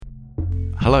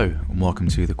Hello and welcome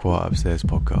to the Quiet Upstairs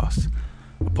podcast,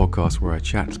 a podcast where I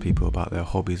chat to people about their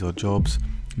hobbies or jobs,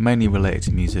 mainly related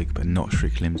to music but not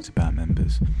strictly limited to band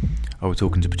members. I will be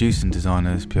talking to producers and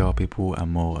designers, PR people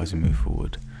and more as we move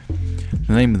forward.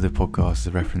 The name of the podcast is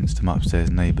a reference to my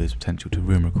upstairs neighbour's potential to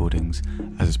room recordings,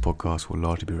 as this podcast will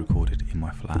largely be recorded in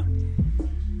my flat.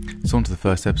 So on to the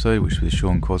first episode, which was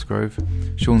Sean Cosgrove.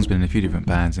 Sean's been in a few different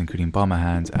bands, including By My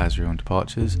Hands, Azria on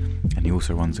Departures, and he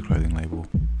also runs a clothing label.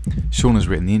 Sean has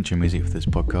written the intro music for this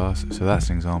podcast, so that's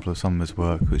an example of some of his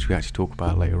work, which we actually talk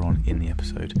about later on in the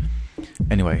episode.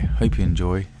 Anyway, hope you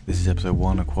enjoy. This is episode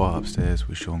 1 of Quiet Upstairs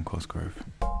with Sean Cosgrove.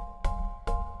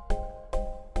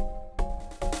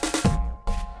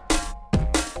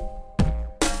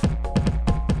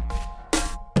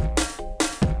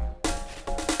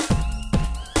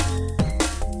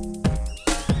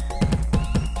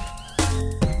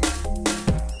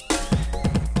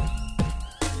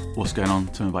 What's going on?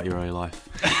 Tell me about your early life.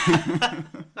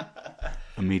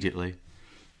 Immediately.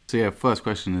 So yeah, first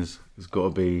question has got to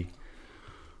be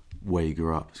where you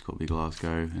grew up. It's got to be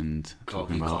Glasgow and got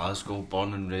to be Glasgow,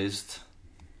 born and raised.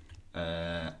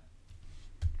 Lived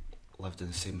in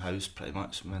the same house pretty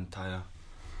much my entire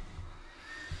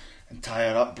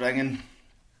upbringing.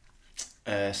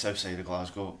 South side of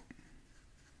Glasgow.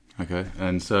 Okay,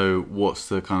 and so what's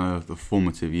the kind of the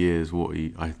formative years?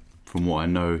 From what I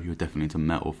know, you were definitely into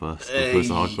metal first.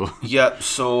 Hardcore. Yep,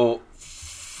 so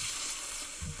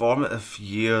formative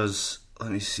years, let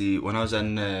me see, when I was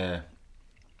in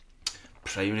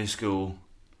primary school,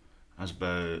 I was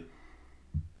about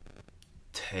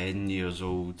 10 years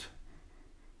old,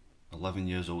 11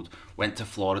 years old, went to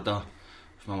Florida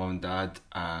with my mum and dad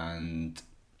and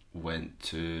went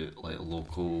to like a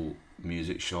local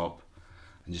music shop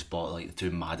and just bought like the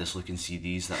two maddest looking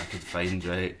CDs that I could find,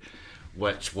 right?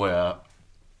 Which were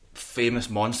Famous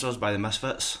Monsters by the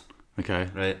Misfits. Okay.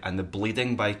 Right, and The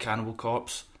Bleeding by Cannibal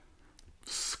Corpse.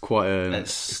 It's quite an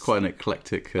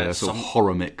eclectic sort of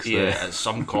horror mix there. Yeah, it's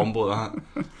some combo that.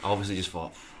 I obviously just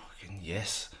thought, fucking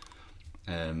yes.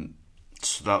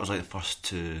 So that was like the first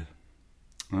two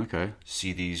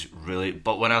CDs really.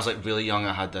 But when I was like really young,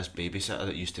 I had this babysitter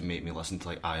that used to make me listen to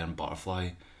like Iron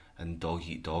Butterfly and Dog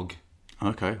Eat Dog.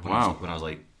 Okay, when I was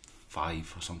like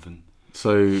 5 or something.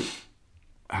 So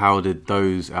how did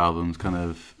those albums kind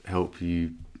of help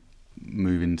you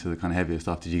move into the kind of heavier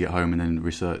stuff? Did you get home and then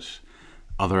research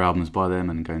other albums by them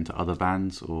and go into other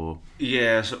bands, or?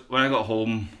 Yeah, so when I got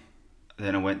home,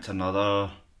 then I went to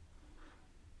another,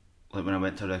 like when I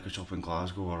went to a record shop in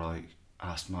Glasgow, or like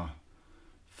asked my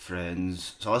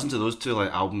friends. So I listened to those two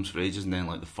like albums for ages, and then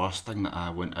like the first thing that I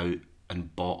went out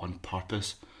and bought on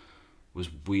purpose was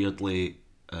weirdly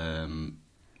the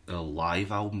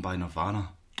live album by Nirvana.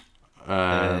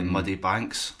 Muddy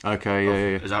Banks. Okay,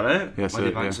 yeah. Is that right? Yes, Muddy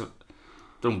Banks. Yeah.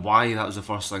 Don't know why that was the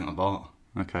first thing I bought.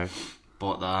 Okay.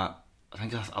 Bought that. I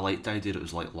think I liked the idea it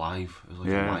was like live. It was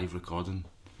like a live recording.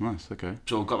 Nice, okay.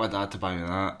 So I got my dad to buy me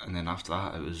that, and then after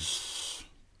that it was,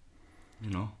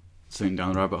 sinking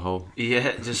down the rabbit hole.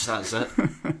 Yeah, that's it.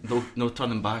 No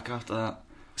turning back after that.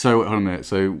 So, hold on a minute.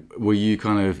 So, were you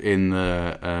kind of in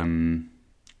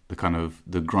the kind of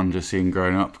the grunge scene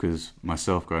growing up? Because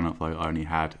myself growing up, like I only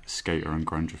had skater and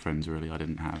grunge friends. Really, I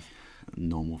didn't have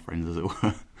normal friends, as it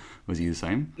were. Was you the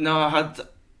same? No, I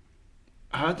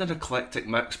had an eclectic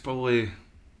mix, probably,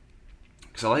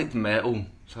 because I liked metal,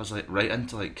 so I was like right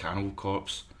into like Cannibal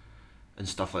Corpse and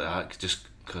stuff like that. Just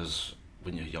because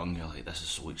when you're young, you're like, this is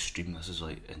so extreme, this is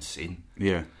like insane.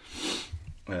 Yeah.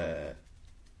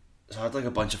 So I had like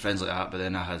a bunch of friends like that, but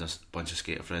then I had a bunch of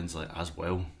skater friends like as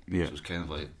well. Yeah. So it was kind of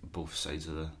like both sides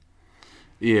of the.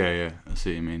 Yeah. I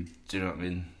see what you mean. Do you know what I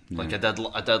mean? Yeah. Like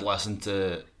I did listen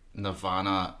to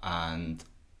Nirvana, and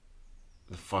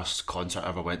the first concert I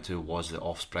ever went to was The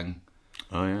Offspring.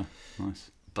 Oh yeah, nice.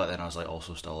 But then I was like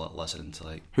also still listening to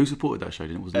like. Who supported that show?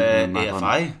 Wasn't it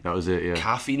AFI? That was it. Yeah.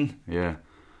 Caffeine. Yeah.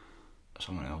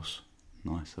 Someone else.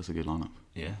 Nice. That's a good lineup.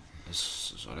 Yeah.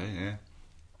 It's alright. Yeah.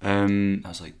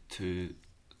 That's like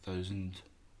 2000.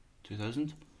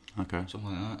 Okay.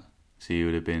 Something like that. So you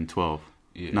would have been 12.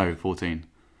 Yeah. No, 14.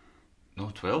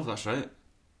 No, 12. That's right.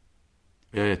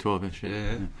 Yeah, 12ish.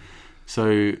 Yeah.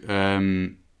 So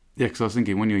because I was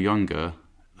thinking when you're younger,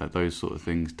 like those sort of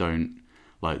things don't,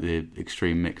 like the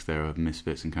extreme mix there of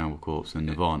Misfits and Cannibal Corpse and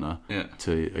Nirvana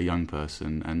to a young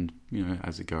person, and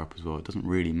as they grow up as well, it doesn't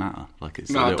really matter. Like it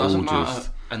doesn't matter.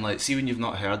 And like, see when you've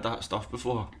not heard that stuff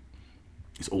before,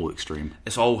 it's all extreme.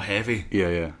 It's all heavy.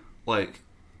 Yeah. Like,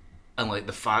 and like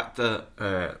the fact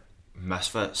that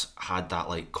Misfits had that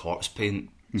like corpse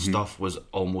paint stuff was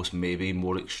almost maybe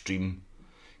more extreme,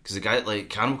 because the guy like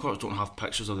Cannibal Corpse don't have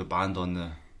pictures of the band on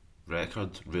the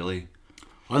record, really.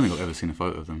 I don't think I've ever seen a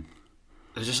photo of them.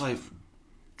 They're just like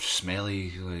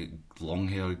smelly, like long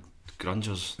haired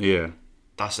grungers. Yeah.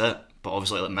 That's it. But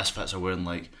obviously, like Misfits are wearing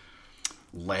like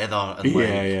leather and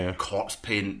like corpse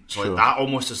paint. So like that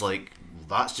almost is like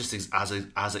that's just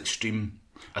as extreme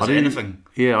as anything.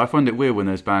 Yeah, I find it weird when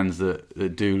there's bands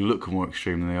that do look more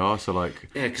extreme than they are. So like,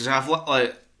 yeah, because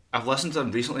I've listened to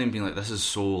them recently and been like, this is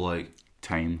so like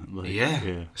tame. Like,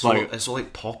 yeah. So, like it's so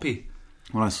like poppy.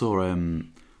 When I saw,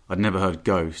 I'd never heard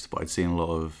Ghost, but I'd seen a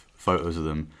lot of photos of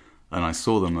them, and I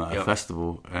saw them at a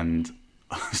festival, and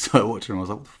I started watching them. I was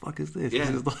like, "What the fuck is this?" Yeah,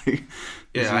 this is like,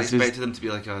 I expected them to be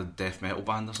like a death metal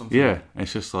band or something. Yeah,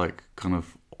 it's just like kind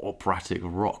of operatic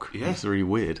rock. Yeah, it's really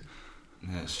weird.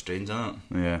 Yeah, it's strange, isn't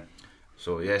it? Yeah.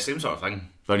 So yeah, same sort of thing.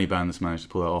 The only band that's managed to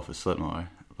pull that off is Slipknot.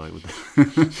 Like with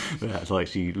it's like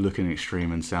actually looking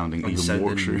extreme and sounding even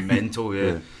more extreme. Mental,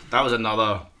 yeah. That was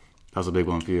another. That was a big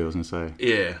one for you, I was gonna say.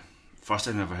 Yeah. First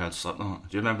time I ever heard Slipknot.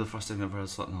 Do you remember the first time you ever heard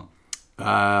Slipknot?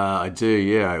 I do,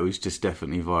 yeah. It was just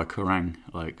definitely via Kerrang,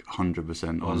 like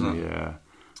 100% on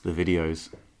the videos.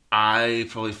 I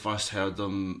probably first heard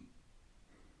them.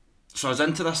 So I was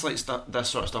into this like this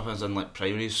sort of stuff. I was in like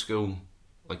primary school,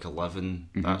 like 11,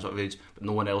 that sort of age, but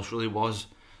no one else really was.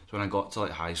 So when I got to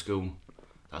like high school,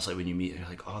 that's like when you meet, you're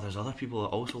like, oh, there's other people that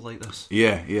also like this.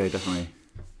 Yeah, definitely.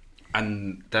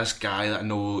 And this guy that I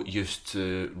know used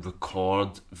to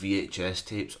record VHS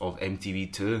tapes of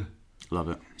MTV2. Love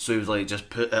it. So he would like just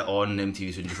put it on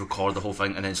MTV, so just record the whole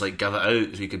thing and then just like give it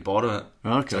out so you could borrow it.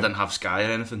 Okay. So I didn't have Sky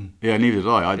or anything. Yeah, neither did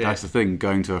I. That's the thing,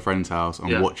 going to a friend's house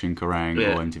and watching Kerrang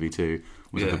or MTV2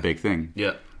 was like a big thing.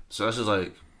 Yeah. So this was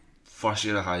like first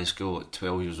year of high school, like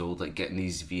 12 years old, like getting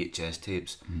these VHS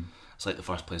tapes. It's like the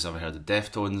first place I ever heard of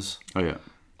Deftones. Oh yeah.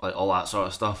 Like all that sort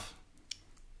of stuff.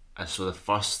 And so the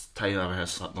first time I ever heard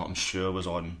Slipknot, I'm sure, was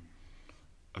on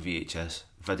a VHS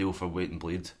video for Wait and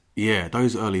Bleed. Yeah,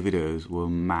 those early videos were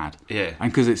mad. Yeah. And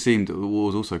because it seemed, what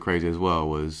was also crazy as well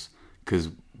was, because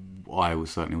I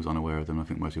certainly was unaware of them, I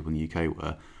think most people in the UK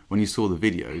were, when you saw the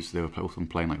videos, they were often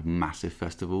playing like massive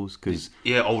festivals.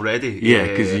 Yeah, already. Yeah,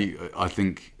 because I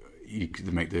think you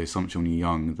could make the assumption when you're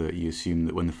young that you assume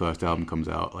that when the first album comes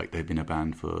out, like they've been a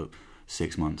band for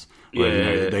 6 months.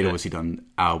 Where, they'd obviously done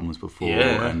albums before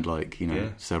and like,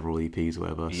 several EPs or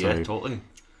whatever. Yeah, so, totally.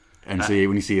 And so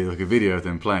when you see like a video of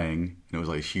them playing, and it was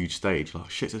like a huge stage,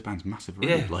 like, shit, this band's massive,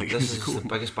 really. Yeah, like, this is cool. The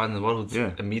biggest band in the world.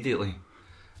 Yeah. Immediately.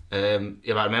 But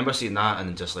I remember seeing that and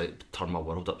then just like turn my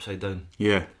world upside down.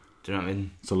 Yeah. Do you know what I mean?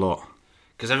 It's a lot.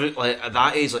 Because at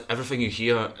that age, like everything you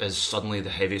hear is suddenly the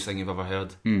heaviest thing you've ever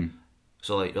heard.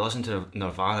 So like you listen to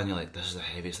Nirvana and you're like, this is the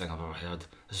heaviest thing I've ever heard.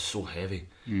 This is so heavy.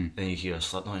 Then you hear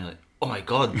Slipknot and you're like, oh my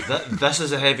god, this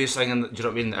is the heaviest thing. And do you know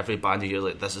what I mean? Every band you hear,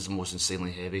 like, this is the most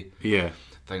insanely heavy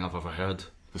thing I've ever heard.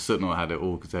 But Slipknot had it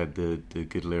all because they had the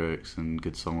good lyrics and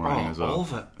good songwriting as well. All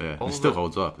of it. Yeah, it still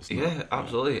holds up.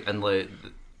 Absolutely. And like,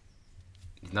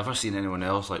 you've never seen anyone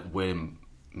else like wearing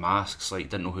masks. Like,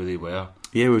 didn't know who they were.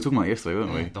 Yeah, we were talking about it yesterday,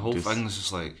 weren't we? The whole thing was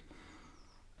just like,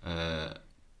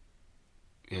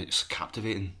 it's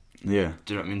captivating. Yeah.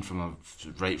 Do you know what I mean?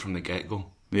 Right from the get go.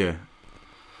 Yeah.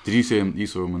 Did you see him? You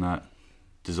saw him on that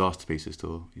Disaster Pieces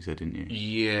tour, you said, didn't you?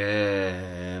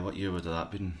 Yeah. What year would that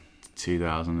have been?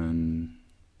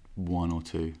 2001 or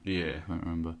 2. Yeah. I don't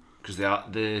remember. Because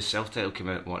the self-title came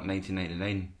out,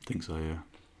 1999? I think so, yeah.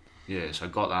 Yeah, so I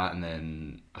got that, and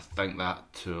then I think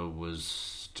that tour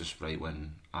was just right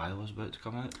when I was about to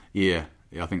come out. Yeah,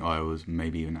 I think I was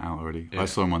maybe even out already. Yeah. I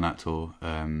saw him on that tour,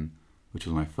 which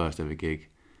was my first ever gig.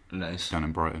 Nice. Down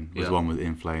in Brighton. It was one with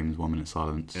In Flames, 1 Minute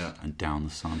Silence, and Down the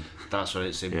Sun. That's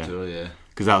right, same tour, yeah.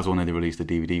 Because that was one they released a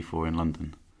DVD for in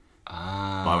London.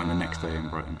 Ah. But I went the next day in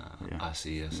Brighton. Yeah. I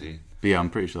see. But yeah, I'm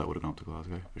pretty sure that would have gone up to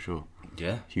Glasgow, for sure.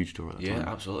 Yeah. Huge tour at that time.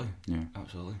 Yeah, absolutely. Yeah.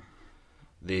 Absolutely.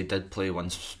 They did play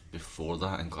once before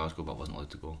that in Glasgow, but I wasn't allowed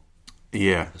to go.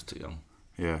 Yeah. I was too young.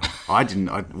 Yeah. I kind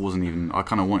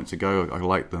of wanted to go. I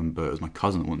liked them, but it was my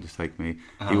cousin that wanted to take me.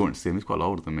 He wanted to see them. He's quite a lot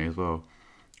older than me as well.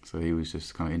 So he was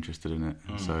just kind of interested in it.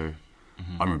 So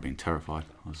I remember being terrified.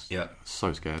 I was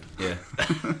so scared. Yeah.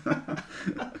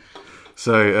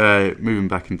 So moving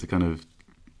back into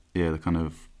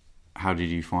how did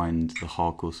you find the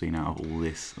hardcore scene out of all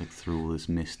this, like through all this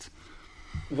mist?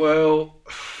 Well,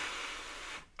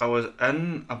 I was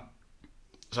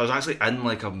actually in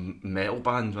like a metal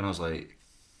band when I was like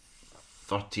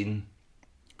 13.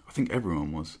 I think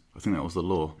everyone was. I think that was the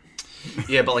law.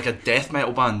 Yeah, but like a death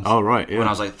metal band. Oh, right, yeah. When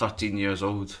I was like 13 years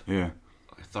old. Yeah.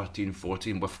 Like 13,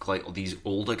 14, with like all these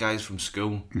older guys from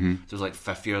school. Mm-hmm. There was like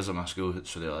 5th years of my school,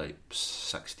 so they're like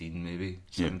 16 maybe,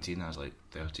 17, I was like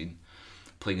 13.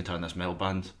 Playing guitar in this metal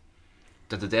band.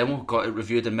 did the demo, got it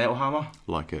reviewed in Metal Hammer.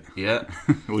 Like it. Yeah.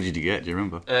 What did you get? Do you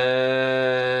remember?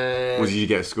 Or did you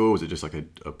get a score? Or was it just like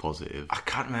a positive? I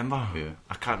can't remember. Yeah.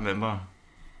 I can't remember.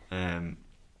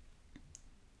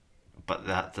 But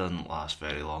that didn't last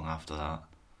very long after that.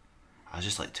 I was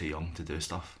just like too young to do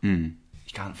stuff. Mm.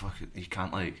 You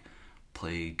can't like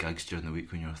play gigs during the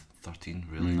week when you're 13,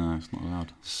 really. No, it's not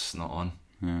allowed. It's not on.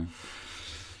 Yeah.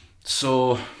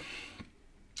 So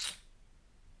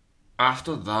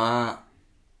after that,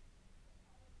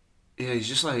 yeah, you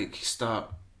just like just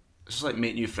like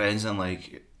make new friends, and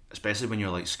like especially when you're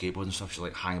like skateboarding and stuff, you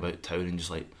like hang about town and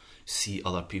just like see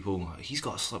other people. He's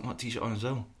got a Slipknot t-shirt on as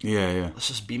well. Yeah. Let's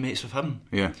just be mates with him.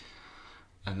 Yeah.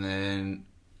 And then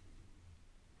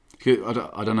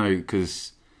I don't know,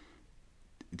 because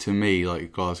to me,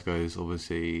 like, Glasgow is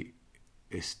obviously,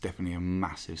 it's definitely a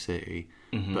massive city,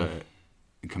 but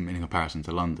in comparison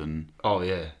to London, oh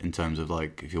yeah, in terms of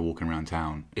like if you're walking around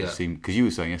town, yeah, because you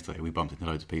were saying yesterday we bumped into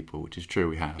loads of people, which is true,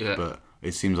 we have, yeah, but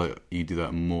it seems like you do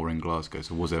that more in Glasgow.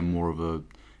 So was there more of a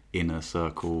inner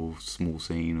circle, small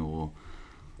scene, or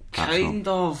kind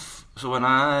of? So when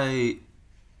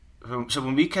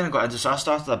we kind of got into, so I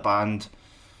started a band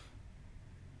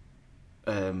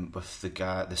with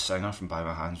the singer from By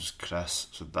My Hands was Chris.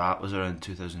 So that was around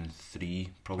 2003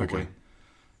 probably. Okay.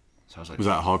 So I was like, was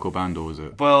that a hardcore band or was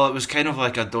it? Well, it was kind of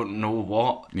like, I don't know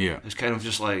what. Yeah. It was kind of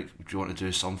just like, do you want to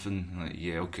do something? I'm like,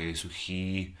 yeah, okay. So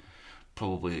he's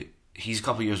a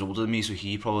couple of years older than me, so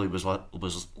he probably was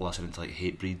listening to like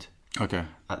Hatebreed. Okay.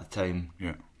 At the time.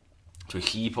 Yeah. So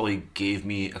he probably gave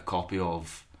me a copy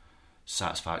of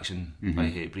Satisfaction by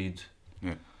Hatebreed.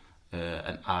 Yeah.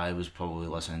 And I was probably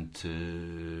listening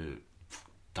to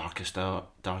Darkest Hour,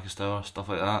 stuff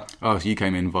like that. Oh, so you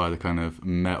came in via the kind of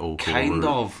metal kind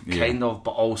of,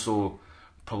 but also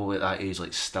probably at that age,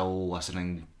 like still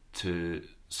listening to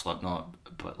Slipknot,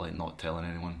 but like not telling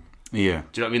anyone. Yeah.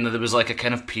 Do you know what I mean? There was like a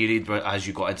kind of period where, as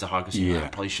you got into hardcore scene, yeah, I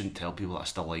probably shouldn't tell people that I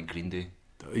still like Green Day.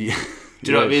 Yeah.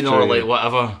 Do you know what I mean? Or like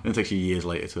whatever. It takes you years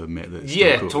later to admit that. It's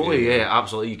yeah, cool. Totally. Yeah,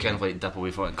 absolutely. You kind of like dip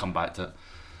away from it and come back to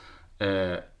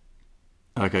it.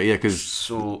 Okay, yeah, because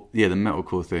so the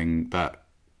metalcore thing, that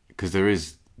because there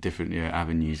is different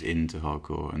avenues into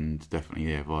hardcore, and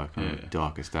definitely via kind of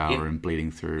Darkest Hour and Bleeding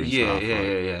Through. And stuff,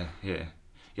 yeah.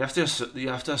 You have to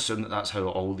assume that that's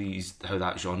how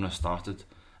that genre started.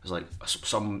 It's like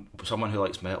someone who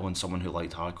likes metal and someone who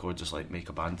liked hardcore just like make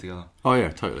a band together. Oh yeah,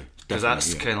 totally. Because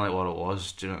that's kind of like what it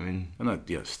was. Do you know what I mean? And that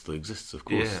it still exists, of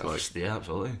course. Yeah,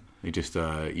 absolutely. You just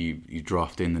you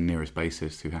draft in the nearest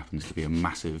bassist, who happens to be a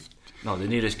massive. No, the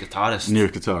nearest guitarist.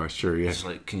 Nearest guitarist, sure, yeah. It's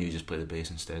like, can you just play the bass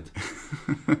instead?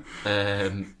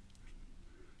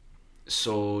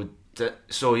 So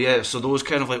those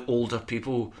kind of like older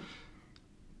people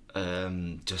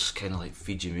just kind of like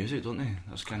feed you music, don't they?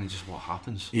 That's kind of just what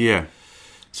happens. Yeah.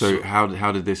 So how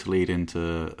did this lead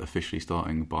into officially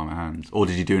starting By My Hands? Or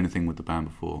did you do anything with the band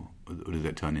before? Or did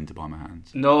it turn into By My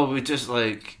Hands? No, we just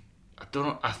like, I don't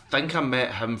know, I think I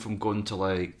met him from going to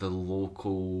like the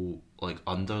local like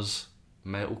Unders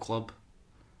metal club.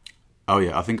 Oh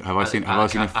yeah, I think have I seen at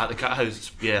the Cat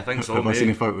House? Yeah, I think so. Have I seen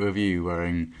a photo of you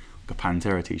wearing like a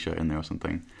Pantera t-shirt in there or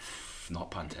something?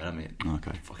 Not Pantera, mate.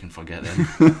 Okay. Fucking forget them.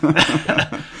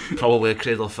 Probably a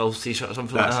Cradle of Filth t-shirt or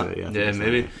something. That's like that. It, yeah,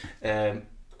 maybe.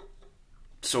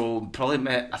 So probably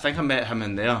I think I met him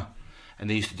in there, and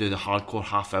they used to do the hardcore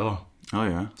half hour. Oh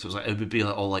yeah. So it was like, it would be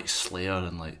like all like Slayer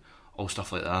and like all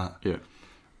stuff like that. Yeah.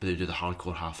 But they would do the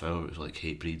hardcore half hour. It was like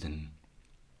Hatebreed and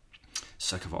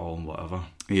Sick of It All and whatever.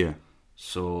 Yeah.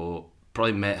 So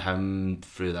probably met him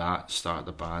through that. Started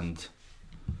the band.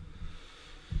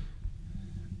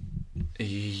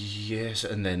 Yes,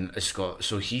 and then it's got,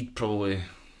 so he'd probably,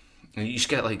 you just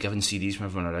get like given CDs from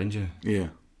everyone around you. Yeah.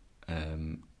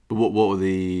 But what were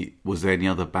was there any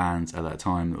other bands at that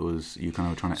time that was you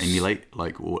kind of trying to emulate,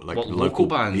 like local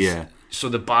bands? Yeah. So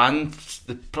the band,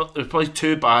 there's probably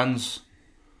two bands,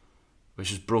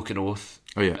 which is Broken Oath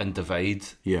and Divide.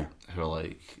 Yeah. Who are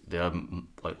like, they're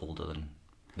like older than.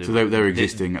 They were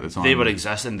existing at the time. They were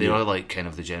existing. They were like kind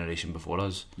of the generation before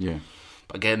us. Yeah.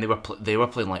 But again, they were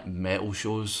playing like metal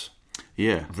shows.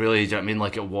 Yeah. Really, do you know what I mean?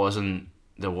 Like there wasn't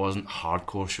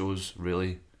hardcore shows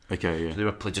really. Okay, yeah. So they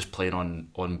were just playing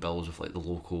on bills with like the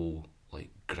local like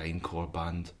grindcore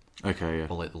band. Okay, yeah.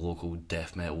 Or like the local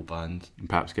death metal band. And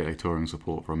perhaps get a touring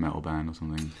support for a metal band or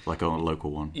something, like a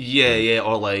local one. Yeah.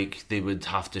 Or like they would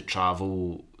have to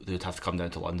travel. They would have to come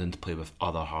down to London to play with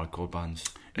other hardcore bands.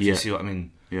 If you see what I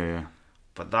mean. Yeah.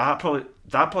 But that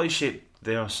probably shaped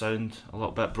their sound a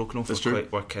little bit. Broken Off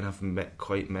were kind of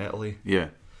quite metally. Yeah.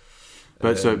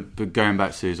 But but going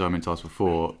back to Zoe Mentas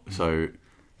before, so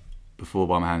before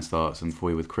By My Hand Starts and before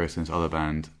you were with Chris and this other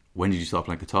band, when did you start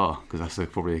playing guitar? Because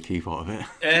that's probably a key part of it.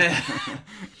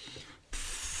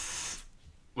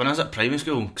 When I was at primary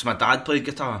school, because my dad played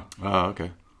guitar. Oh,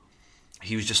 okay.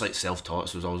 He was just like self-taught,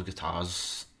 so there was always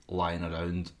guitars lying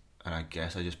around, and I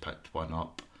guess I just picked one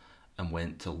up and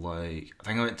went to I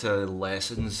think I went to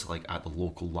lessons like at the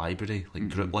local library, like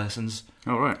group lessons.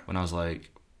 Oh, right. When I was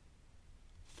like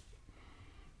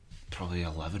probably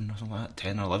 11 or something like that,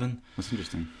 10 or 11. That's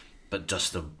interesting. But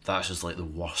that's just like the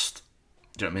worst.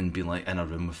 Do you know what I mean? Being like in a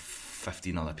room with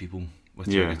 15 other people with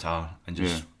your guitar and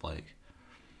just like.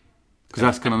 Because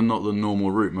that's kind of not the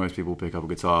normal route. Most people pick up a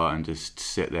guitar and just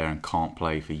sit there and can't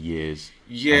play for years.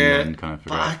 Yeah, and then kind of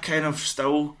but I kind of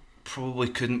still probably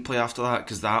couldn't play after that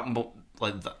because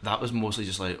that was mostly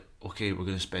just like, okay, we're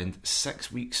going to spend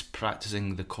 6 weeks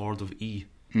practicing the chord of E,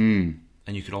 and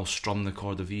you can all strum the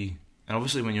chord of E. And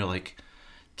obviously, when you're like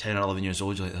 10 or 11 years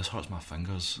old, you're like, this hurts my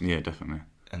fingers. Yeah, definitely.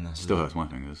 And this still hurts my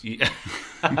fingers. Yeah.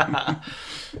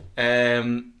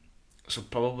 So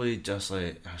probably just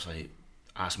like I was like.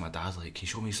 Asked my dad, like, can you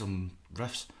show me some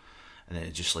riffs? And then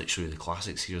it just like show you the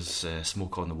classics. Here's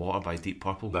Smoke on the Water by Deep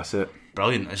Purple. That's it.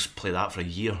 Brilliant. I just play that for a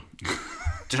year. Do you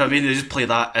know what I mean? They just play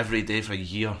that every day for a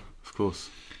year. Of course.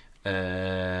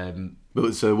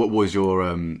 But so what was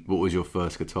your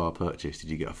first guitar purchase? Did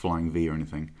you get a Flying V or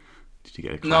anything? Did you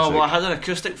get a classic? No, well I had an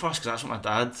acoustic first because that's what my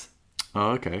dad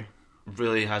okay.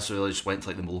 really has. So I just went to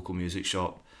like the local music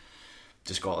shop,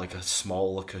 just got like a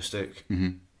small acoustic.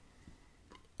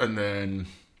 And then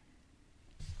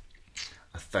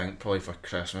I think probably for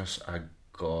Christmas I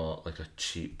got like a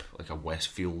cheap, like a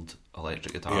Westfield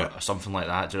electric guitar or something like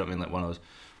that. Do you know what I mean? Like one of those,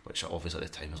 which obviously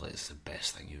at the time was like, it's the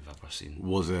best thing you've ever seen.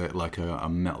 Was it like a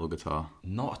metal guitar?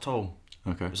 Not at all.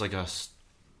 Okay. It was like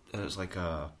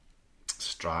a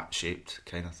Strat shaped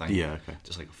kind of thing. Yeah. Okay.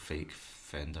 Just like a fake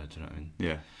Fender. Do you know what I mean?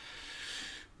 Yeah.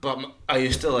 But I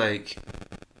used to like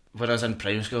when I was in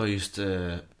primary school.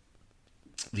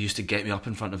 They used to get me up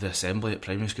in front of the assembly at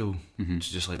primary school to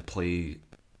just like play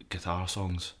guitar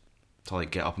songs, to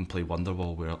like get up and play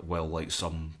Wonderwall while like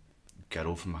some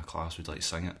girl from my class would like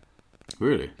sing it.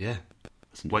 Really? Yeah.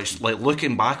 Which, like,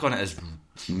 looking back on it is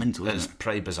mental. It's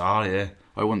pretty bizarre. Yeah.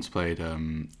 I once played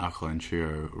Alkaline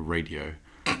Trio Radio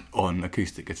on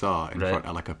acoustic guitar in front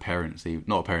at like a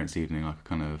not a parents' evening, like a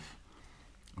kind of,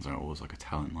 I don't know, it was like a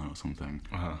talent night or something.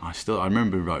 I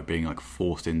remember like being like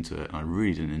forced into it, and I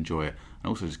really didn't enjoy it. I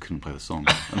also just couldn't play the song,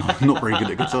 and I'm not very good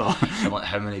at guitar. And like,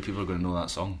 how many people are going to know that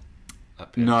song?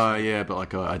 No, yeah, but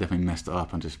like I definitely messed it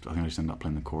up, and I think I just ended up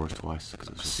playing the chorus twice because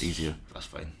it was just easier. That's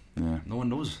fine. Yeah, no one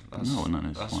knows. No one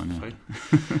knows. That's fine.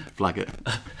 Yeah. Flag it.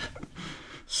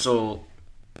 So,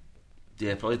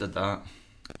 yeah, probably did that.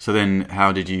 So then,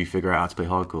 how did you figure out how to play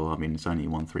hardcore? I mean, it's only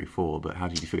 1, 3, 4, but how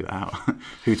did you figure that out?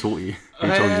 Who taught you? Who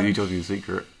told you the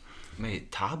secret?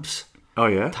 Mate, tabs. Oh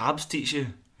yeah, tabs teach you.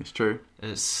 It's true.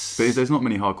 But there's not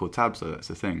many hardcore tabs though. That's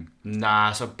the thing.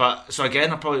 Nah. So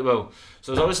again, I probably will.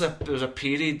 So there was a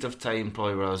period of time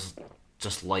probably where I was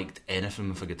just liked anything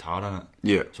with a guitar in it.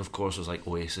 Yeah. So of course it was like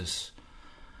Oasis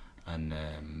and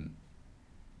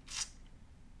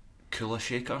Kula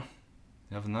Shaker.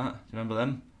 You having that? Do you remember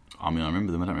them? I mean, I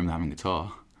remember them. I don't remember having a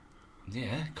guitar.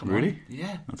 Yeah, come really? on.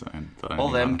 Yeah. I don't all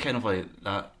them kind of like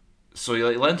that. So you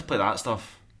like learn to play that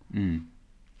stuff,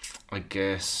 I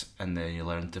guess, and then you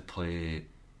learn to play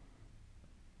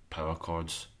power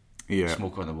chords. Yeah.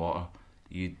 Smoke on the Water.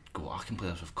 You go, I can play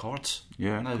this with chords.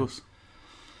 Yeah, now, of course.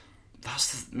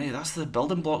 That's the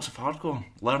building blocks of hardcore.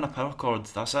 Learn a power chord.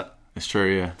 That's it. It's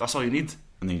true. Yeah. That's all you need.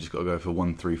 And then you just got to go for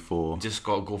 1, 3, 4. Just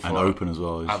got to go for and open as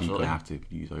well. Absolutely. You have to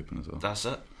use open as well. That's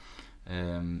it.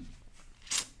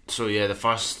 So yeah, the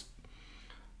first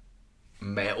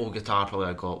metal guitar probably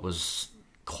I got was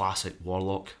classic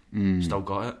Warlock. Still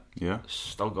got it. Yeah.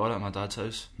 Still got it at my dad's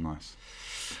house. Nice.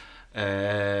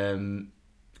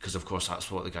 Because of course that's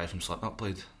what the guy from Slipknot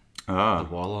played. The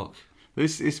Warlock.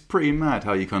 It's pretty mad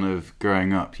how you kind of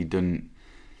growing up you didn't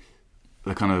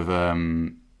the kind of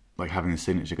like having the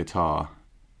signature guitar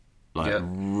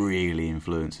really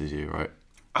influences you, right?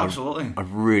 Absolutely. I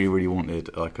really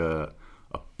wanted like a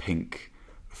pink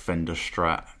Fender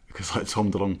Strat because like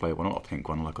Tom DeLonge played one, not a pink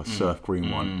one, like a surf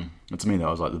green one. And to me that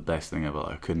was like the best thing ever.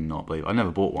 Like, I could not believe it. I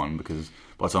never bought one because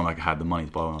by the time I had the money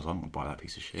to buy one I was like, I'm going to buy that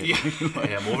piece of shit. Yeah,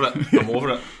 I'm over it. I'm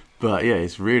over it. But yeah,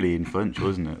 it's really influential,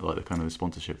 isn't it? Like the kind of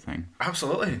sponsorship thing.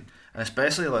 Absolutely. And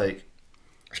especially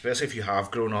if you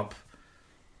have grown up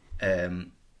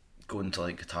going to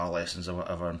like guitar lessons or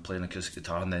whatever and playing acoustic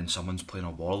guitar and then someone's playing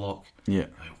a Warlock. Yeah.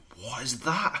 Like, what is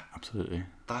that? Absolutely.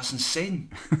 That's insane.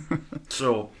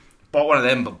 So, bought one of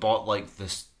them, but bought like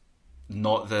this,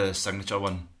 not the signature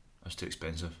one. It was too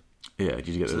expensive. Yeah, did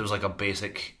you get So there was like a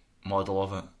basic model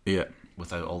of it Yeah,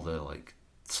 without all the like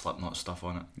Slipknot stuff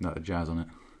on it, not the jazz on it.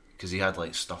 because he had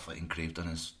like stuff like engraved on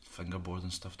his fingerboard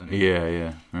and stuff, didn't he?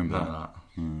 Yeah, remember None that. of that.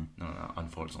 Mm. None of that,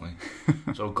 unfortunately.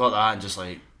 So I've got that and just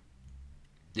like,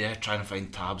 yeah, trying to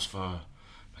find tabs for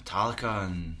Metallica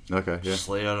and Okay, yeah.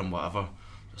 Slayer and whatever.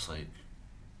 Just like,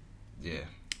 yeah.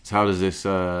 So how does this,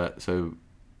 so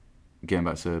getting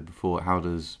back to before, how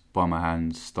does By My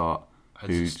Hands start? How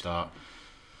does it start?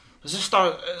 It's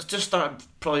just started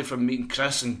probably from meeting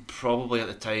Chris, and probably at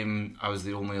the time I was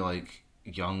the only like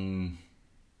young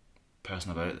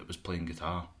person about that was playing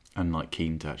guitar. And like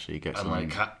keen to actually get And something.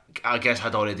 like I guess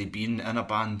had already been in a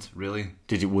band, really.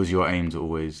 Was your aim to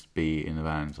always be in the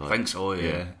band? I think so,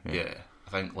 yeah. yeah. I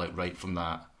think like right from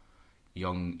that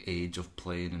young age of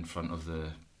playing in front of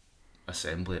the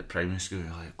assembly at primary school,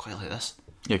 you're like, quite like this.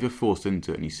 Yeah, if you're forced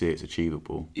into it and you see it's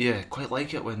achievable. Yeah, quite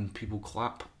like it when people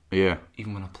clap, Yeah,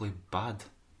 even when I play bad.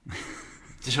 Do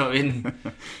you know what I mean?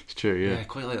 it's true. Yeah.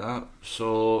 Quite like that.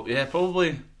 So yeah,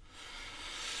 probably.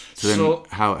 So then,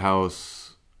 how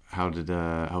was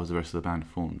the rest of the band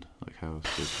formed? Like how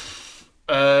was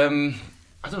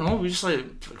I don't know. We just like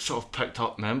sort of picked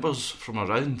up members from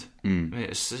around. I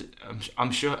mean,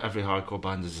 I'm sure every hardcore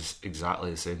band is just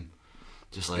exactly the same.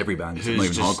 Just like Every band, it's not even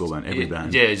hardcore band. Every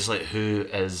band. Yeah, just like who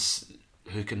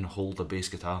can hold a bass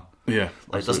guitar. Yeah,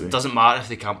 Like doesn't matter if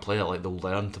they can't play it. Like they'll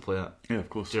learn to play it. Yeah, of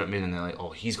course. Do you know what I mean? And they're like, oh,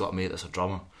 he's got a mate that's a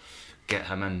drummer. Get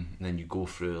him in, and then you go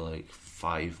through like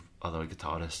 5 other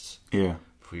guitarists Yeah,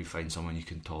 before you find someone you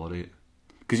can tolerate.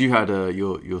 because you had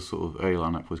your sort of early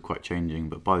lineup was quite changing,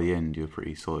 but by the end you were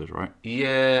pretty solid, right?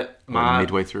 Yeah, Like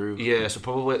midway through. Yeah, so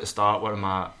probably at the start, one of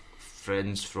my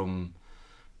friends from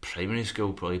primary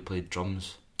school probably played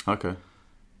drums Okay.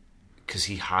 because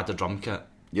he had a drum kit.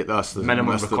 Yeah, that's the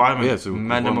Minimum that's requirement. Yeah, it's a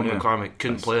minimum yeah. requirement.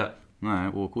 Couldn't play it.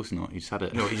 No, well, of course not. You just had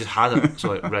it. No, he just had it. So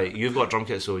like, right, you've got a drum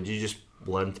kit, so you just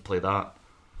learn to play that,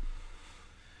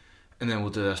 and then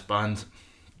we'll do this band.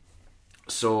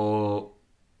 So,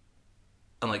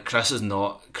 and like Chris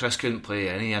couldn't play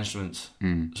any instruments,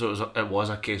 so it was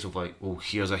a case of like, well,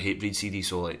 here's a Hatebreed CD,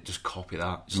 so like just copy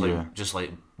that, just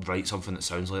like write something that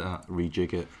sounds like that,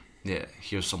 Rejig it. Yeah,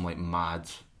 here's some like mad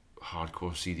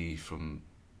hardcore CD from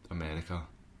America.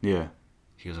 Yeah,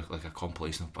 Here's like a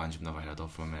compilation of bands you've never heard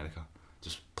of from America.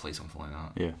 Just play something like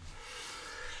that. yeah.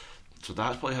 So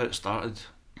that's probably how it started.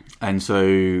 And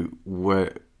so,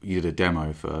 where you did a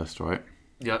demo first, right?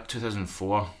 Yeah,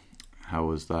 2004. How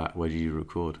was that? Where did you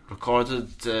record?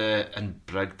 Recorded in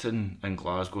Brigton in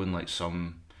Glasgow, and like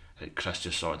Chris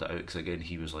just sorted it out because again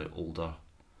he was like older.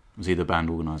 Was he the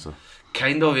band organizer?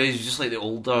 Kind of, yeah. He's just like the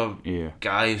older Yeah.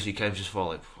 guy, so you kind of just thought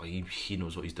like, well, he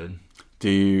knows what he's doing.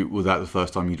 Was that the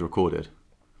first time you'd recorded?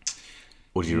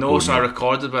 Or did you No, record so I in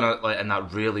recorded when in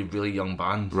that really, really young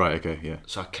band. Right, okay, yeah.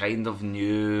 So I kind of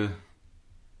knew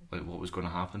like what was going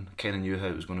to happen. I kind of knew how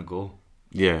it was going to go.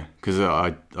 Yeah, because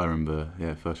I remember,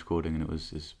 first recording, and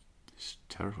it's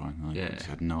terrifying. Like, Yeah. I just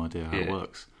had no idea how it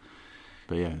works.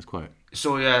 But yeah, it's quite...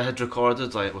 So yeah, I had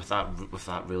recorded like with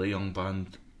that really young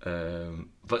band.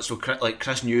 But so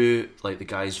Chris knew like the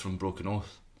guys from Broken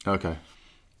Oath Okay.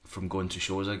 from going to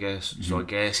shows, I guess. So I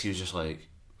guess he was just like,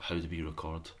 how do we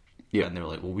record? Yeah. And they were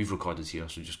like, well, we've recorded here,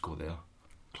 so just go there.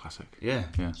 Classic. Yeah.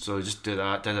 Yeah. So I just did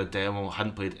that, did a demo,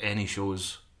 hadn't played any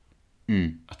shows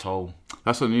at all.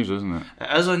 That's unusual, isn't it?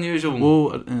 It is unusual.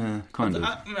 Well, kind of.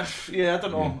 I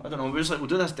don't know. I don't know. We were just like, we'll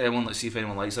do this demo and let's see if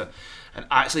anyone likes it. And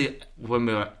actually, when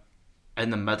we were in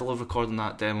the middle of recording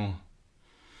that demo,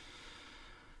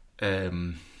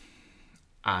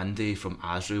 Andy from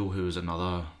Azrael, who was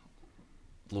another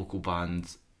local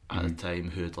band at the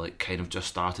time, who had like kind of just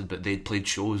started, but they'd played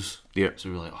shows. Yeah. So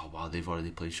we were like, oh wow, they've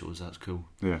already played shows. That's cool.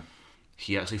 Yeah.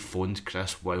 He actually phoned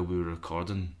Chris while we were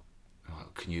recording.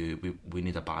 Like, can you? We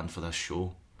need a band for this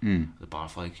show. The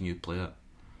Barfly. Can you play it?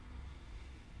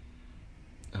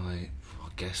 And like, well,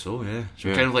 I guess so. Yeah. So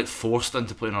we're kind of like forced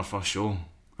into playing our first show.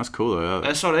 That's cool though.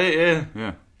 It's alright. Yeah.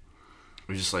 Yeah.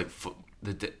 We're just like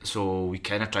so we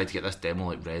kind of tried to get this demo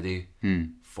like ready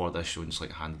for this show and just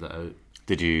like handed it out.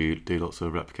 Did you do lots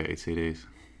of replicated CDs?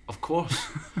 Of course.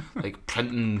 Like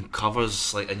printing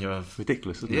covers like in your...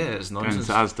 Ridiculous, isn't it? Yeah, it's nonsense.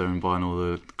 Going to Asda and buying all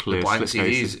the clear The blank slip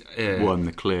cases. CDs, yeah. One,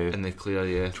 the clear. In the clear,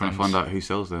 yeah. Trying to find out who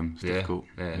sells them. It's Yeah, difficult.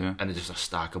 yeah. And it's just a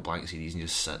stack of blank CDs and you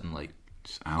just sit and like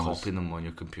Just hours. copying them on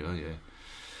your computer, yeah.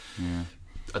 Yeah.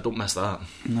 I don't miss that.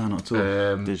 No, not at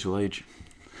all. Um, Digital age.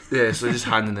 Yeah, so just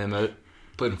handing them out,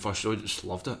 playing the first show, just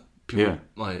loved it. People,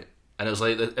 like, and it was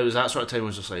like it was that sort of time. It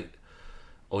was just like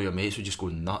all your mates would just go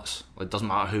nuts. Like, it doesn't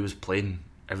matter who was playing,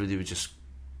 everybody would just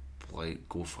like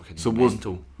go fucking So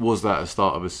mental. was that a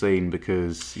start of a scene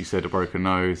because you said a Broken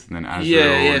Oath and then Azrael?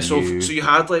 Yeah. And So you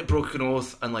had like Broken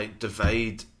Oath and like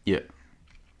Divide. yeah,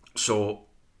 So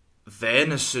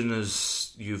then, as soon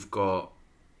as you've got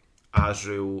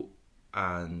Azrael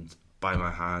and By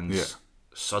My Hands, Yeah.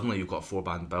 suddenly you've got a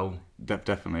 4-band bill.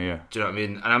 definitely, yeah. Do you know what I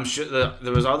mean? And I'm sure that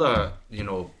there was other,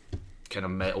 kind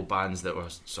of metal bands that were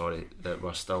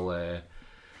still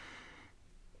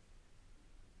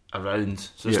around.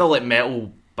 So there's still like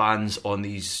metal bands on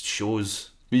these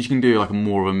shows. But you can do like a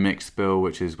more of a mixed bill,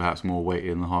 which is perhaps more weighted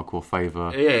in the hardcore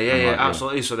favour. Yeah,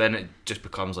 absolutely. So then it just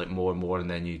becomes like more and more, and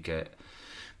then you get.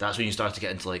 That's when you start to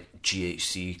get into like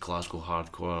GHC, Glasgow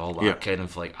hardcore, all that kind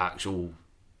of like actual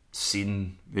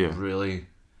scene. Yeah. Really.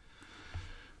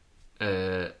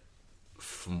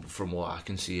 From what I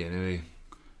can see, anyway.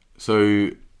 So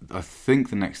I think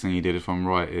the next thing you did, if I'm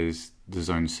right, is the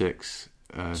Zone 6.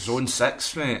 Zone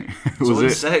 6, mate. Was Zone it?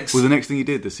 6. Was the next thing you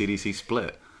did the CDC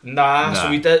split? Nah, so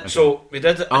we did. Okay. So we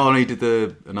did. Oh, no, you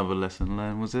did another lesson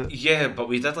learned, was it? Yeah, but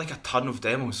we did like a ton of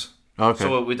demos. Okay.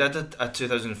 So we did a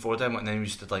 2004 demo, and then we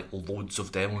just did like loads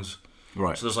of demos.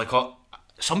 Right. So there's like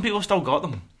some people still got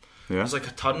them. Yeah. There's like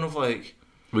a ton of like.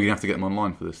 We're gonna have to get them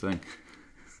online for this thing.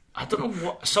 I don't know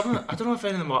what some. I don't know if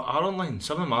any of them are online.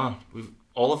 Some of them are.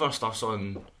 All of our stuff's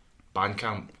on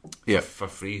Bandcamp. Yeah. For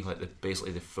free, like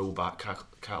basically the full back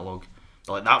catalogue.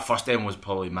 Like that first demo was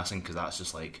probably missing because that's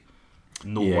just like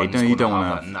no one's you going don't to want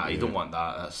have that. that. Nah, you don't want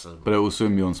that. That's But it will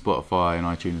soon be on Spotify and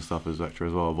iTunes and stuff as Vector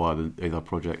as well via the other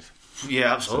project.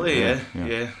 yeah, absolutely. So,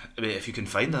 yeah. I mean, if you can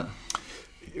find it.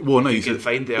 Well, no, you can said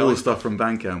find the all early- the stuff from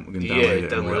Bandcamp. We can download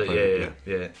it and download re-upload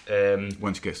it. Yeah.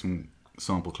 Once you get some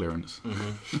sample clearance.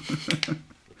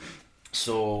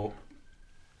 So,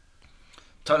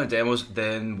 ton of demos.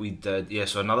 Then we did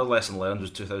so another lesson learned was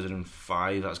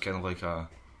 2005. That's kind of like a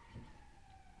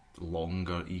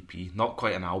longer EP, not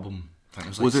quite an album. I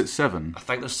think Was it 7? I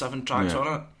think there's 7 tracks Yeah. on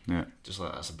it. Yeah. Just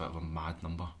like that's a bit of a mad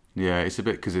number. Yeah, it's a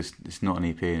bit because it's not an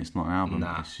EP and it's not an album.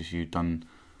 Nah. It's just you've done.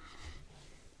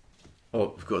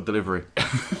 Oh, we've got a delivery.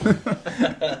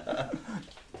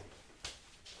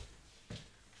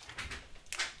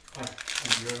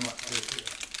 Thank you very much.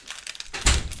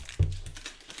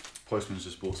 Postman's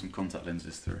just bought some contact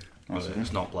lenses through. Nice of him.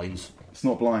 It's not blinds. It's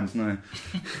not blinds, no.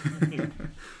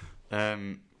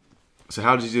 So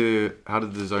how did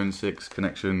the Zone 6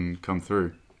 connection come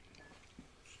through?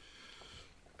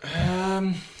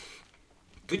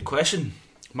 Good question.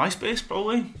 MySpace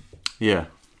probably, Yeah,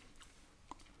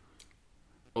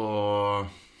 or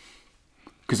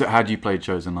because had you played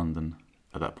shows in London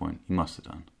at that point? You must have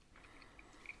done.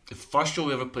 the first show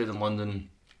we ever played in London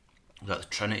was at the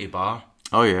Trinity Bar.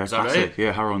 Oh yeah, Is that classic. right?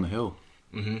 Yeah, Harrow on the Hill.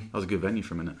 Mm-hmm. That was a good venue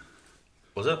for a minute.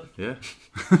 Was it? Yeah,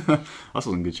 I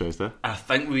saw some good shows there. I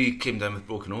think we came down with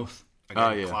Broken Oath. Again,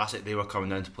 Oh, yeah. Classic. They were coming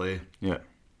down to play. Yeah,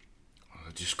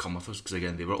 Just come with us because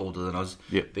again they were older than us.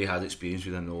 Yeah. They had experience.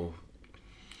 We didn't know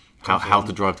how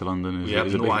to drive to London? We have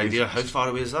is a no big- idea how far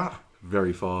away is that.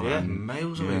 Very far. Yeah, and-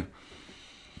 miles yeah. away.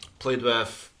 Played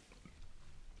with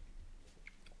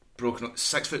Broken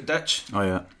 6 Foot Ditch. Oh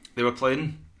yeah. They were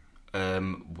playing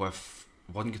with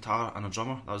one guitar and a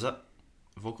drummer. That was it.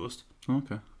 Vocalist. Oh,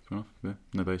 okay, fair enough. Yeah,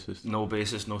 no bassist. No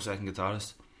bassist, no second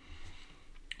guitarist.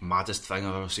 Maddest thing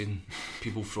I've ever seen.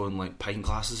 People throwing like pint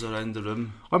glasses around the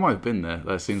room. I might have been there.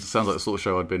 That sounds like the sort of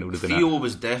show I'd been. It would have been. Theo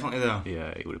was definitely there.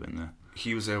 Yeah, he would have been there.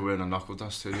 He was there wearing a knuckle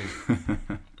dust hoodie.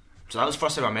 So that was the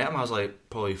first time I met him. I was like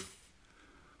probably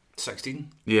 16,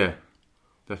 Yeah,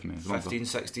 definitely. It's a long 15,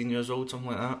 16 years old, something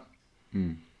like that.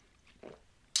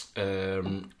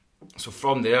 time. So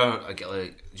from there, I get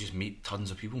like just meet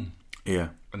tons of people, Yeah.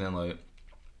 and then like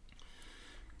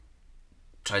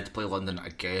tried to play London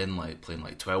again, like playing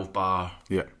like 12 Bar,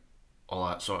 Yeah. all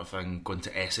that sort of thing. Going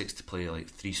to Essex to play like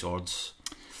Three Swords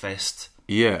Fest.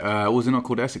 Yeah. Was it not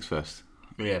called Essex Fest?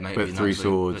 Yeah, it might But have been Three actually,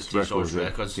 Swords but Three Swords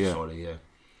Records, Records. yeah. Sorry, yeah.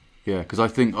 Yeah, because I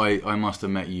think I must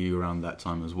have met you around that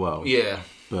time as well. Yeah,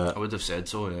 But I would have said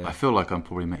so. Yeah, I feel like I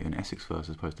probably met you in Essex first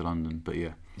as opposed to London. But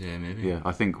yeah. yeah, maybe. Yeah,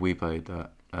 I think we played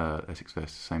at Essex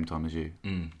Fest the same time as you.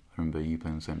 Mm. I remember you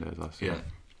playing the same day as us. Yeah.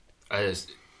 I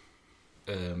just,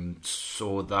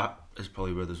 so that is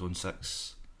probably where the Zone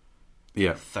 6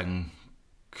 Yeah. thing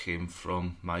came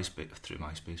from. Through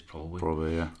MySpace probably.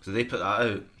 Probably, yeah. So they put that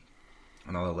out.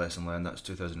 Another lesson learned. That's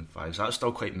 2005. So that's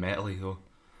still quite metally though.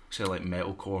 Say like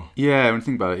metalcore. Yeah, when you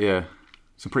think about it, yeah.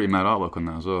 Some pretty mad artwork on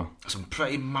that as well. Some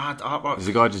pretty mad artwork. There's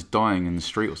a guy just dying in the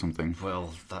street or something.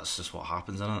 Well, that's just what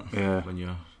happens, isn't it? Yeah. When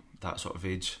you're that sort of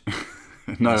age.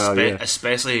 No, yeah.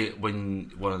 Especially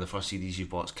when one of the first CDs you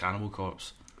bought is Cannibal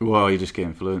Corpse. Well, you just get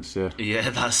influenced, yeah. Yeah,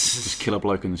 that's Just kill a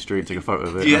bloke in the street, take a photo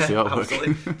of it, yeah, and that's the artwork.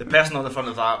 absolutely. The person on the front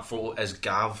of that photo is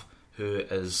Gav, who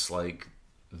is like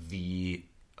the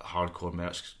hardcore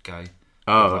merch guy.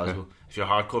 Oh, in Glasgow. okay. If you're a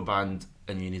hardcore band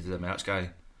and you needed a merch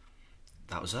guy,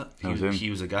 that was it. That was him. He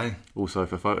was the guy. Also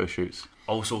for photo shoots.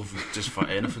 Also, just for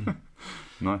anything.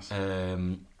 Nice.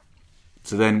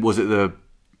 So then, was it the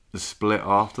split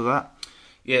after that?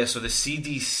 yeah, so the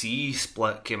CDC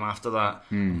split came after that.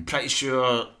 Hmm. I'm pretty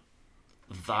sure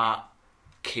that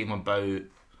came about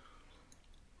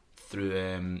through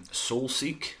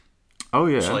Soulseek. Oh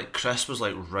yeah. So like Chris was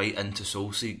like right into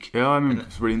Soulseek. Yeah, I remember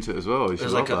really into it as well.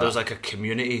 There's like a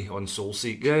community on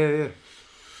Soulseek. Yeah.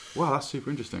 Wow, that's super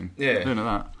interesting. Yeah. I didn't know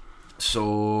that.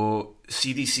 So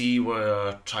CDC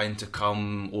were trying to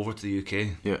come over to the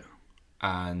UK, Yeah.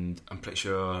 and I'm pretty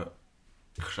sure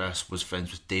Chris was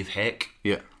friends with Dave Heck,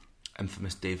 Yeah.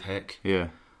 infamous Dave Heck, Yeah.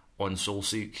 on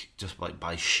Soulseek, just like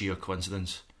by sheer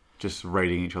coincidence. Just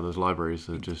raiding each other's libraries.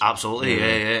 So just Absolutely,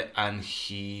 yeah. And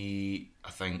he, I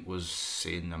think, was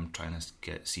saying, I'm trying to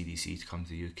get CDC to come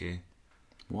to the UK.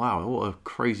 Wow, what a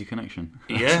crazy connection.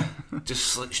 Yeah,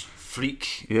 just like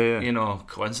freak, Yeah.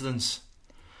 Coincidence.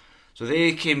 So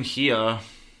they came here,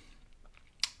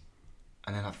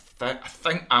 and then I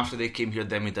think after they came here,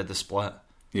 then we did the split.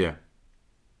 Yeah.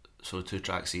 So 2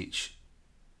 tracks each.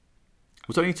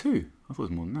 Was it only 2? I thought it was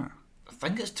more than that. I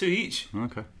think it's 2 each.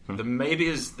 Okay. There's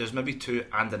maybe 2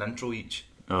 and an intro each.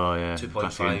 Oh yeah. 2.5.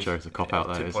 Classic intro. It's a cop out.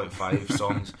 That is. 2.5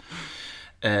 songs.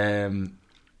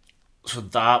 So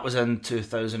that was in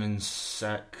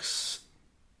 2006.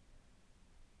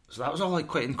 So that was all like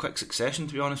quite in quick succession,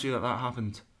 to be honest with you, that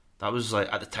happened. That was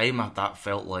like, at the time, that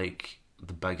felt like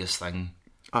the biggest thing.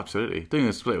 Absolutely. Doing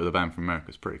a split with a band from America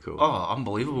is pretty cool. Oh,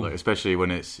 unbelievable. Like, especially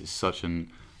when it's such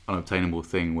an unobtainable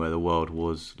thing where the world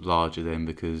was larger then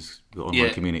because the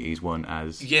online communities weren't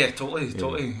as... Yeah, totally.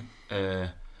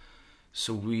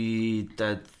 So we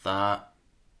did that,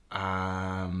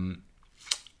 and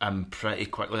pretty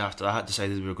quickly after that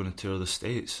decided we were going to tour the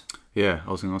States. Yeah,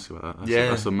 I was going to ask you about that.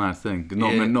 Yeah. That's a mad thing.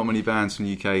 Not many bands from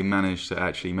the UK managed to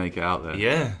actually make it out there.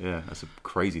 Yeah. Yeah, that's a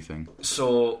crazy thing.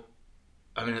 So,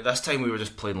 I mean, at this time we were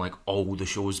just playing like all the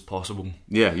shows possible.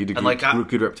 Yeah, you did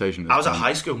good reputation. I was at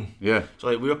high school. Yeah. So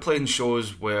like we were playing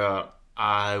shows where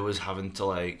I was having to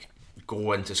like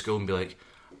go into school and be like,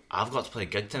 I've got to play a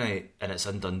gig tonight and it's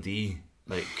in Dundee.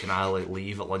 Like, can I like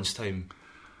leave at lunchtime?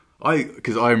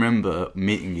 Because I remember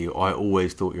meeting you, I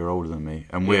always thought you were older than me,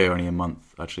 and we're only a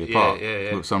month actually apart.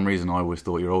 Yeah. For some reason, I always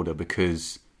thought you were older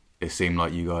because it seemed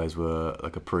like you guys were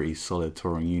like a pretty solid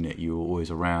touring unit. You were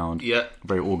always around,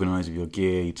 very organised with your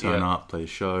gear. You turn up, play the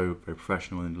show, very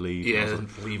professional, and leave. Yeah, I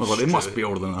was like, they must be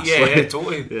older than us. Yeah,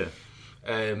 totally. Yeah.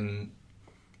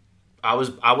 I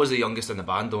was the youngest in the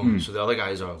band though, so the other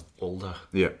guys are older.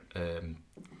 Yeah.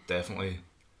 Definitely.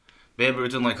 Maybe we were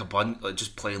doing like a bunch, like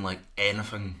just playing like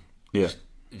anything. Yeah. Just,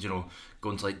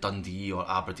 going to like Dundee or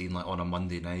Aberdeen like on a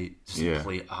Monday night, just to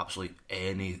play absolutely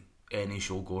any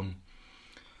show going.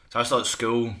 So I started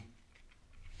school.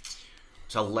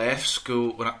 So I left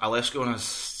school when I left school when I was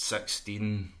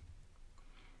 16,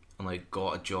 and like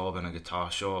got a job in a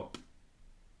guitar shop,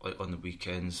 like on the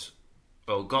weekends.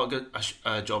 Well, got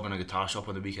a job in a guitar shop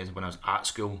on the weekends when I was at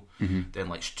school. Mm-hmm. Then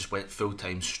like just went full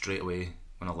time straight away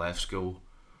when I left school.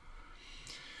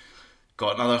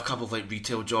 Got another couple of like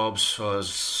retail jobs. So I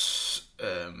was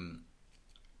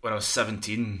when I was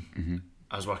 17,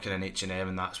 I was working in H&M,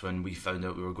 and that's when we found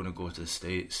out we were going to go to the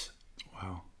States.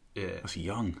 Wow. Yeah. That's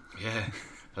young. Yeah.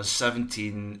 I was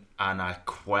 17 and I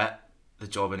quit the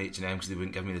job in H&M because they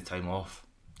wouldn't give me the time off.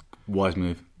 Wise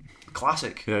move.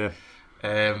 Classic. Yeah.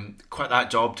 Quit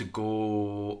that job to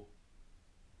go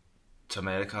to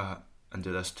America and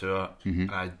do this tour.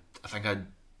 And I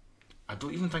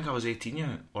don't even think I was 18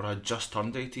 yet, or I just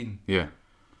turned 18. Yeah.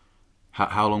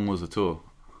 How long was the tour?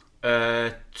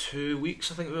 2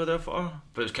 weeks I think we were there for,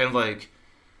 but it was kind of like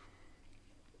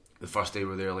the first day we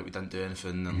were there, like we didn't do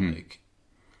anything, and like,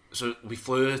 so we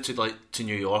flew to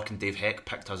New York, and Dave Heck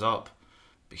picked us up,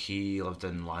 but he lived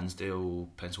in Lansdale,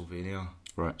 Pennsylvania,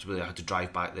 right? So we had to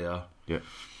drive back there, and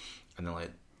then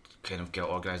like kind of get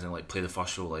organised and like play the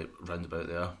first show like round about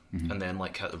there, and then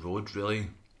like hit the road. Really,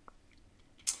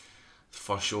 the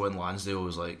first show in Lansdale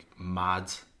was like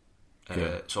mad.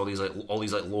 So all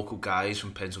these local guys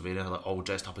from Pennsylvania, like all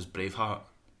dressed up as Braveheart.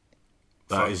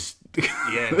 Is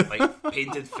like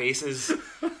painted faces,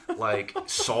 like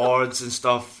swords and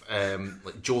stuff.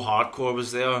 Like Joe Hardcore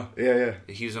was there. Yeah.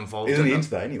 He was involved. He's only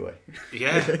into that anyway.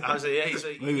 Yeah, I was like, he's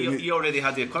like, he already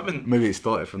had the equipment. Maybe it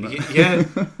started from that. Yeah.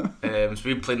 So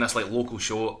we were playing this like local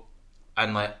show,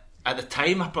 and like at the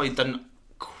time I probably didn't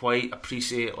quite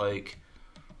appreciate like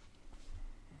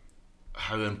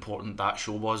how important that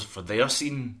show was for their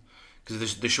scene,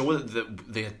 because the show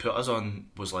that they had put us on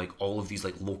was like all of these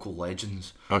like local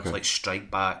legends. Okay. So, like Strike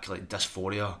Back, like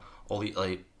Dysphoria, all the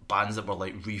like bands that were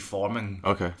like reforming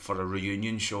for a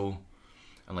reunion show,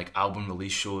 and like album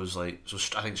release shows. Like, so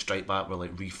I think Strike Back were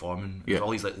like reforming. There's all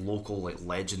these like local like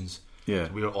legends. Yeah.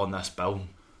 So we were on this bill.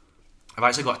 I've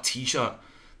actually got a T-shirt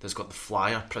that's got the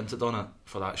flyer printed on it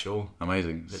for that show.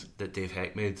 Amazing. That Dave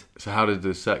Heck made. So how did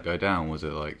the set go down? Was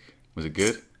it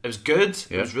good? It was good.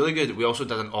 Yeah. It was really good. We also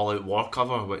did an all-out war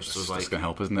cover, which was like, that's gonna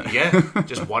help, isn't it? Yeah,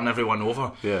 just won everyone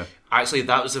over. Yeah. Actually,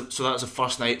 that was the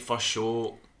first night, first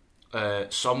show.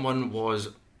 Someone was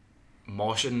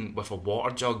moshing with a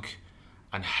water jug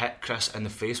and hit Chris in the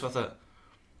face with it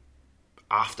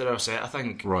after our set, I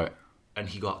think. Right. And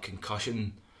he got a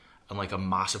concussion and like a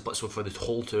massive. So for the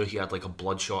whole tour, he had like a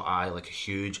bloodshot eye, like a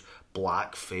huge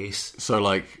black face. So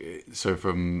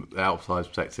from the outside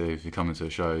perspective, if you come into a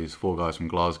show, these 4 guys from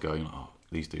Glasgow, you're like, oh,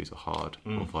 these dudes are hard.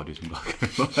 4 or 5 dudes from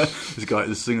Glasgow.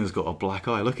 The singer's got a black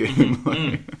eye. Look at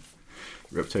him.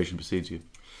 Reputation precedes you.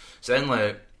 So then,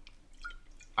 like,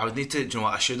 I would need to. Do you know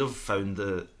what? I should have found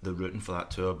the routing for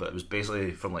that tour, but it was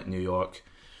basically from like New York.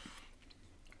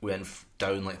 We went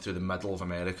down like through the middle of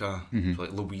America, so,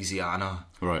 like Louisiana,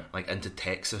 right, like into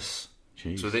Texas.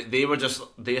 Jeez. So they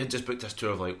had just booked this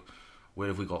tour of like, where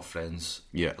have we got friends?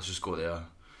 Yeah, let's just go there.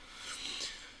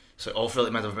 So all through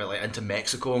like middle of America, like into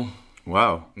Mexico.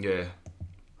 Wow. Yeah.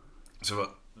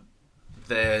 So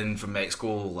then from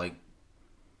Mexico, like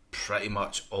pretty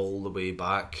much all the way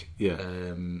back. Yeah.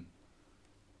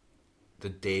 The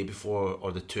day before,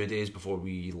 or the 2 days before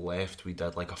we left, we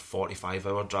did like a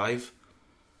 45-hour drive.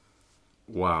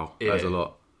 Wow, that's a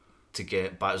lot. To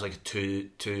get back, it was like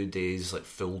 2 days like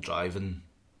full driving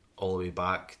all the way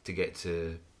back to get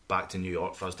back to New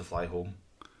York for us to fly home.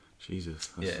 Jesus,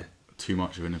 that's too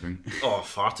much of anything. Oh,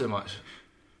 far too much.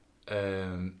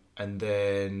 And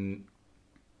then,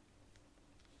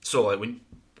 so like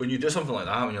when you do something like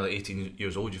that when you're like 18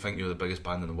 years old, you think you're the biggest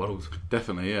band in the world.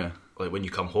 Definitely, yeah. Like when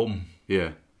you come home.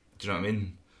 Yeah. Do you know what I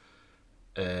mean?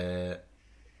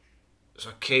 So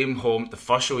I came home. The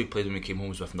first show we played when we came home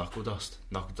was with Knuckle Dust.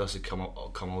 Knuckle Dust had come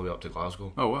all the way up to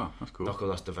Glasgow. Oh wow, that's cool. Knuckle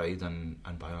Dust, Divide,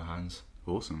 and By Our Hands.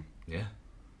 Awesome. Yeah,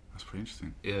 that's pretty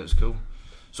interesting. Yeah, it was cool.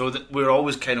 So we were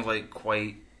always kind of like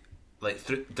quite like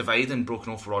through Divide and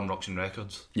Broken Off were on Ruction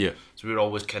Records. Yeah. So we were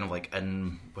always kind of like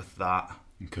in with that.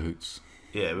 In cahoots.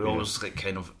 Yeah, we were always like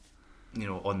kind of, you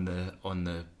know, on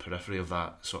the periphery of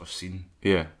that sort of scene.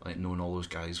 Yeah. Like knowing all those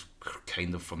guys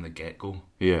kind of from the get-go.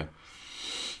 Yeah.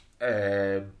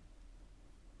 Yeah,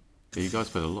 you guys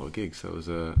played a lot of gigs. That was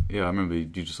I remember you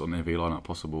just on every lineup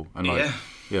possible, and like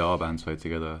our bands played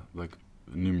together like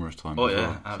numerous times. Oh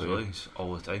yeah, absolutely, so,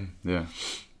 all the time. Yeah.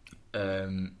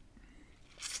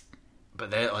 But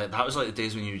then like that was like the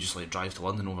days when you would just like drive to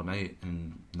London overnight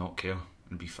and not care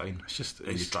and be fine.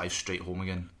 And you drive straight home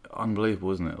again.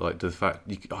 Unbelievable, isn't it? Like the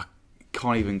fact I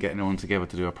can't even get anyone together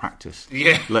to do a practice.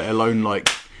 Yeah. Let alone like,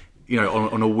 you know,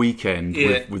 on a weekend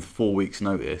with 4 weeks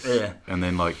notice. Yeah. And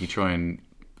then like you try and.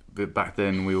 But back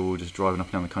then we were all just driving up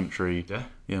and down the country. Yeah.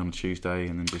 On a Tuesday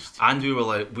and then just. And we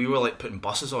were like putting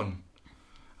buses on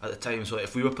at the time. So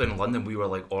if we were playing in London, we were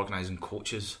like organising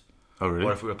coaches. Oh really?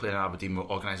 Or if we were playing in Aberdeen, we were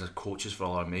organising coaches for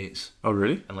all our mates. Oh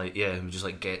really? And like we just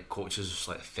like get coaches, just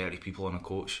like 30 people on a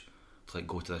coach to like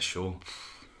go to this show.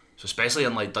 So especially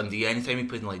in like Dundee, anytime we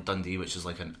played in like Dundee, which is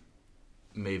like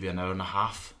maybe an hour and a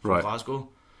half from Glasgow,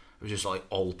 it was just like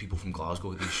all people from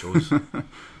Glasgow at these shows.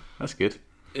 That's good.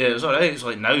 Yeah, it was alright. It's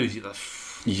like now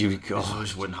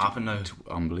this wouldn't happen now. It's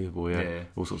unbelievable, yeah.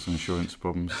 All sorts of insurance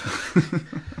problems.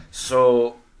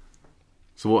 So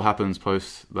what happens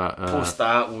post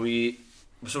that?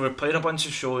 We're playing a bunch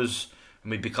of shows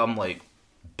and we become like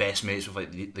best mates with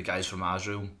like the guys from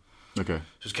Azrael. Okay.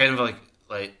 So it's kind of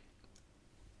like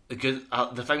the good.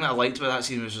 The thing that I liked about that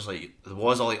scene was just like there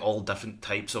was all different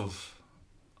types of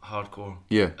hardcore.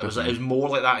 Yeah, it was more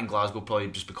like that in Glasgow probably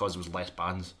just because there was less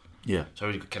bands. Yeah. So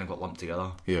everybody kind of got lumped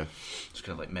together. Yeah. Just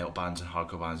kind of like metal bands and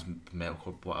hardcore bands,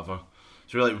 metalcore, whatever.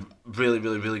 So we're like really,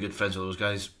 really, really good friends with those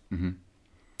guys. Mm-hmm.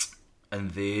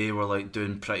 And they were like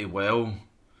doing pretty well.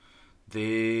 Were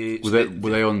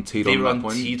they on T-Don? They were on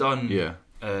T-Don. Yeah.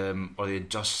 Or they had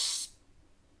just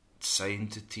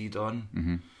signed to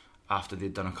T-Don after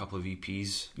they'd done a couple of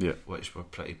EPs, which were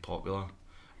pretty popular.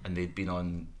 And they'd been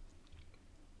on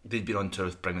tour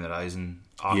with Bring Me the Horizon,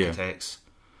 Architects.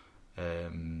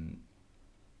 Ed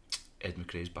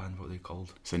McRae's band, what were they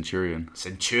called? Centurion.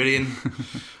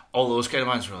 All those kind of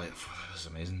bands were like, this is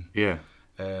amazing. Yeah.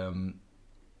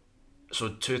 So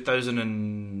 2000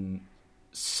 and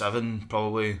 2007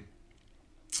 probably,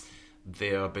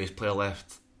 their bass player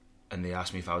left, and they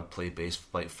asked me if I would play bass,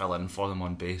 like fill in for them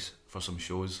on bass for some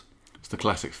shows. It's the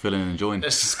classic fill in and join.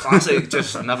 It's classic,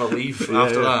 just never leave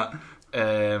after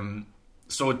that.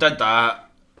 So did that.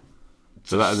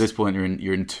 So that at this point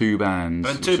you're in two bands.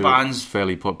 In two bands,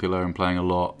 fairly popular and playing a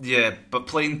lot. Yeah, but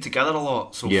playing together a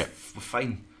lot, so we're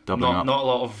fine. Doubling up. Not a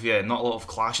lot of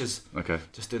clashes. Okay.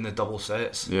 Just doing the double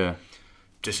sets. Yeah.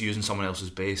 Just using someone else's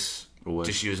bass. Always.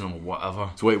 Just using them whatever.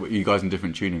 So wait, were you guys in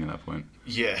different tuning at that point?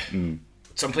 Yeah.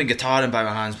 So I'm playing guitar and By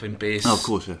My Hands playing bass. Oh, of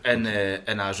course, yeah. And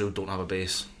Azrael don't have a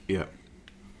bass. Yeah.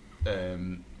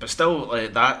 But still,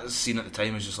 like that scene at the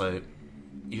time was just like,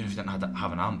 even if you didn't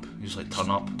have an amp, you just like turn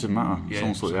up. Didn't matter. Yeah.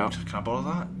 Someone sort it out. Can I borrow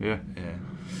that? Yeah.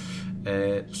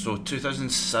 Yeah. So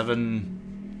 2007.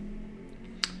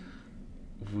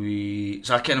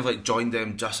 So I kind of like joined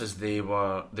them just as they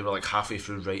were like halfway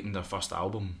through writing their first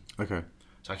album. Okay.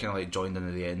 So I kind of like joined in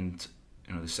at the end,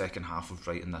 the second half of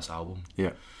writing this album.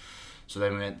 Yeah. So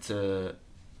then we went to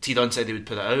T-Dun said they would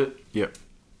put it out. Yep.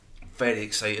 Very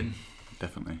exciting.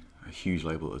 Definitely. A huge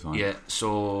label at the time. Yeah.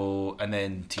 So and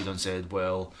then T-Dun said,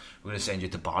 "Well, we're going to send you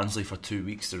to Barnsley for 2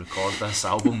 weeks to record this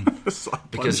album."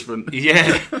 because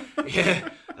yeah,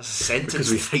 that's a sentence.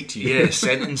 Because we hate you. Yeah,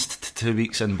 sentenced to 2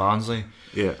 weeks in Barnsley.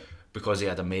 Yeah. Because he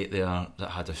had a mate there that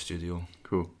had a studio.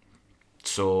 Cool.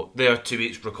 So there, 2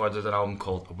 weeks recorded an album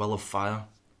called A Will of Fire.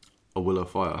 A Will of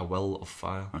Fire? A Will of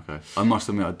Fire. Okay. I must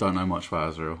admit I don't know much about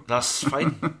Azrael. That's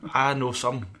fine. I know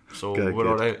some, so Good, we're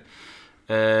alright.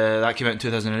 That came out in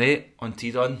 2008 on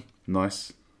T-Dun.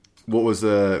 Nice. What was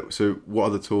so what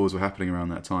other tours were happening around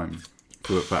that time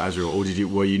for Azrael? Or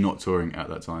were you not touring at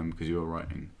that time because you were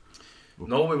writing?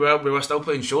 No, we were still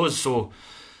playing shows. So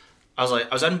I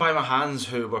was in By My Hands,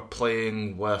 who were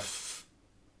playing with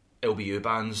LBU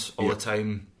bands all the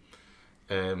time,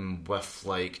 with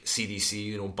like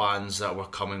CDC, bands that were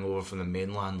coming over from the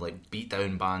mainland, like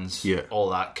beatdown bands, all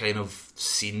that kind of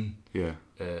scene. Yeah.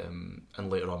 And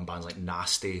later on bands like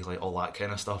Nasty, like all that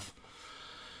kind of stuff.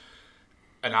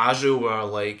 And Azrael were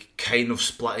like kind of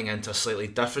splitting into a slightly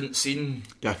different scene.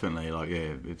 Definitely,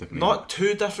 definitely. Not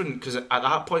too different, because at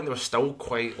that point they were still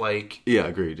quite like... Yeah,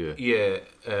 agreed, yeah.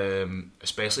 Yeah,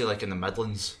 especially like in the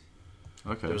Midlands.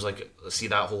 Okay. There was like, see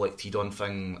that whole like T-Dun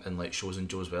thing and like Shows and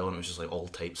Joe as well, and it was just like all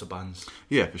types of bands.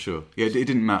 Yeah, for sure. Yeah, it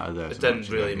didn't matter there. It didn't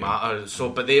really matter. So,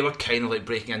 but they were kind of like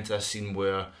breaking into this scene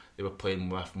where they were playing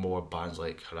with more bands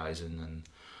like Horizon and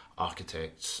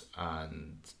Architects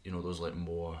and, those like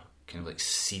more kind of like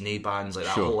scene-y bands, like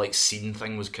that whole like scene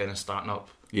thing was kind of starting up.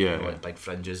 Yeah, like big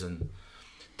fringes and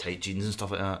tight jeans and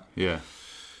stuff like that. Yeah.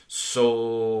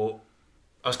 So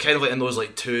I was kind of like in those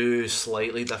like two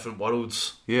slightly different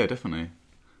worlds. Yeah, definitely.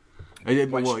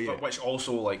 Which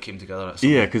also like came together at some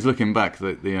point. Yeah, because looking back,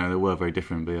 they were very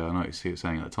different. But I know you were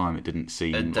saying at the time it didn't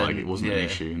seem like it wasn't an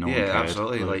issue. No one cared.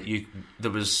 Absolutely.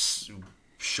 There was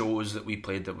shows that we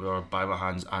played that were By My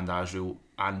Hands and Azrael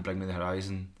and Bring Me the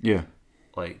Horizon. Yeah.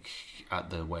 Like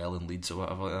at the Well in Leeds or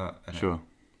whatever like that. And sure.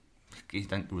 You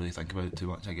didn't really think about it too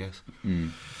much, I guess.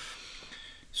 Mm.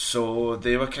 So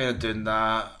they were kind of doing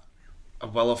that. A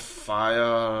Will of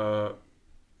Fire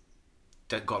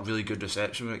that got really good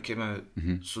reception when it came out.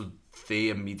 Mm-hmm. So they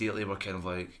immediately were kind of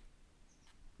like,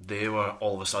 they were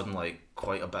all of a sudden like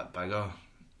quite a bit bigger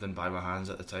than By My Hands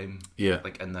at the time. Yeah.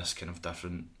 Like in this kind of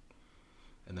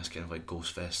like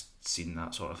Ghost Fest scene,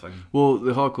 that sort of thing. Well,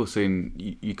 the hardcore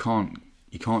scene, you can't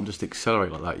just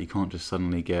accelerate like that. You can't just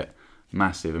suddenly get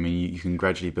massive. I mean, you can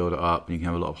gradually build it up and you can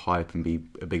have a lot of hype and be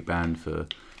a big band for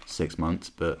 6 months,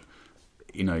 but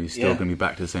you're still going to be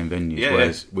back to the same venues.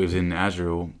 Whereas within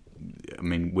Azrael, I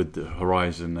mean, with the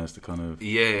Horizon as the kind of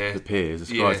the peers, the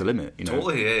sky's the limit.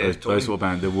 Totally, those sort of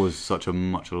bands, there was such a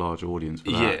much larger audience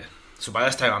for that. Yeah. So by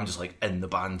this time, I'm just like in the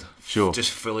band, sure,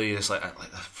 just fully, just like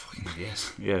fucking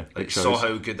yes, yeah. Like saw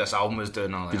how good this album was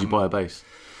doing. And, like, did you buy a bass?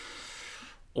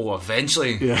 Oh,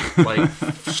 eventually, yeah, like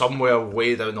somewhere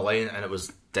way down the line, and it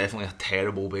was definitely a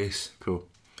terrible bass. Cool.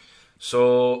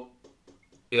 So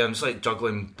yeah, I'm just like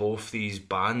juggling both these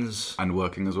bands and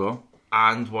working as well,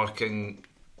 and working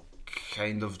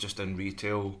kind of just in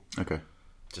retail. Okay.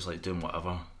 Just like doing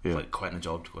whatever, like quitting a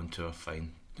job to go on tour.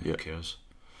 Fine, who cares?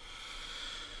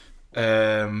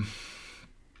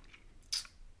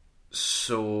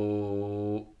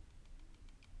 So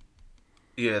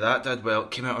yeah, that did well.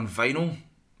 It came out on vinyl.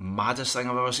 Maddest thing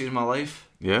I've ever seen in my life.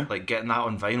 Yeah, like getting that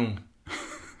on vinyl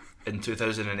in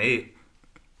 2008,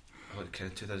 like kind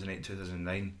of 2008,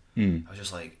 2009. I was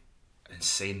just like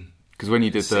insane. Because when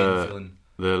you did the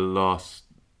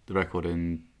record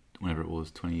in whenever it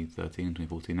was 2013,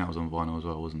 2014, that was on vinyl as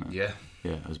well, wasn't it? Yeah,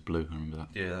 it was blue. I remember that.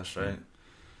 Yeah, that's right.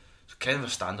 It's kind of a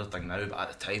standard thing now, but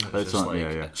at the time it was It's just not- like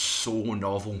yeah, yeah. it's so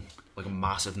novel, like a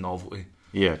massive novelty.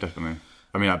 Yeah, definitely.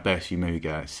 I mean, at best you maybe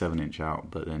get a 7-inch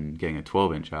out, but then getting a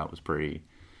 12-inch out was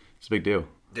it's a big deal.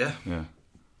 Yeah, Yeah.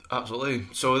 absolutely.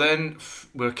 So then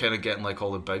we're kind of getting like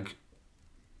all the big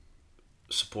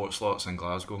support slots in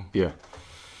Glasgow. Yeah.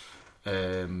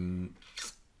 I'm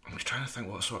trying to think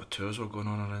what sort of tours were going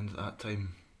on around at that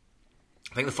time.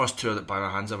 I think the first tour that By My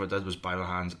Hands ever did was By My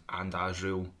Hands and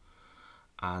Azrael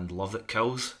and Love That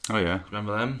Kills. Oh yeah.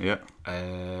 Remember them? Yeah.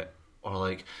 Or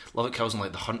like Love That Kills and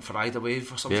like The Hunt for Ida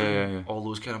Wave or something. Yeah. All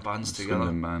those kind of bands together.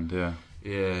 Swindon band, yeah.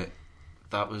 Yeah,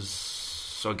 that was...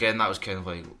 So again, that was kind of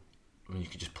like... I mean, you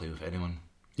could just play with anyone.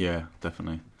 Yeah,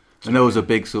 definitely. And there was a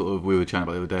big sort of, we were chatting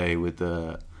about the other day with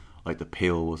the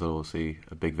Peel was obviously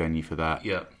a big venue for that.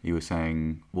 Yeah. You were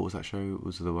saying, what was that show?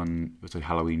 Was the one, it was a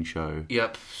Halloween show?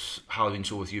 Yep, Halloween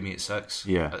show with You Me at 6.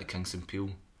 Yeah. At the Kingston Peel.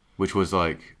 Which was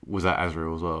like, was that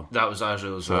Azrael as well? That was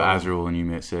Azrael as So well. Azrael and You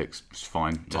Me at 6, it's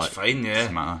fine. Just fine, yeah.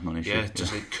 Doesn't matter, not an issue. Yeah,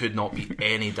 just like could not be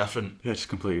any different. Yeah, just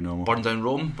completely normal. Burn Down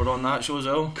Rome, we're on that show as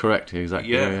well. Correct,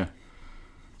 exactly. Yeah. Yeah.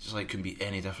 Just like couldn't be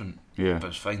any different. Yeah. But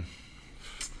it's fine.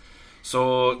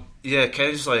 So yeah, kind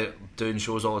of just like doing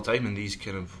shows all the time, and these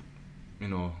kind of, you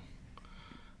know,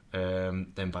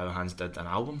 then By My Hands did an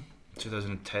album,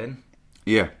 2010.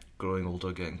 Yeah. Growing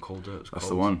Older, Getting Colder. It's That's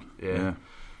called. the one. Yeah.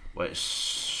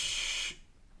 Which,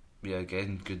 yeah,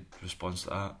 again, good response to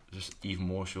that. Just even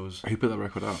more shows. Who put that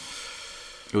record out?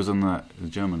 It was on the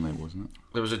German label, wasn't it?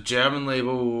 There was a German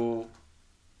label.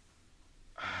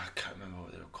 I can't remember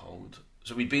what they were called.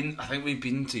 So I think we'd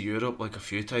been to Europe like a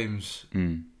few times.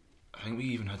 Mm. I think we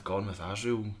even had gone with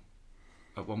Azrael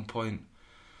at one point.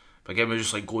 But again, we were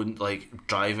just like going, like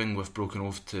driving with Broken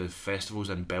Oath to festivals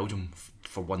in Belgium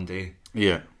for one day,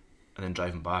 Yeah. and then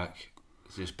driving back.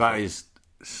 It's just That is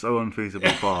so unfeasible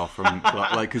far from,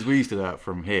 like, because we used to do that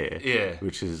from here, Yeah.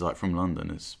 which is like from London.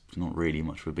 It's not really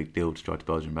much of a big deal to drive to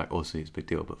Belgium and back. Obviously, it's a big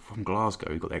deal, but from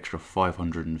Glasgow, you've got the extra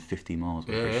 550 miles.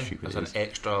 Yeah, Stupid that's it an is.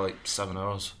 extra like 7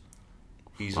 hours.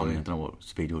 I Easily. mean, I don't know what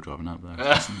speed you're driving at, but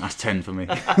that's 10 for me.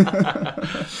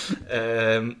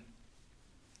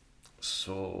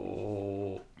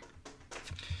 So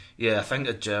yeah, I think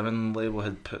a German label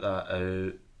had put that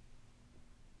out,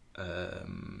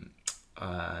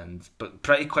 but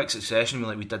pretty quick succession.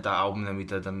 Like we did that album, then we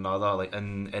did another. Like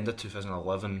in end of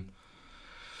 2011,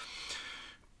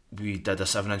 we did a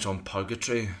 7-inch on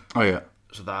Purgatory. Oh yeah,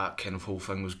 So that kind of whole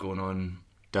thing was going on.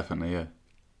 definitely, yeah.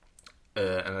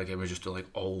 And again, we just do like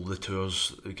all the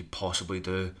tours that we could possibly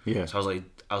do. Yeah. So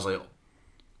I was like,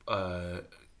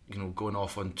 you know, going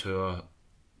off on tour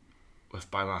with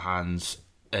By My Hands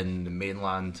in the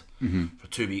mainland for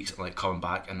 2 weeks, and like coming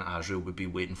back, and Azrael would be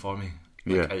waiting for me,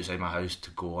 like, Yeah. outside my house to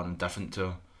go on a different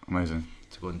tour, Amazing.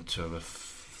 to go on tour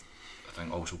with, I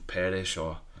think also Perish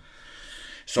or.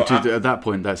 So Which is, at that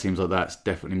point, that seems like that's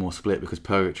definitely more split because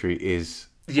Purgatory is.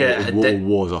 Yeah, it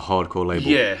was a hardcore label.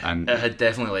 yeah, and it had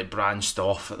definitely like branched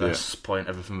off at this point.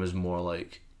 Everything was more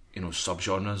like, you know,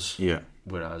 subgenres. yeah,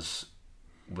 Whereas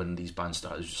when these bands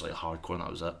started, it was just like hardcore, and that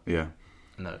was it. yeah.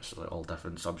 And now it's like all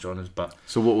different subgenres. But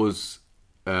So what was,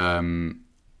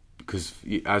 because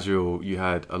Azrael, you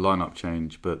had a lineup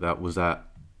change, but that was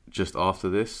just after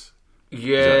this.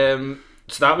 yeah,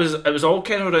 so it was all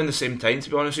kind of around the same time. To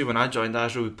be honest with you, when I joined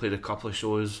Azrael, we played a couple of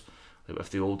shows like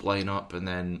with the old lineup, and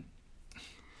then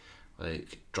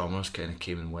like drummers kind of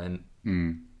came and went.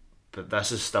 But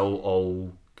this is still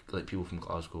all like people from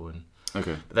Glasgow, and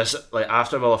Okay. this, like,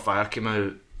 after Will of Fire came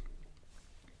out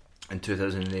in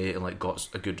 2008 and like got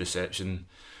a good reception,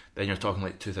 then you're talking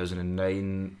like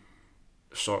 2009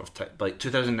 sort of like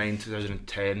 2009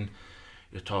 2010,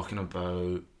 you're talking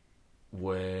about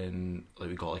when like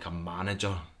we got like a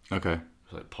manager, Okay.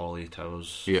 like Polly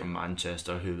Towers Yeah. from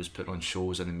Manchester, who was putting on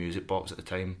shows in the Music Box at the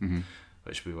time,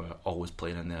 which we were always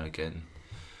playing in there again.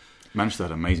 Manchester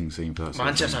had an amazing scene for that. sort of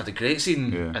Manchester thing. had a great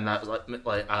scene, Yeah. and that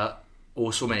like I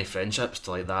owe so many friendships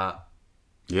to like that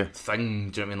Yeah.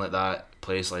 thing. Do you know what I mean? Like that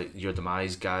place, like Your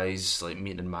Demise guys, like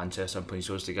meeting in Manchester and playing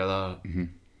shows together.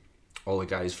 All the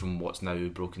guys from what's now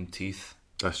Broken Teeth.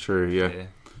 That's true, yeah. Yeah.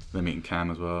 They're meeting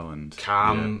Cam as well. And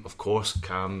Cam, of course,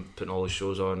 Cam putting all the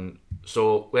shows on.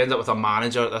 So we ended up with a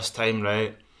manager at this time,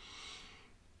 right?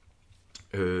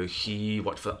 He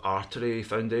worked for the Artery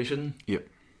Foundation. Yep.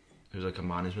 It was like a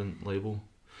management label.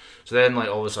 So then, like,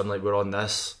 all of a sudden, like, we're on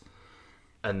this,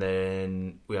 and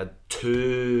then we had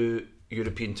 2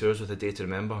 European tours with A Day to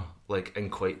Remember, like, in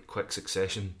quite quick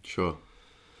succession, Sure.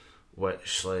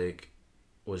 which, like,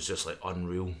 was just, like,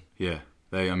 unreal. Yeah.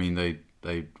 They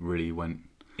really went.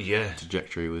 Yeah.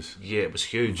 trajectory was It was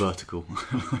huge. vertical.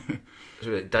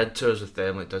 So we did tours with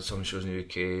them, like did some shows in the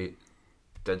UK,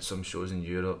 did some shows in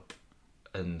Europe,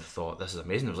 and thought, this is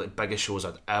amazing. It was like biggest shows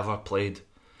I'd ever played.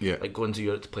 Yeah, Like going to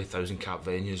Europe to play 1,000 cap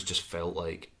venues just felt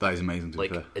like that is amazing to be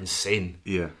fair. insane.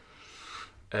 Yeah,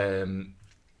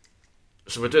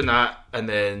 So we're doing that, and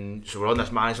then so we're on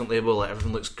this management label. Like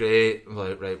everything looks great. We're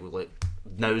like, right, we're like,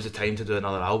 now's the time to do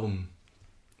another album.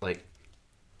 Like,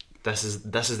 this is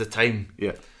the time.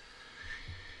 yeah.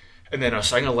 And then our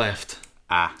singer left.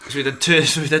 Ah, So we did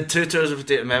two tours with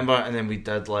Date Remember, and then we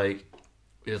did like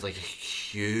a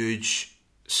huge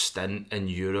stint in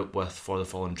Europe with For the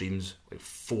Fallen Dreams, like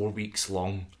 4 weeks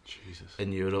long Jesus.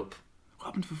 in Europe. What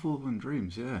happened to Fallen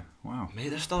Dreams? Yeah, wow. Mate,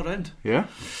 they're still around. Yeah,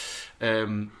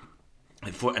 And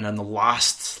then the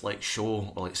last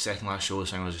show, or second last show, the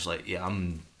singer was just like, yeah,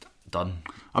 I'm done.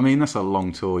 I mean that's a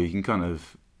long tour. You can kind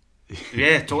of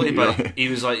Yeah, totally. But Yeah. he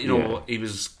was like, Yeah. he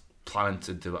was planning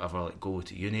to do whatever, like go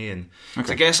to uni, and 'cause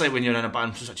Okay. I guess when you're in a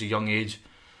band from such a young age,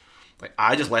 like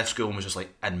I just left school and was just like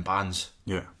in bands.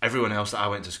 yeah, Everyone else that I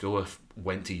went to school with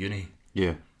went to uni,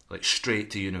 yeah, like straight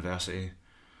to university,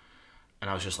 and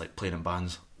I was just like playing in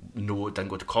bands. No, didn't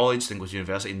go to college, didn't go to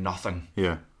university, nothing.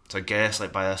 yeah. So I guess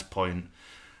by this point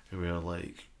we were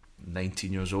like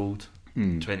 19 years old,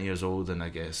 20 years old, and I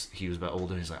guess he was a bit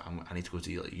older. He's like, I need to go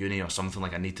to uni or something.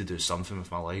 Like I need to do something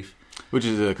with my life. Which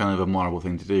is a kind of admirable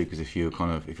thing to do, because if you're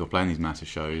playing these massive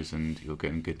shows and you're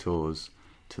getting good tours,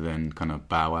 to then kind of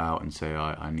bow out and say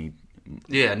I need,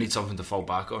 Yeah, I need something to fall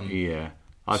back on. yeah.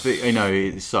 I think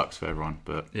it sucks for everyone,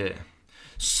 but Yeah.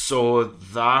 So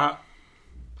that,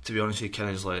 to be honest, he kind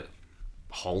of just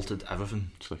halted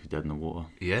everything. it's like you're dead in the water.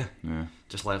 Yeah. Yeah,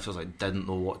 Just left us didn't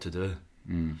know what to do.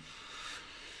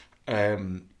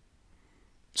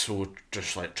 So we're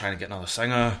just trying to get another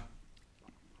singer.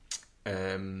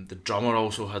 The drummer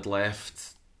also had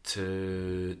left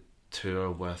to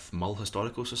tour with Mull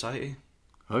Historical Society.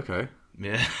 okay.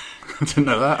 Yeah. I didn't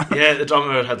know that. Yeah, the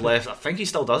drummer had left. I think he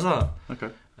still does that. Okay.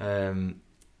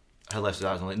 Had left to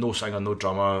that, and no singer, no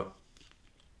drummer.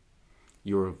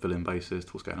 You're a villain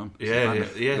bassist. What's going on? Yeah. No, I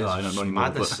don't It's know anymore,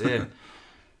 madness. but- Yeah.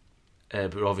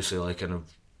 But we're obviously in a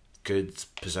good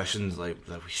positions. That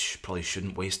we probably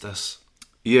shouldn't waste this.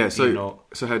 Yeah. So You know.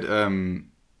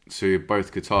 so you're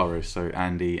both guitarists. So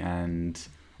Andy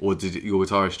or did your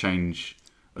guitarist change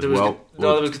as There was well?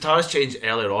 there was guitarist change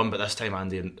earlier on, but this time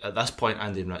Andy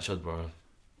and Richard were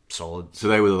solid. So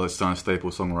they were the kind of staple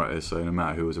songwriters. So no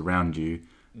matter who was around you,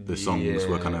 the songs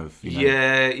were kind of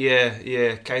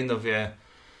yeah, kind of, yeah.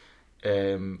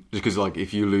 Just because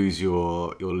if you lose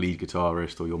your lead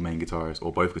guitarist or your main guitarist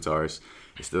or both guitarists,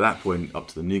 it's to that point up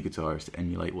to the new guitarist to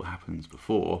emulate what happens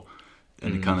before,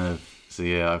 and it kind of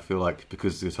I feel like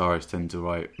because the guitarists tend to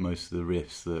write most of the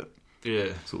riffs that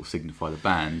sort of signify the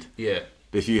band. Yeah.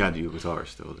 But if you had your guitarist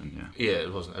still, then Yeah,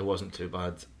 it wasn't too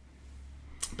bad.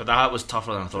 But that was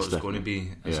tougher than I thought It's it was going to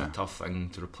be. It's yeah. a tough thing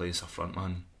to replace a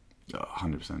frontman.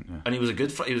 100%. Yeah. And he was a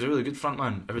really good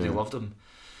frontman. Everybody Yeah. loved him.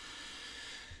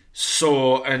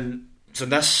 So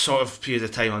this sort of period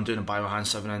of time, I'm doing a By My Hand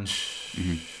 7-inch,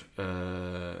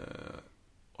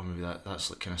 or maybe that's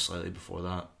kind of slightly before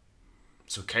that.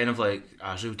 So kind of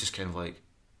Azrael just kind of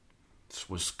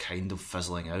was kind of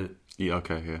fizzling out Yeah.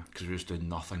 Okay. Yeah. because we were just doing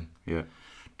nothing. Yeah.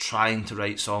 Trying to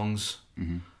write songs.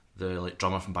 The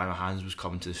drummer from By My Hands was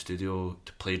coming to the studio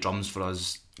to play drums for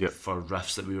us for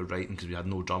riffs that we were writing because we had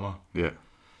no drummer. Yeah.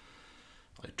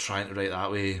 Trying to write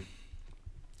that way,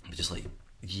 but just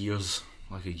years,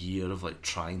 a year of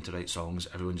trying to write songs.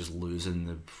 Everyone just losing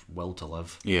the will to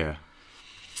live. Yeah.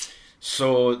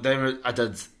 So then I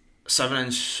did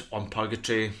 7-inch on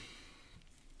Purgatory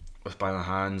with By My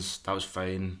Hands. That was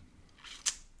fine.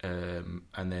 And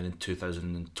then in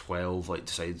 2012,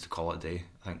 decided to call it a day.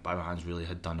 I think By My Hands really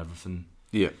had done everything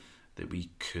Yeah. that we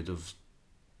could have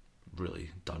really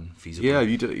done feasibly. Yeah.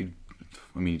 You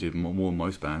did more than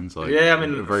most bands. A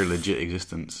very legit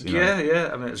existence. You know? Yeah.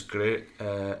 I mean, it's great.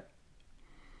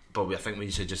 But I think we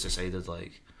just decided,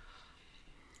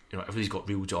 everybody's got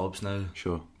real jobs now.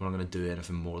 Sure. We're not going to do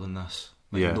anything more than this.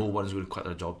 Yeah. No one's going to quit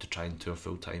their job to try and tour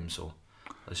full time. So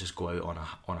let's just go out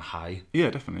on a high. Yeah.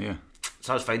 Definitely. Yeah.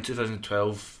 So that was fine.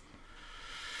 2012.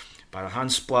 By My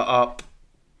Hands split up.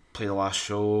 Played the last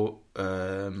show. How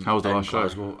was the in last show?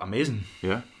 Glasgow. Amazing.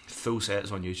 Yeah. Full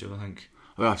sets on YouTube, I think.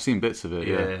 Well, I've seen bits of it.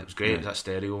 Yeah, Yeah. it was great. Yeah. It was at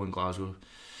Stereo in Glasgow.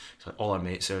 So all our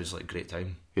mates there, it was great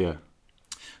time. Yeah.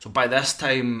 So by this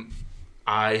time,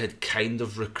 I had kind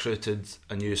of recruited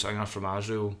a new singer from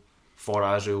Azrael, for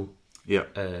Azrael. Yeah.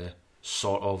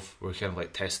 Sort of. We're kind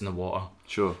of testing the water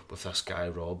Sure. with this guy,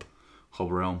 Rob.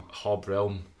 Hob Realm. Hob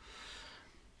Realm.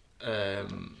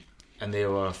 and they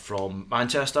were from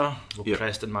Manchester. Yep.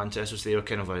 Preston, Manchester. So they were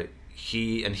kind of like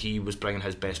he was bringing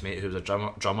his best mate, who was a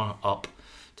drummer up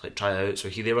to like try it out. So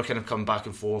they were kind of coming back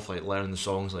and forth, like learning the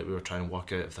songs. Like we were trying to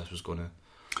work out if this was going to.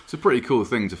 It's a pretty cool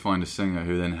thing to find a singer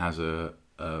who then has a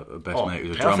best mate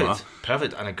who's a drummer.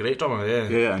 Perfect, and a great drummer, yeah.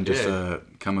 Yeah, and just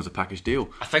come as a package deal.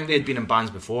 I think they had been in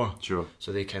bands before. Sure.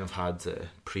 So they kind of had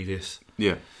previous.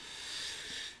 Yeah.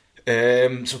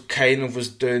 So kind of was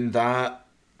doing that,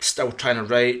 still trying to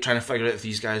write, trying to figure out if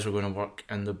these guys were going to work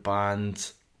in the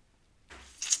band.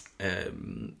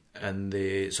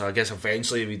 So I guess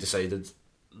eventually we decided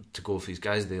to go with these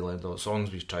guys. They learned a lot of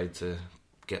songs. We tried to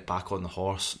get back on the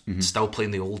horse, still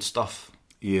playing the old stuff.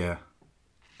 Yeah.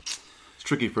 It's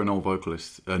tricky for a new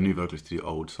vocalist to do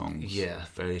old songs. Yeah,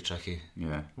 very tricky.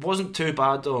 Yeah. It wasn't too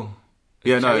bad though.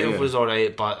 It was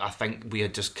alright, but I think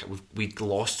we'd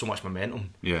lost so much momentum.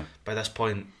 Yeah. By this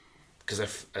point, because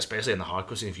especially in the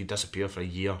hardcore scene, if you disappear for a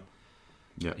year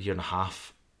and a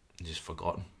half, you're just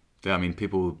forgotten. Yeah, I mean,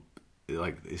 people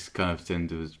like it's kind of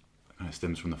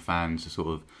stems from the fans sort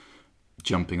of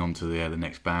jumping onto the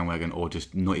next bandwagon, or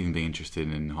just not even being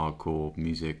interested in hardcore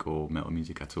music or metal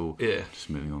music at all. Yeah, just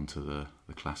moving on to the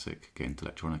classic, getting to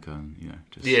electronica, and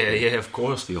just of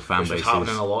course. So your fan base was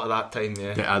happening a lot at that time.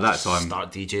 Yeah, at that time,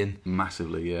 start DJing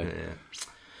massively. Yeah.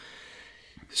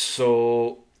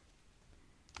 So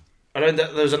around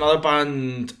that, there was another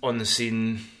band on the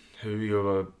scene who we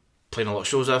were playing a lot of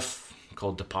shows with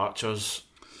called Departures.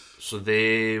 So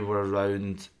they were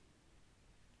around.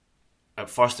 At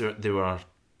first, they were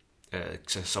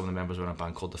some of the members were in a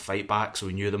band called The Fight Back, so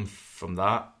we knew them from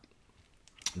that.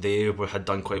 They had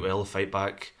done quite well, The Fight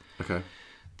Back. Okay.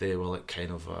 They were like kind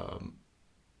of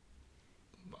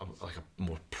like a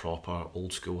more proper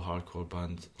old school hardcore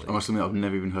band. Like, I must admit, I've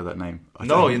never even heard that name.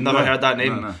 You've never heard that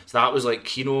name. No. So that was like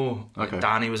Kino. Like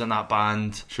Danny was in that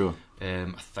band. Sure.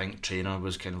 I think Trainer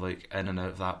was kind of like in and out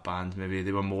of that band. Maybe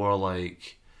they were more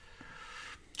like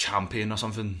Champion or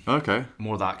something. Okay.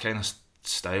 More that kind of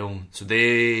style. So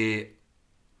they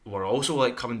were also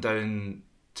like coming down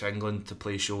to England to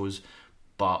play shows,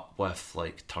 but with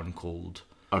like Turn Cold.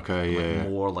 Okay,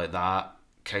 more like that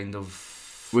kind of.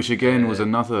 Which again was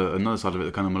another side of it,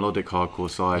 the kind of melodic hardcore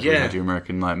side. Yeah. You had your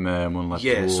American Nightmare, One Life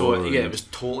Yeah, War, it was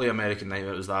totally American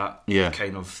Nightmare. It was that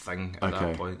kind of thing at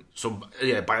that point. So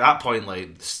by that point,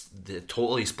 like they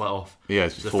totally split off. Yeah,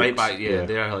 so the Fight Back.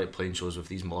 They're like playing shows with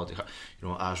these melodic.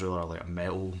 Azrael are like a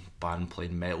metal band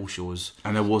playing metal shows.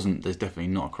 And there's definitely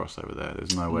not a crossover there.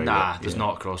 There's no way. There's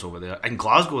not a crossover there. In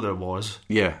Glasgow there was.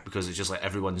 Yeah. Because it's just like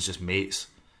everyone's just mates.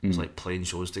 It's like playing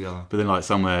shows together. But then like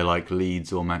somewhere like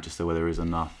Leeds or Manchester where there is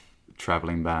enough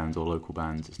travelling bands or local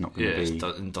bands, it's not going to be.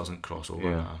 It doesn't cross over.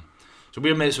 Yeah. So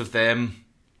we were mates with them.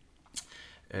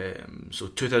 So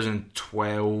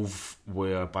 2012,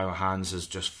 where By My Hands has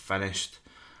just finished,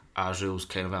 Azrael's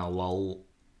kind of in a lull.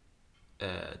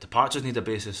 Departures need a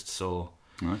bassist, so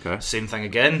same thing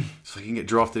again. So you can get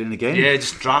drafted in again. Yeah,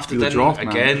 just drafted in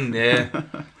again. Yeah.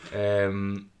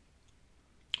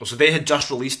 So they had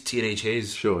just released Teenage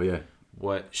Haze. Sure, yeah.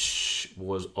 Which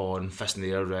was on Fist in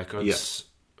the Air Records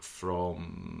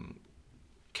from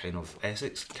kind of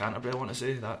Essex, Canterbury, I want to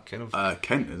say. That kind of...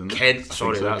 Kent, isn't it? Kent,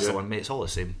 sorry, that's the one, mate. It's all the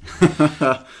same.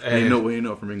 You're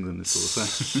not from England, this sort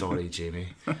of thing. Sorry, Jamie.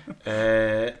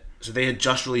 So they had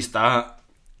just released that.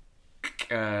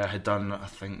 Had done, I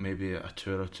think, maybe a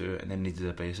tour or two, and then needed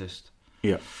a bassist.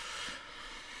 Yeah.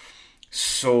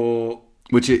 So...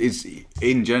 Which is,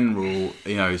 in general,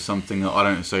 is something that I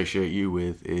don't associate you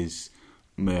with, is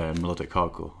melodic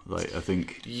hardcore. Like, I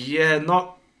think... Yeah,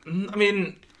 not... I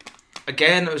mean,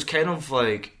 again, it was kind of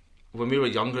like, when we were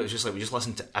younger, it was just like, we just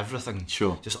listened to everything.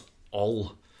 Sure. Just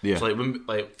all. Yeah. So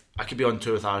I could be on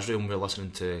tour with Azrael and we were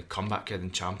listening to Comeback Kid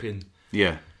and Champion.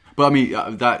 Yeah. But I mean,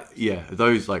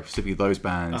 those, like, specifically those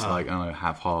bands, like, I don't know,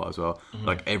 Have Heart as well,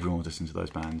 like, everyone was listening to those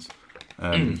bands.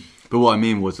 But what I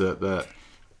mean was that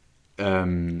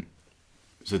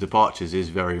so Departures is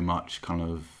very much kind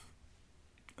of,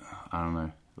 I don't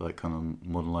know, like kind of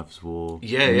Modern Life's War,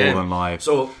 Modern Life,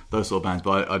 so those sort of bands.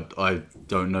 But I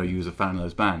don't know you as a fan of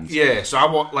those bands. Yeah, so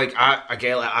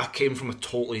I came from a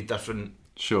totally different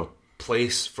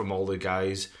place from all the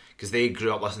guys, because they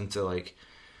grew up listening to like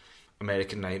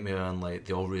American Nightmare, and like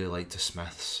they all really liked the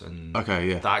Smiths and that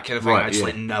kind of thing. I just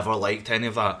like never liked any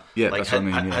of that. Yeah, like that's what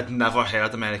I mean, I'd never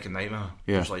heard American Nightmare.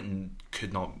 Yeah, just like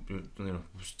could not,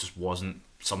 just wasn't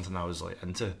something I was like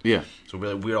into. Yeah, so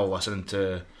we're all listening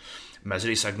to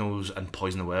Misery Signals and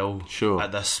Poison the Well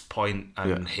at this point,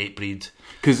 and Hatebreed.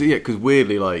 Because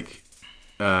weirdly, like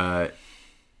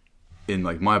in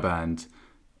like my band,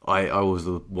 I was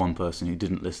the one person who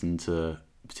didn't listen to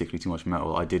particularly too much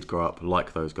metal. I did grow up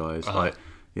like those guys. Like,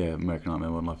 American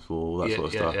Nightmare, One Life War, all that sort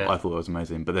of stuff. I thought it was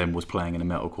amazing, but then was playing in a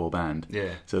metalcore band.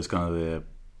 Yeah. So it's kind of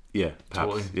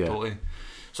perhaps. Totally.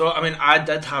 So, I mean, I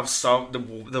did have some...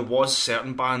 There was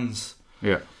certain bands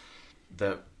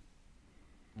that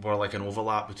were like an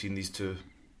overlap between these two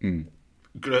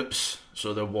groups.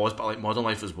 So there was, but like Modern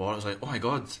Life was War. I was like, oh my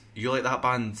god, you like that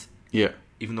band? Yeah.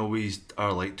 Even though we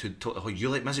are like you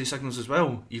like Misery Signals as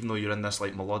well, even though you're in this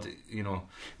like melodic,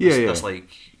 this like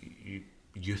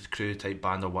youth crew type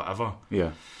band or whatever.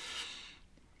 Yeah.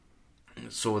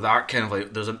 So that kind of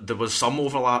like there was some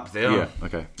overlap there. Yeah.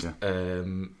 Okay. Yeah.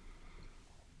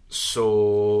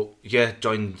 So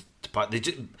joined the part.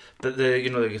 But the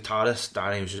guitarist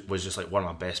Danny was just like one of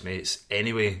my best mates.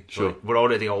 Anyway, sure. Like, we're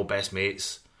already all best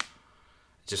mates.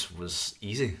 It just was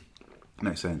easy.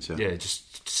 Makes sense. Yeah. Yeah.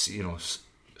 Just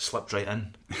slipped right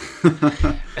in.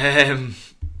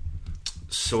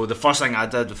 So the first thing I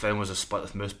did with them was a split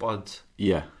with Moose Blood.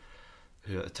 Yeah.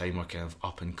 Who at the time were kind of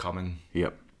up and coming.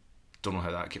 Yep. Don't know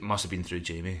how that came. Must have been through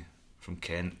Jamie from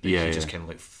Kent. He just kind of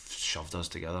like shoved us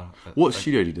together. What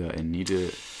studio did you do that in? You did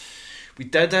it. We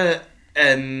did it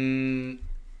in.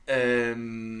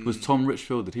 Was Tom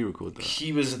Richfield? Did he record that?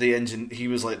 He was the He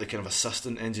was like the kind of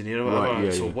assistant engineer or whatever.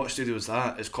 Right, so what studio was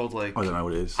that? It's called like I don't know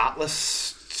what it is. Atlas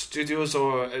Studios,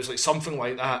 or it was like something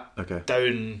like that. Okay.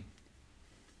 Down,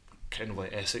 kind of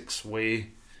like Essex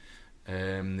way.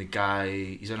 The guy,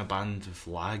 he's in a band with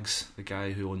Lags. The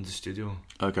guy who owns the studio.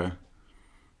 Okay.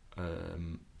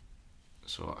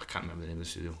 So I can't remember the name of the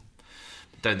studio.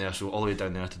 Down there, so all the way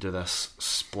down there to do this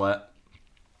split.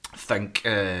 I think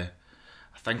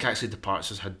actually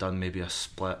Departures had done maybe a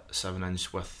split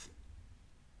 7-inch with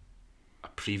a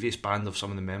previous band of some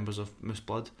of the members of Moose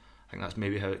Blood. I think that's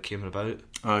maybe how it came about.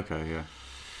 Okay, yeah.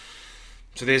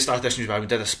 So they started this new band. We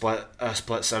did a split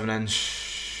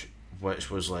 7-inch, which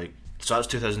was like, so that was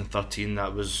 2013.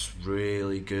 That was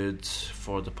really good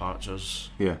for Departures.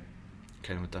 Yeah.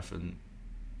 Kind of a different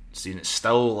scene. It's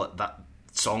still like that.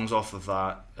 Songs off of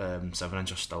that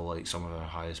 7-inch are still like some of our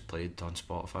highest played on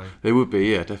Spotify. They would be,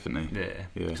 yeah, definitely. Yeah,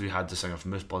 because we had the singer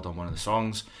from Moose Blood on one of the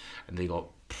songs, and they got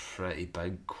pretty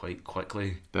big quite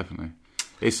quickly. Definitely.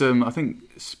 It's I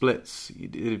think splits,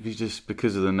 if you just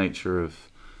because of the nature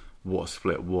of what a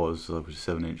split was, like with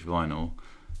 7-inch vinyl,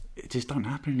 it just don't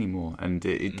happen anymore. And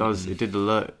it does. It did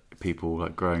alert people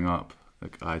like growing up.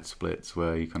 Like I had splits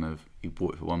where you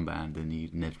bought it for one band and you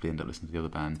inevitably end up listening to the other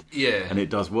band. Yeah. And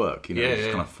it does work, it's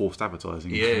kind of forced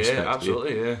advertising. Yeah,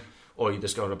 absolutely, yeah. Or you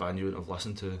discover a band you wouldn't have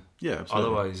listened to. Yeah,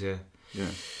 absolutely. Otherwise, yeah. Yeah.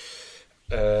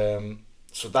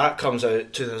 So that comes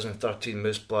out 2013,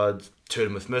 Moose Blood,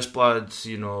 touring with Moose Blood,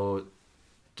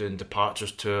 doing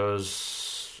Departures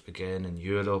tours again in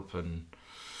Europe and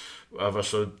whatever.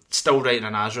 So still writing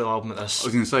an Azrael album at this. I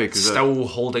was going to say, because still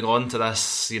holding on to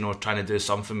this, trying to do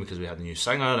something because we had a new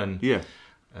singer and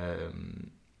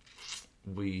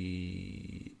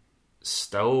we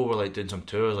still were like doing some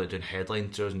tours, like doing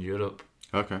headline tours in Europe.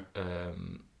 Okay.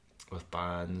 With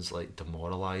bands like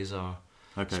Demoralizer,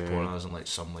 supporting us and like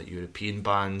some like European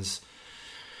bands.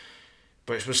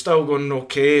 But it was still going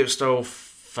okay. It was still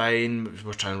fine.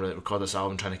 We're trying to record this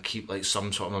album, trying to keep like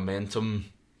some sort of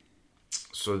momentum.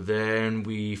 So then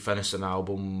we finished an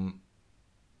album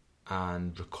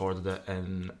and recorded it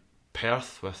in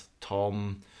Perth with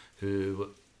Tom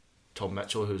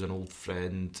Mitchell, who's an old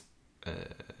friend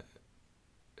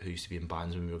who used to be in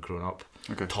bands when we were growing up.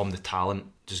 Okay. Tom the Talent,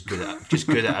 just good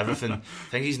at everything. I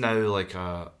think he's now like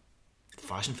a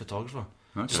fashion photographer.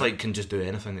 Okay. Just like can just do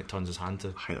anything that turns his hand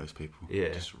to. I hate those people.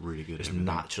 Yeah, just really good. Just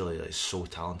naturally, like so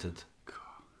talented.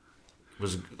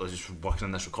 Was just working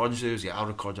in this recording studios. Yeah, I'll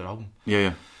record your album.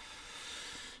 Yeah.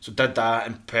 So did that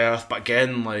in Perth, but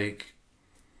again, like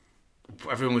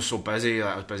everyone was so busy.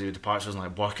 Like I was busy with Departures and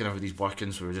like working. Everybody's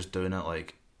working, so we were just doing it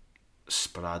like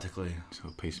sporadically. So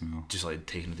piecemeal. Just like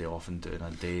taking a day off and doing a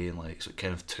day, and like so it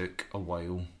kind of took a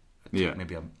while. It took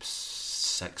maybe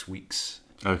 6 weeks.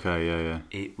 Okay, yeah.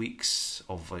 8 weeks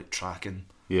of like tracking.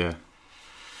 Yeah.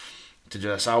 To do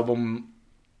this album.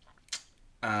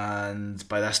 And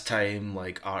by this time,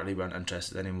 like, Artie weren't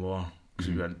interested anymore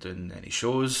because we weren't doing any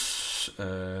shows,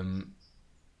 and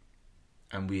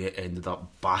we ended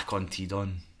up back on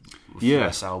T-Don with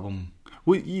this album.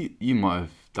 Well, you might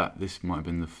have this might have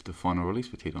been the final release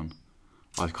for T-Don.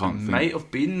 I can't think. Might have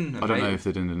been. I don't know if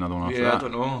they did another one after that. Yeah, I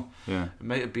don't know. Yeah, it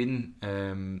might have been.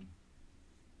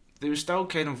 They were still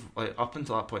kind of like up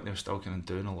until that point. They were still kind of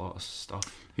doing a lot of stuff.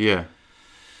 Yeah.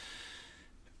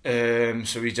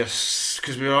 So we just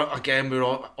because we were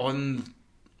on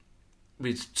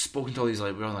we'd spoken to all these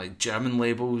like we were on like German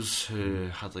labels who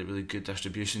had like really good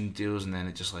distribution deals, and then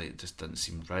it just didn't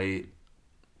seem right.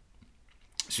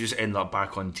 So we just ended up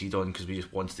back on T-Don because we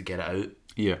just wanted to get it out.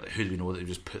 Yeah. Like, who do we know that would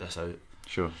just put this out?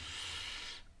 Sure.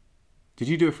 Did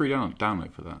you do a free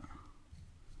download for that?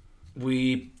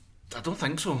 I don't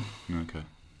think so. Okay.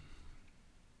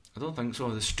 I don't think so.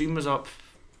 The stream was up,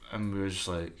 and we were just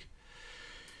like,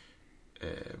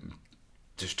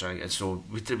 just trying. And so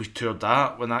we toured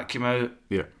that when that came out.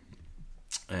 Yeah.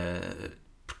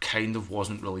 Kind of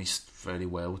wasn't released very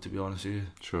well, to be honest with you.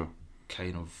 Sure.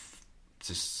 Kind of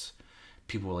just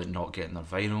people were like not getting their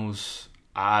vinyls.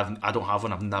 I don't have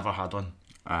one. I've never had one.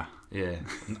 Yeah.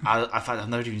 I've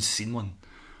never even seen one.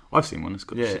 I've seen one. It's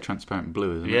got just transparent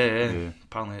blue, isn't it? Yeah.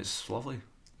 Apparently it's lovely.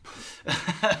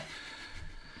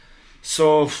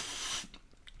 So,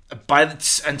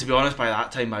 and to be honest, by the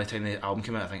time the album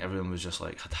came out, I think everyone was just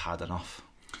like had enough.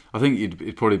 I think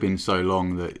it'd probably been so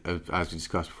long that, as we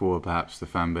discussed before, perhaps the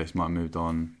fan base might have moved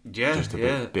on. Just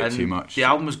a bit too much. The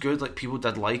album was good. Like people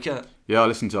did like it. Yeah, I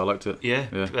listened to it. I liked it. Yeah.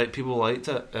 Like people liked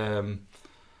it.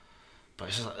 But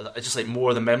it's just like more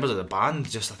of the members of the band.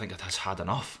 Just I think it has had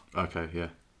enough. Okay. Yeah.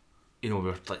 We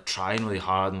were like trying really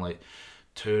hard and like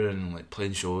touring and like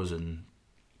playing shows and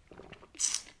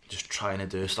just trying to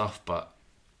do stuff, but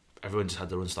everyone just had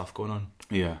their own stuff going on.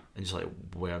 Yeah. And just like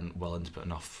weren't willing to put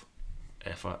enough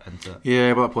effort into it.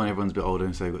 Yeah, by that point everyone's a bit older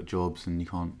and so they've got jobs and you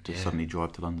can't just suddenly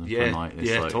drive to London for a night.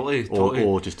 It's like, totally.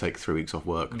 Or just take 3 weeks off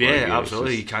work. Yeah,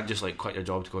 absolutely. You can't just like quit your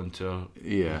job to go on tour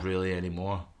really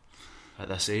anymore at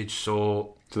this age.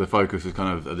 So the focus is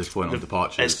kind of at this point on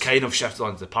Departures. It's kind of shifted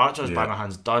on to Departures. Bang My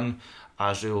Hands done.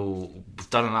 Asriel, we've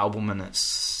done an album and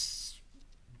it's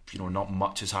not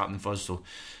much is happening for us, so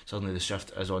suddenly the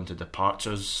shift is on to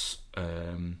Departures.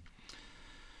 So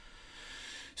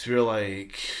we were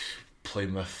like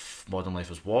playing with Modern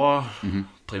Life as War,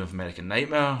 playing with American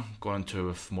Nightmare, going on tour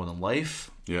with Modern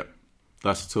Life. Yeah,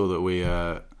 that's the tour that we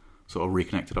sort of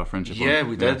reconnected our friendship on. Yeah,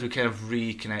 we did. We kind of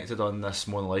reconnected on this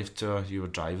Modern Life tour. You were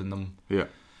driving them. Yeah.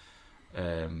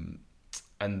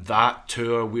 And that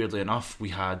tour, weirdly enough, we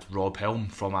had Rob Helm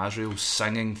from Asriel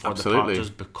singing for Departures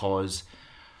because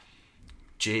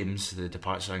James, the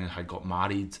Departures singer, had got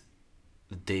married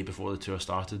the day before the tour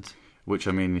started. Which,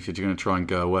 I mean, if you're going to try and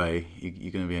go away,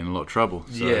 you're going to be in a lot of trouble.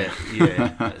 So. Yeah.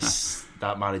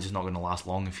 That marriage is not going to last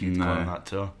long if you go on that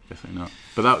tour. Definitely not.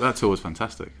 But that tour was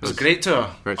fantastic. It was a great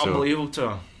tour. Unbelievable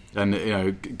tour. And,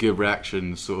 good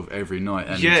reactions sort of every night.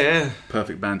 And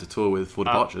perfect band to tour with for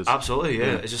Departures. Absolutely,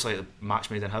 yeah. It's just like a match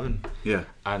made in heaven. Yeah.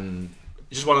 And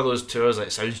it's just one of those tours, like,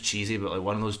 it sounds cheesy, but like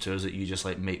one of those tours that you just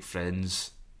like make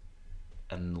friends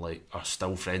and like are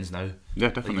still friends now. Yeah,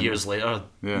 definitely. Like, years later,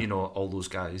 all those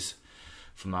guys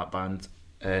from that band.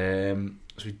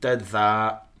 So we did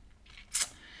that.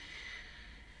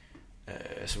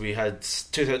 So we had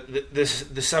the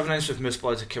 7-inch with Moose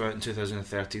Blood came out in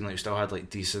 2013. Like we still had like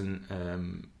decent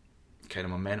kind of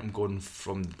momentum going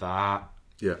from that.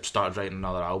 Yeah. Started writing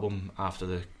another album after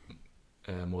the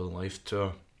More Than Life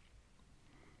tour.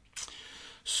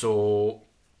 So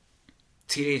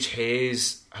Teenage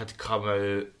Haze had come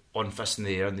out on Fist in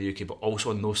the Air in the UK, but also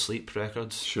on No Sleep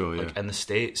Records. Sure, yeah. Like in the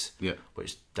States. Yeah.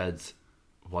 Which did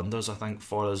wonders, I think,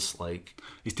 for us. Like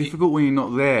it's difficult when you're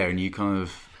not there and you kind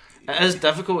of. It is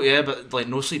difficult, yeah, but like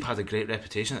No Sleep had a great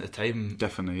reputation at the time.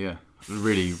 Definitely, yeah.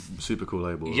 Really super cool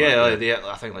label. Yeah,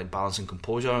 I think like Balance and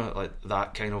Composure, like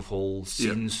that kind of whole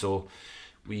scene. Yeah. So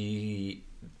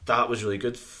that was really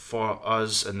good for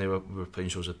us, and we were playing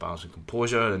shows with Balance and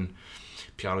Composure, and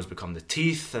Piano's Become the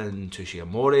Teeth and Touché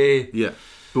Amore. Yeah,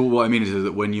 but what I mean is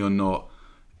that when you're not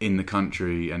in the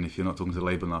country and if you're not talking to the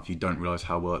label enough, you don't realise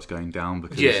how well it's going down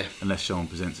because unless someone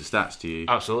presents the stats to you,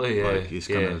 absolutely, it's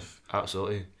kind of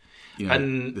absolutely.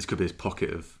 And this could be this pocket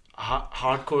of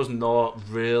hardcore's not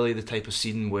really the type of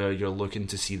scene where you're looking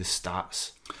to see the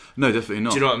stats. No, definitely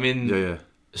not. Do you know what I mean? Yeah.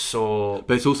 So,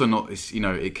 but it's also not. It's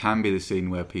it can be the scene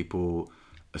where people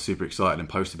are super excited and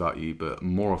post about you, but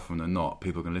more often than not,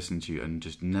 people can listen to you and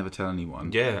just never tell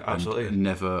anyone. Yeah, absolutely. And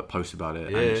never post about it,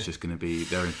 and it's just going to be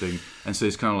their own thing. And so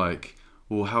it's kind of like,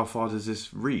 well, how far does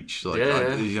this reach? Like,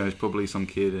 it's probably some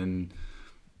kid in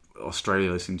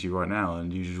Australia listening to you right now,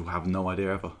 and you will have no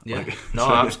idea ever. Yeah,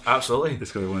 absolutely.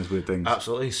 It's kind of one of those weird things.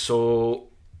 Absolutely. So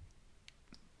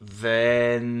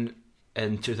then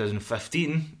in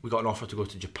 2015, we got an offer to go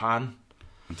to Japan.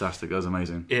 Fantastic. That was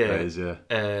amazing. Yeah. That is,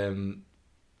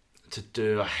 to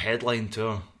do a headline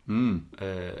tour.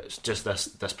 It's just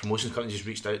this promotions company just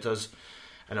reached out to us,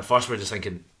 and at first we were just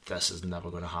thinking, this is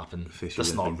never going to happen.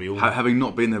 That's not real. Having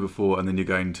not been there before, and then you're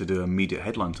going to do an immediate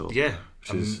headline tour. Yeah,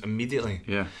 immediately.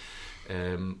 Yeah.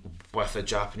 with a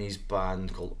Japanese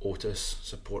band called Otis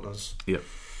supporting us. Yep.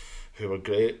 Who were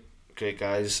great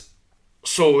guys.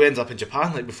 So we ended up in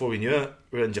Japan, like before we knew it,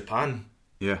 we were in Japan.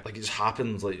 Yeah. Like it just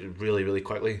happened like really, really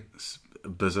quickly. It's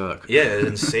berserk. Yeah, it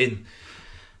was insane.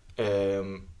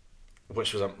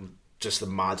 Which was just the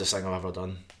maddest thing I've ever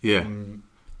done. Yeah.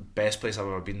 Best place I've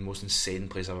ever been, most insane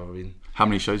place I've ever been. How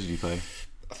many shows did you play?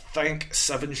 I think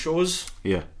 7 shows.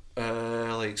 Yeah.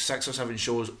 Like 6 or 7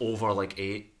 shows over like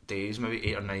 8 days,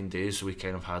 maybe 8 or 9 days. So we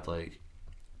kind of had like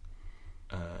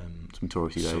some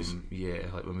touristy days. Yeah,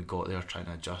 like when we got there, trying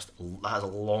to adjust. That is a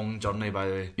long journey, by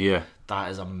the way. Yeah.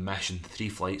 That is a mission. 3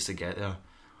 flights to get there.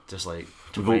 Just like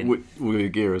with your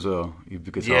gear as well. Your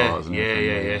guitars and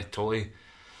everything. Yeah, totally.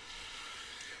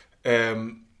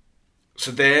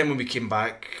 So then when we came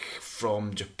back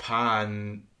from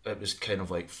Japan, it was kind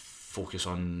of like focus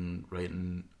on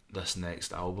writing this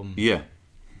next album. Yeah.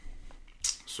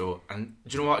 So, and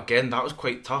do you know what? Again, that was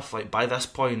quite tough. Like by this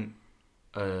point,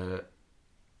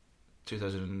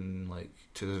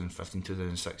 2015,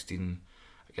 2016,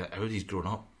 again, everybody's grown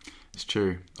up. It's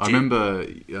true. I remember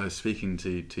speaking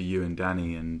to you and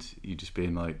Danny, and you just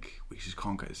being like, "We just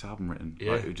can't get this album written."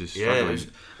 Yeah, like, we're just struggling.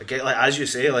 Again, like as you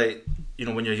say, like you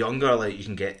know, when you're younger, like you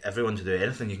can get everyone to do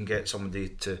anything. You can get somebody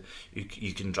to,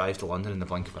 you can drive to London in the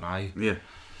blink of an eye. Yeah.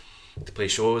 To play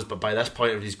shows, but by this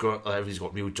point, everybody's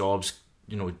got real jobs.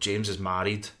 You know, James is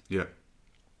married. Yeah.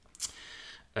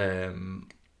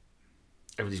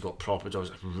 Everybody's got proper jobs.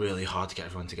 It's really hard to get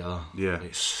everyone together. Yeah,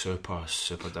 like, super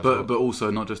difficult. But also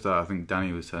not just that. I think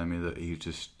Danny was telling me that he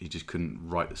just couldn't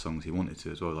write the songs he wanted to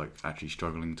as well. Like actually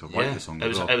struggling to write the songs. It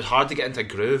was hard to get into a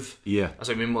groove. Yeah, that's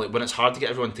what I mean. Like when it's hard to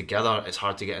get everyone together, it's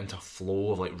hard to get into a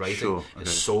flow of like writing. Sure, okay.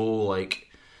 It's so like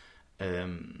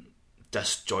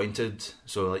disjointed.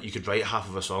 So like you could write half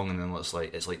of a song and then it's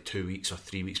like 2 weeks or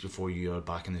 3 weeks before you're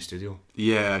back in the studio.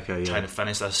 Yeah, okay, yeah. Trying to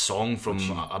finish this song from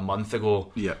a month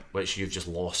ago. Yeah. Which you've just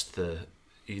lost the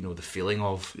feeling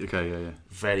of. Okay, yeah.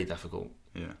 Very difficult.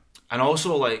 Yeah. And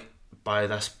also like by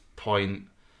this point,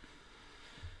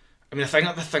 I mean I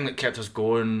think the thing that kept us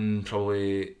going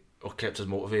probably, or kept us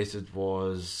motivated,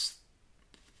 was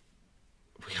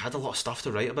we had a lot of stuff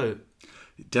to write about.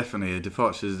 Definitely,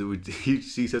 departures that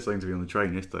he said something to me on the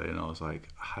train yesterday, and I was like,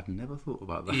 I had never thought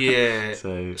about that. Yeah.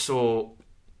 so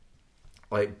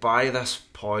like by this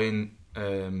point,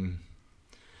 Danny,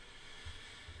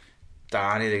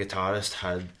 the guitarist,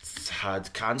 had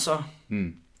cancer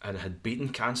and had beaten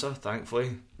cancer,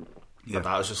 thankfully. Yeah. But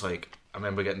that was just like, I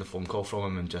remember getting the phone call from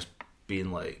him and just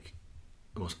being like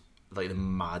the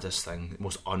maddest thing, the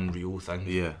most unreal thing.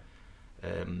 Yeah.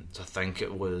 So I think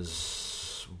it was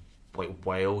like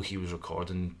while he was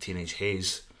recording Teenage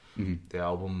Haze, the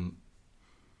album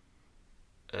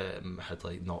had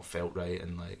like not felt right,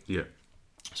 and like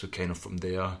so kind of from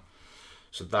there,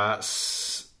 so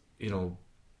that's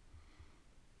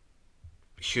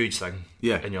huge thing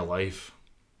in your life,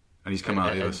 and he's come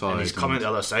out the other side. And he's coming out the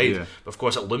other side, but of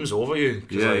course it looms over you.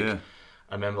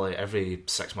 I remember like every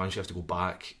 6 months you have to go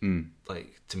back,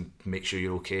 like to make sure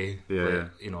you're okay.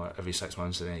 Every 6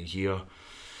 months and then a year.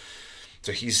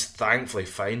 So he's thankfully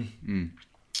fine.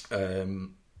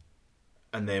 And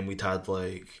then we'd had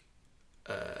like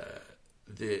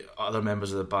the other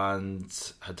members of the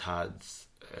band had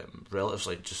relatives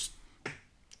like just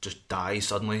die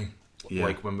suddenly. Yeah.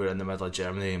 Like when we were in the middle of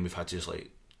Germany and we've had to just like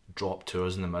drop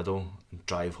tours in the middle and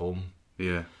drive home.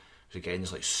 Yeah. So again,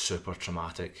 just like super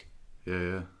traumatic.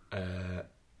 Yeah.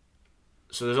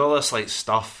 So there's all this like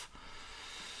stuff.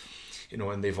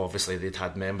 And they'd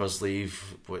had members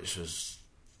leave, which was,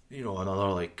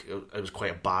 another like it was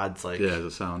quite a bad like. Yeah, it's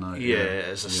a sour note. Yeah,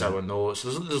 it's a sour note.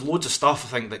 So there's loads of stuff I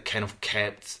think that kind of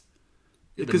kept.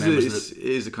 Because it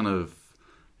is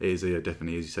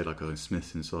definitely, as you said, like a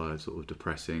Smiths Inside sort of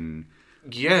depressing.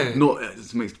 Yeah. Not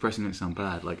it makes depressing make it sound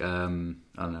bad. Like I don't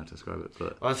know how to describe it,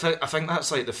 but I think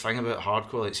that's like the thing about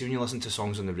hardcore. Like, see when you listen to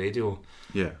songs on the radio,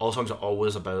 all songs are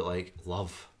always about like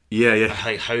love. Yeah.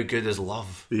 Like how good is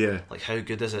love? Yeah. Like how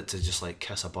good is it to just like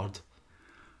kiss a bird?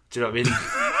 Do you know what I mean?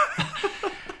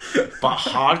 But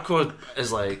hardcore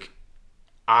is like,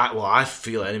 I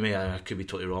feel anyway. I could be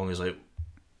totally wrong. Is like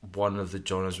one of the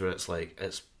genres where it's like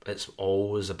it's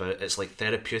always about, it's like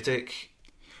therapeutic.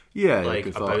 Yeah, like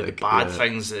about the bad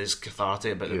things is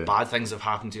cathartic, about the bad things that have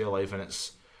happened to your life, and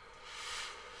it's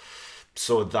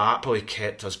so that probably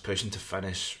kept us pushing to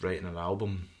finish writing an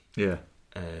album. Yeah,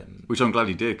 which I'm glad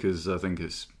you did, because I think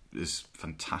it's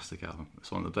fantastic album. It's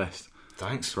one of the best.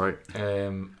 Thanks. Right.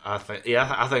 I think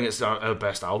it's our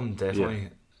best album, definitely.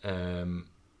 Yeah.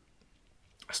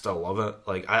 I still love it.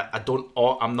 Like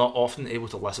I'm not often able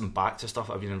to listen back to stuff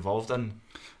I've been involved in.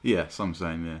 Yeah, some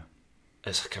saying, yeah.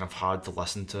 it's kind of hard to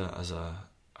listen to it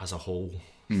as a whole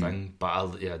thing. But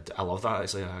I love that.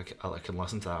 Actually, I can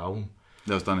listen to that album.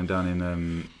 That was down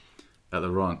in at the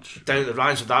ranch. Down at the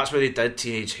ranch, so that's where they did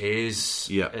Teenage Haze.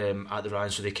 Yeah. At the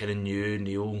ranch, so they kind of knew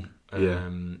Neil.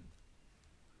 And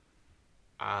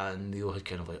Neil had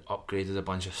kind of like upgraded a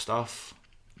bunch of stuff.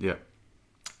 Yeah.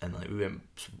 And like we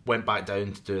went back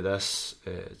down to do this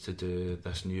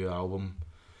new album,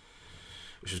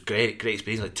 which was great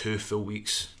experience. Like 2 full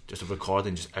weeks just of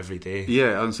recording, just every day.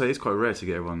 Yeah, and so it's quite rare to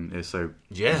get everyone.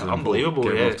 Unbelievable.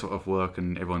 Get off work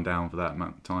and everyone down for that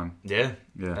amount of time. Yeah.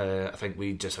 Yeah. I think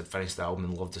we just had finished the album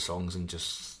and loved the songs and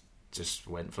just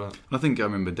went for it. And I think I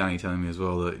remember Danny telling me as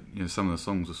well that some of the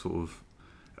songs were sort of.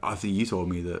 I think you told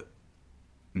me that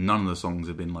none of the songs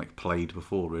had been like played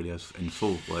before, really, as in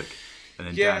full, like. And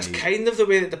then Danny, it's kind of the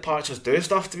way that Departures do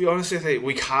stuff. To be honest with you,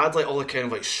 we had like all the kind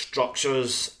of like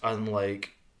structures and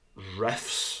like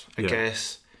riffs, I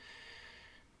guess,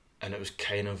 and it was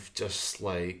kind of just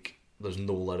like there's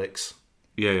no lyrics.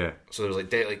 Yeah. So there was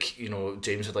like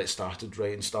James had like started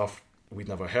writing stuff, we'd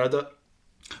never heard it.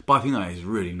 But I think that is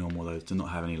really normal though to not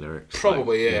have any lyrics.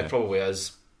 Probably, probably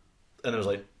is. And it was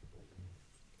like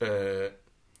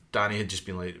Danny had just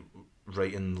been like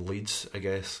writing the leads, I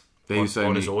guess,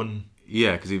 on his own.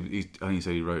 Yeah, because I think he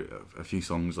said he wrote a few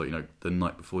songs like the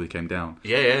night before he came down.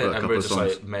 Yeah, and we're just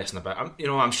like messing about.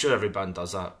 I'm sure every band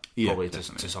does that, probably to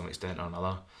some extent or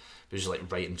another. But just like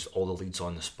writing all the leads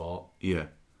on the spot. Yeah,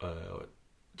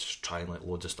 just trying like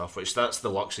loads of stuff, which that's the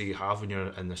luxury you have when you're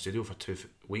in the studio for 2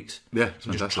 weeks. Yeah,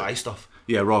 so just try stuff.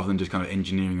 Yeah, rather than just kind of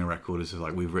engineering a record. It's just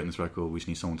like we've written this record, we just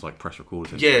need someone to like press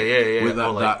record it. Yeah.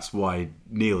 That's why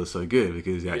Neil is so good,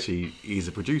 because he's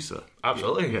a producer.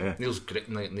 Absolutely. Yeah. Neil's great.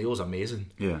 Neil's amazing.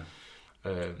 Yeah.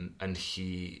 And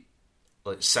he,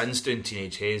 like, since doing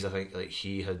Teenage Haze, I think like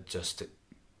he had just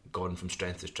gone from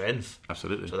strength to strength.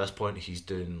 Absolutely. So at this point he's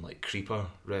doing like Creeper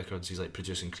records, he's like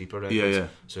producing Creeper records. Yeah.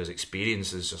 So his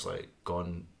experience is just like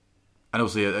gone. And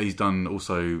also he's done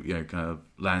kind of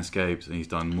landscapes, and he's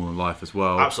done More Than Life as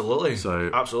well. Absolutely.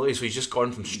 So he's just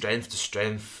gone from strength to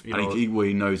strength. He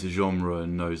knows the genre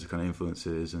and knows the kind of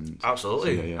influences and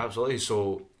absolutely.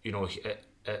 So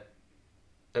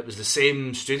it was the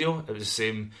same studio, it was the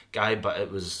same guy, but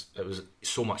it was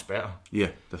so much better. Yeah,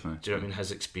 definitely. Do you know what I mean?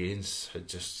 His experience had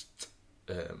just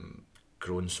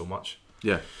grown so much.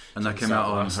 Yeah, and that came out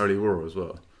on Holy Roar as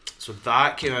well. So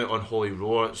that came out on Holy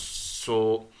Roar.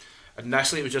 So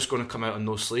initially it was just going to come out on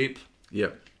No Sleep.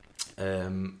 Yep.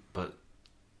 But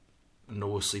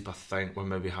No Sleep, I think, we're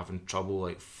maybe having trouble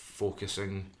like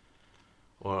focusing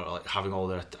or like having all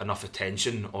their enough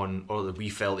attention on, or that we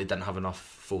felt they didn't have enough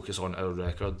focus on our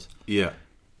record. Yeah.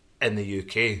 In the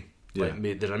UK. Yeah.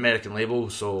 Like, they're an American label,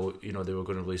 so they were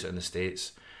going to release it in the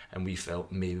States, and we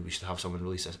felt maybe we should have someone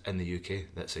release it in the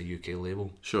UK that's a UK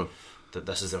label. Sure. That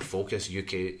this is their focus,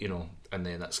 UK, and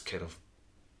then that's kind of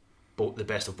the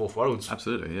best of both worlds.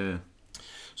 Absolutely, yeah.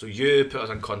 So you put us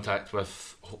in contact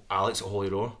with Alex at Holy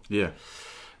Roar. Yeah.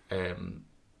 And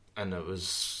it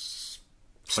was...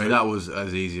 I mean, that was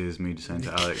as easy as me just saying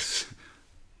to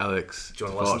Alex,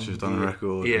 Departure's done a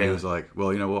record. Yeah. And he was like,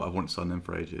 well, you know what, I've wanted to sign them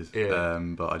for ages. Yeah.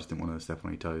 But I just didn't want to step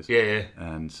on your toes. Yeah.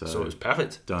 And so it was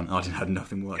perfect. Done. I had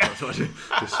nothing more like that, so I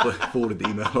just forwarded the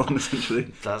email on, essentially.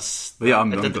 It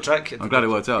did the trick. I'm glad it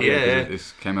worked out. Yeah.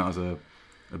 It came out as a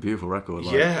beautiful record.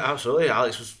 Yeah, absolutely.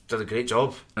 Alex did a great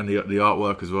job. And the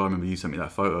artwork as well. I remember you sent me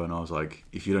that photo, and I was like,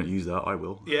 if you don't use that, I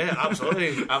will. Yeah,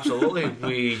 absolutely.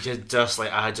 We just like,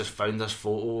 I had just found this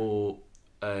photo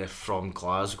from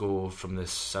Glasgow from the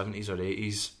 70s or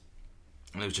 80s,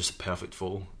 and it was just a perfect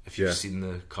photo. If you've seen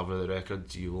the cover of the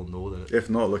record, you will know that. If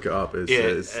not, look it up.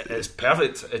 It's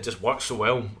perfect. It just works so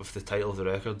well with the title of the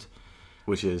record.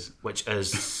 Which is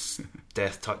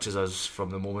Death Touches Us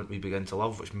From the Moment We Begin to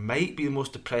Love, which might be the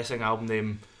most depressing album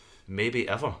name maybe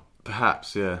ever.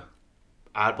 Perhaps, yeah.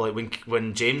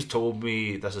 When James told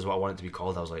me this is what I want it to be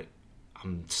called, I was like,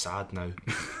 I'm sad now.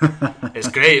 It's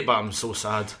great, but I'm so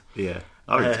sad. Yeah,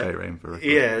 I would take Rain for a record.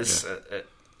 Yeah,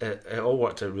 it all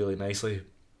worked out really nicely.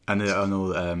 And I know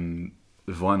the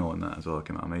vinyl on that as well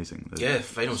came out amazing.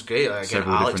 Vinyl's great. Again,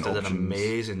 Alex did an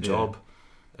amazing job.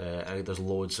 Yeah. There's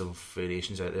loads of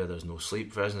variations out there. There's No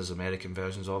Sleep versions, there's American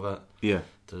versions of it. Yeah.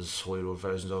 There's Holy Road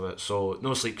versions of it. So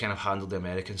No Sleep kind of handled the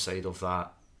American side of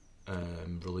that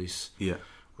release. Yeah.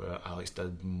 Where Alex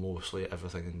did mostly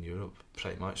everything in Europe,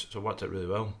 pretty much. So it worked out really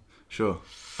well. Sure.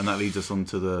 And that leads us on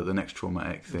to the next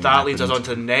traumatic thing. That leads us on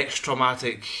to the next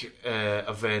traumatic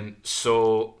event.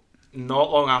 So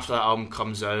not long after that album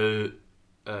comes out,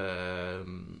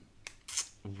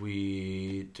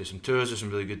 we do some tours, do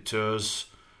some really good tours.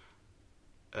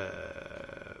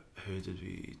 who did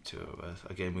we tour with?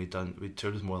 Again, we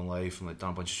toured with More Than Life and like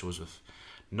done a bunch of shows with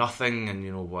Nothing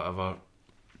and whatever.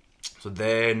 So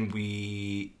then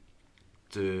we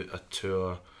do a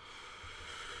tour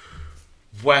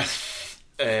with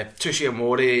Touche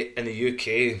Amore in the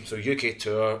UK. So UK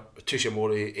tour, Touche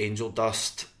Amore, Angel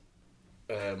Dust.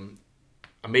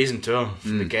 Amazing tour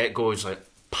from the get go. It's like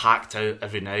packed out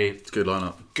every night. It's a good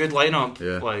lineup.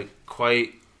 Yeah. Like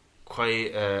quite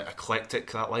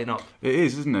eclectic, that lineup. It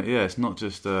is, isn't it? Yeah, it's not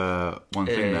just one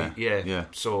thing there. Yeah.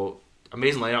 So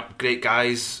amazing lineup, great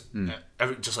guys.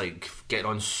 Just like getting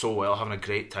on so well, having a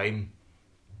great time.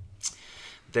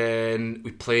 Then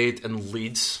we played in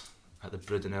Leeds at the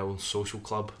Brudenell Social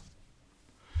Club.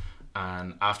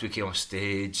 And after we came off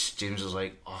stage, James was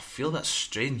like, "Oh, I feel a bit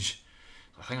strange.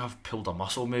 I think I've pulled a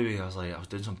muscle maybe." I was like, I was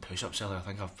doing some push-ups earlier. I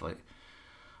think I've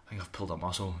pulled a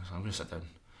muscle. So I'm going to sit down.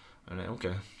 I'm like,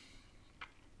 okay.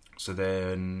 So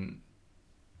then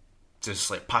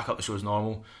just like pack up the show as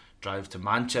normal, drive to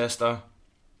Manchester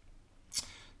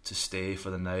to stay for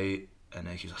the night, and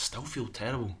he was like, "I still feel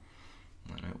terrible."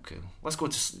 I'm like, okay, let's go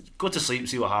to sleep,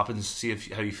 see what happens, see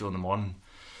how you feel in the morning.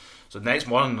 So the next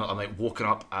morning I'm like woken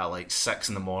up at like 6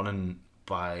 a.m.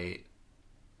 by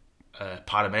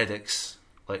paramedics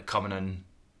like coming in.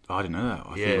 Oh, I didn't know that. I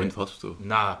thought you went to hospital.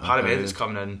 Nah, paramedics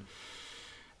coming in,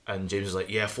 and James was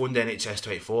like, "Yeah, phoned NHS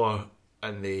 24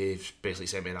 and they basically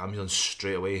sent me an ambulance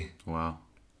straight away." Wow.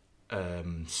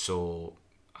 So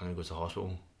I'm gonna go to the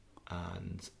hospital,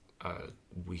 and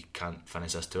we can't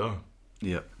finish this tour.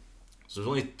 Yep. So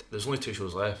there's only 2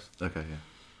 shows left. Okay, yeah.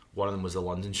 One of them was the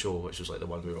London show, which was like the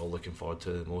one we were all looking forward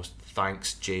to the most.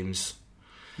 Thanks, James.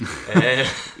 Yeah,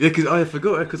 because I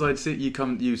forgot, because I'd see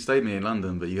you stayed with me in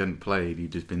London, but you hadn't played.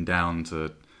 You'd just been down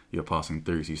to, you were passing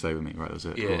through, so you stayed with me, right? That was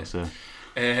it. Yeah. Of course,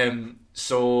 yeah.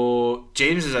 So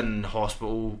James is in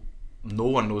hospital. No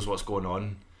one knows what's going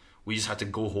on. We just had to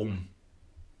go home.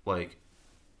 Like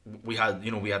we had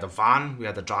a van, we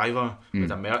had a driver, we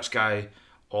had a merch guy,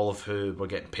 all of who were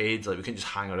getting paid. Like we couldn't just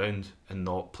hang around and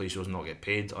not play shows and not get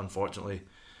paid, unfortunately.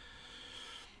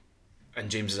 And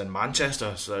James is in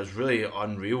Manchester, so it was really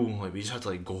unreal. Like we just had to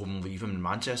like go home and leave him in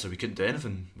Manchester. We couldn't do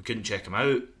anything. We couldn't check him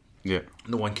out. Yeah.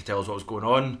 No one could tell us what was going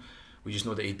on. We just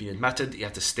know that he'd been admitted. He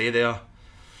had to stay there.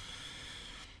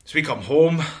 So we come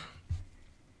home.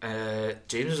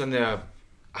 James was in there,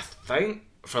 I think,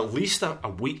 for at least a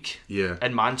week. Yeah.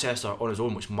 In Manchester on his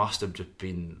own, which must have just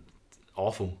been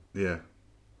awful. Yeah.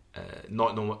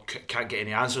 Not knowing can't get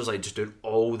any answers. Like just doing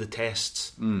all the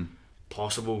tests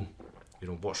possible.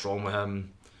 What's wrong with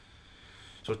him.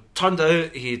 So it turned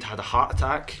out he'd had a heart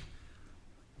attack.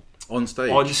 On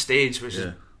stage, which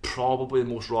is probably the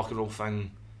most rock and roll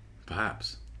thing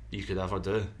perhaps you could ever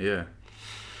do. Yeah.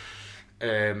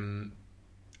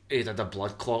 He'd had a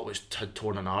blood clot which had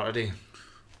torn an artery.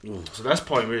 Ooh. So at this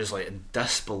point we were just like in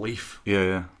disbelief.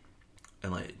 Yeah.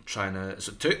 And like trying to...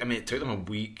 So it took them a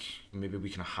week, maybe a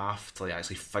week and a half to like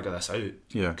actually figure this out.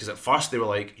 Yeah. Because at first they were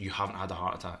like, "You haven't had a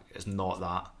heart attack. It's not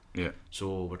that." Yeah.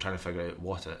 So we're trying to figure out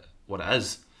what it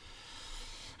is.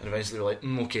 And eventually we're like,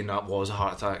 okay, that was a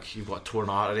heart attack. You've got a torn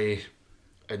artery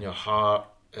in your heart.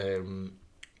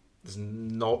 There's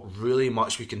not really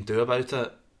much we can do about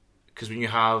it. Because when you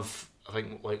have... I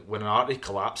think like when an artery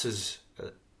collapses,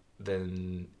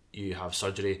 then you have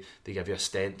surgery. They give you a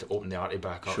stent to open the artery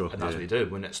back up, and that's what they do.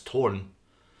 When it's torn,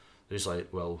 they're just like,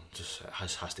 well, just it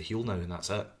has to heal now, and that's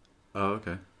it. Oh,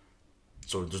 okay.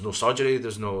 So there's no surgery.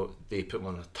 They put him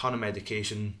on a ton of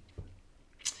medication,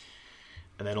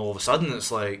 and then all of a sudden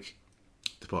it's like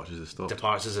Departures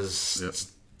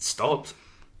is stopped.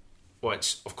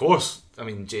 Which, of course, I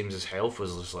mean, James's health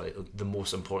was just like the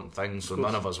most important thing. So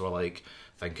none of us were like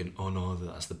thinking, "Oh no,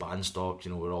 that's the band stopped."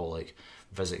 We're all like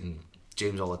visiting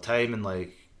James all the time and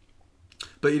like.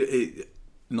 But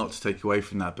not to take away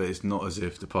from that, but it's not as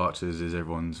if Departures is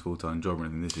everyone's full-time job or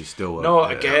anything. This is still a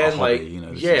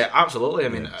hobby, absolutely. I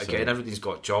mean, everybody's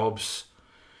got jobs.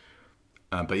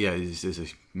 But yeah, it's a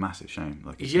massive shame.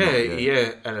 Like,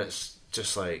 and it's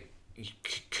just like you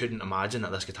couldn't imagine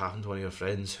that this could happen to one of your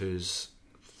friends who's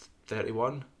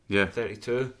 31,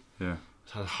 32, has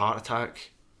had a heart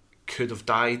attack, could have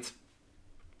died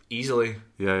easily.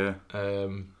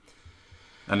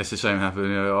 And it's a shame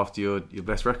happening after your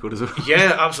best record as well.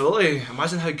 Yeah, absolutely.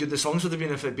 Imagine how good the songs would have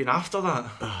been if it had been after that.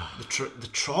 the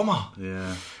trauma.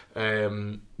 Yeah.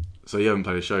 So you haven't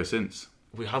played a show since?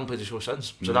 We haven't played a show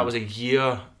since. So that was a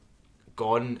year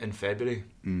gone in February.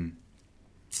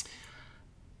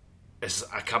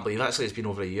 I can't believe actually it's been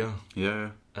over a year.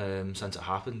 Yeah. Since it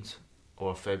happened,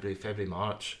 or February,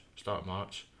 March, start of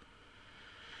March,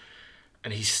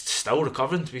 and he's still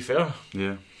recovering. To be fair,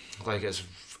 yeah, like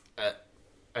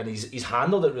and he's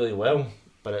handled it really well,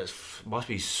 but it must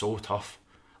be so tough.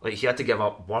 Like, he had to give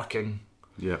up working.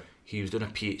 Yeah. He was doing a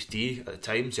PhD at the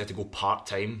time, so he had to go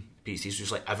part-time PhD. So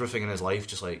just like everything in his life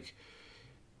just like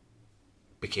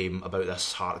became about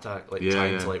this heart attack, like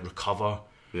trying to like recover,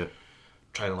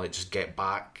 trying to like just get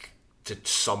back to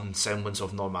some semblance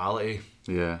of normality.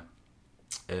 Yeah.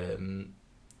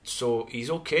 So he's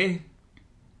okay,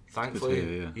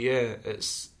 thankfully. Yeah,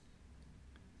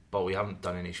 but we haven't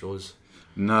done any shows.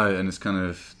 No, and it's kind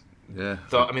of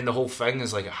I mean, the whole thing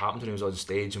is like it happened when he was on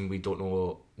stage, and we don't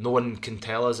know. No one can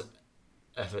tell us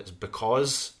if it's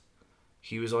because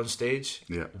he was on stage,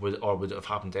 or would it have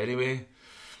happened anyway.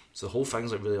 So the whole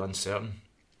thing's like really uncertain.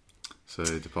 So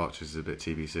Departures is a bit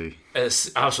TBC.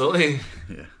 It's absolutely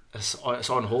it's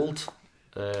on hold.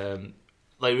 Like,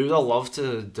 we would have loved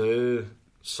to do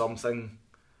something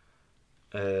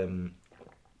again,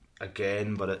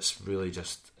 but it's really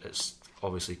just, it's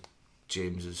obviously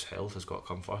James's health has got to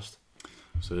come first.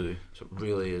 Absolutely. So it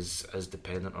really is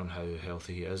dependent on how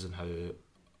healthy he is and how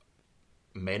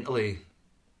mentally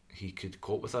he could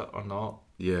cope with it or not.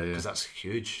 Yeah. Because that's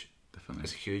huge. Definitely.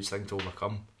 It's a huge thing to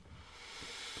overcome.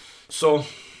 So,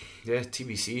 yeah,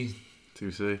 TBC.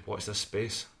 Watch this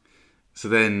space. So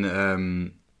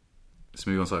then, let's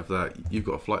move on side for that. You've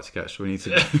got a flight to catch, so we need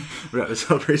to wrap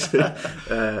this up pretty soon.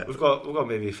 We've got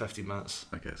maybe 15 minutes.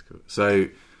 Okay, that's cool. So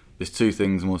there's two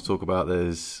things I want to talk about.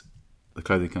 There's the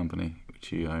clothing company,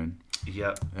 which you own.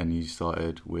 Yeah. And you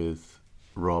started with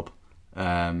Rob.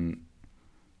 Can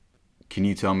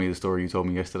you tell me the story you told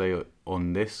me yesterday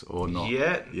on this or not?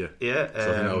 Yeah. So I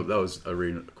think that was a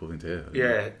really cool thing to hear.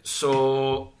 Yeah.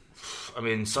 So, I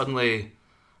mean, suddenly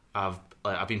I've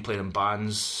been playing in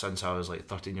bands since I was like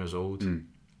 13 years old, and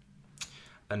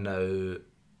now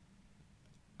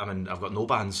I've got no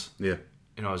bands. Yeah.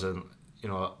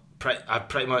 I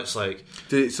pretty much like.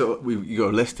 So you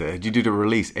got a list there. Did you do the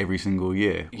release every single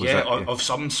year? Of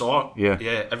some sort. Yeah.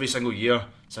 Yeah, every single year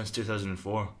since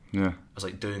 2004. Yeah. I was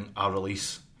like doing a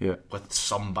release. Yeah. With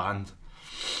some band.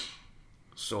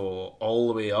 So all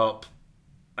the way up,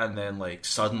 and then like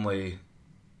suddenly,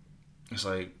 it's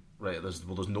like, right, there's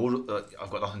no. I've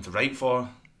got nothing to write for.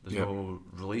 There's no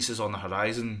releases on the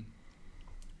horizon.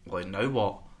 Like, now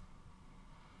what?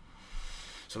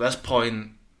 So at this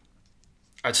point,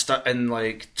 I'd start in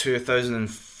like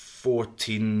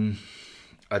 2014.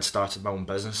 I'd started my own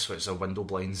business, which is a window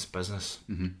blinds business.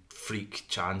 Mm-hmm. Freak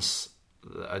chance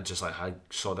that I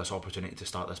saw this opportunity to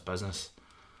start this business,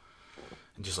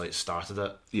 and just like started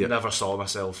it. Yeah. Never saw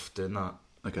myself doing that.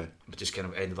 Okay. But just kind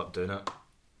of ended up doing it.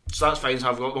 So that's fine. So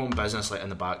I've got my own business like in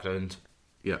the background.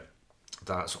 Yeah.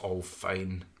 That's all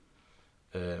fine.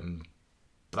 But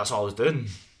that's all I was doing.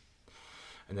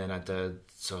 And then I was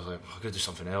like, I could do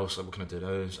something else. Like, what can I do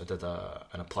now? So I did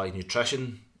an applied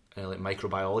nutrition, like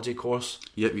microbiology course.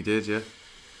 Yep, you did, yeah.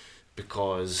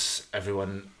 Because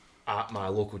everyone at my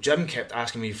local gym kept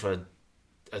asking me for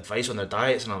advice on their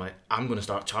diets, and I'm like, I'm going to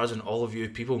start charging all of you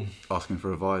people. Asking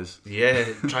for advice. Yeah,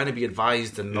 trying to be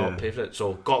advised and not pay for it.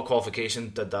 So got a qualification,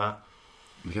 did that.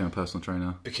 Became a personal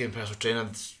trainer.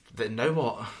 Then now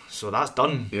what? So that's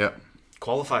done. Yeah.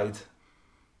 Qualified.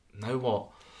 Now what?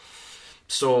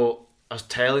 So I was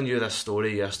telling you this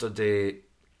story yesterday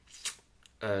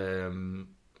about,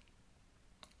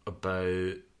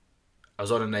 I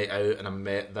was on a night out and I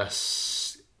met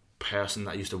this person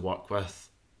that I used to work with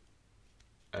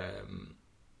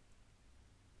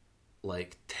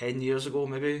like 10 years ago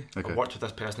maybe. Okay. I worked with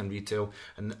this person in retail,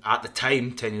 and at the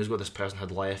time 10 years ago this person had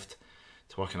left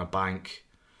to work in a bank,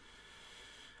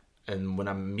 and when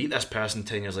I meet this person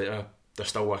 10 years later, they're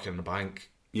still working in the bank.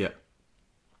 Yeah.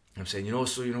 I'm saying,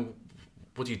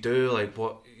 what do you do? Like,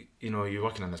 what, you're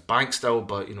working in this bank still,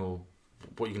 but,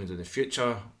 what are you going to do in the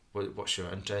future? What's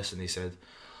your interest? And they said,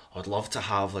 I'd love to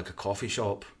have like a coffee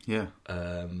shop. Yeah.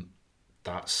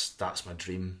 That's my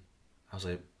dream. I was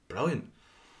like, brilliant.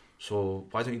 So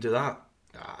why don't you do that?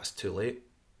 It's too late.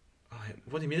 I'm like,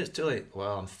 what do you mean it's too late?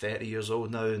 Well, I'm 30 years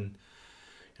old now, and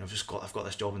I've got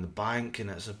this job in the bank, and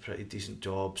it's a pretty decent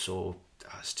job. So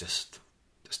it's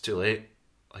too late.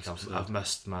 Like, I've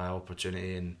missed my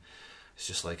opportunity, and it's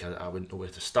just like I wouldn't know where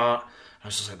to start. I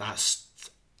was just like, that's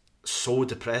so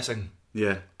depressing.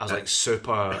 Yeah. I was like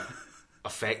super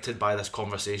affected by this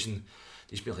conversation.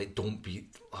 Just be like, don't be.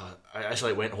 I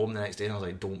actually went home the next day and I was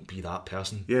like, don't be that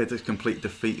person. Yeah, it's complete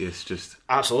defeatist. Just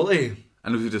absolutely.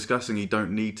 And as we were discussing, you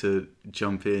don't need to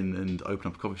jump in and open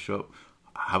up a coffee shop.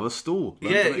 Have a stall.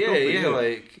 Yeah.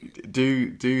 Like,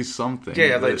 do something.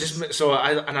 Yeah, like just so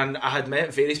I had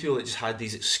met various people that just had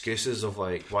these excuses of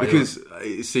like why. Because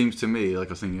it seems to me, like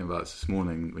I was thinking about this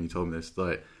morning when you told me this,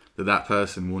 like that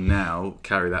person will now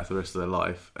carry that for the rest of their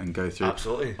life and go through.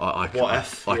 Absolutely. I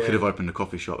could have opened a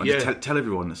coffee shop and just tell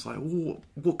everyone. It's like,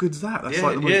 what good's that? That's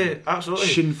like the most absolutely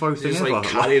shinfo thing ever. Like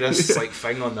carry this like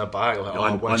thing on their back. Like,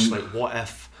 I wish. Like, what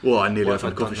if? Well, I nearly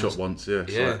opened a coffee shop once. Yeah.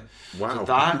 Yeah. So, wow. So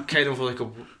that kind of like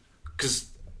because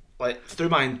like through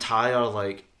my entire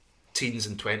like teens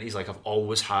and 20s, like I've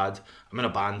always had. I'm in a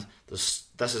band. This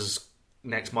is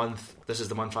next month, this is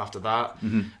the month after that,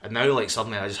 and now like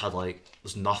suddenly I just had like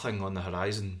there's nothing on the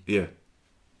horizon. Yeah,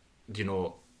 you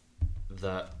know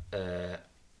that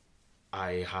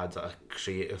I had a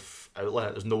creative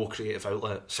outlet. There's no creative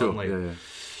outlet suddenly. Sure. Yeah.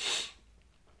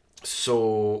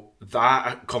 So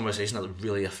that conversation that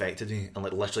really affected me, and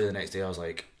like literally the next day I was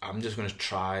like, I'm just going to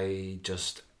try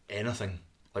just anything,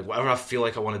 like whatever I feel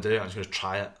like I want to do, I'm just going to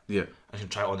try it. Yeah, I'm just going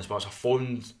to try it on the spot. So I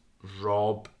phoned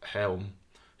Rob Helm,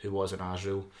 who was in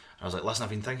Azrael, and I was like, listen,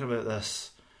 I've been thinking about this,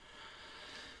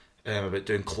 about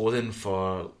doing clothing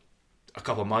for a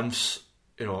couple of months.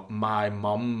 You know, my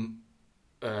mum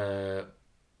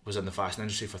was in the fashion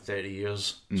industry for 30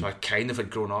 years, so I kind of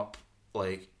had grown up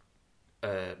like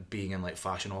being in like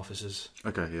fashion offices.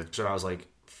 Okay, yeah. So when I was like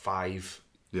 5,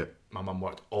 my mum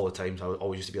worked all the time, so I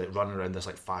always used to be like running around this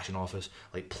like fashion office,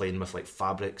 like playing with like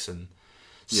fabrics and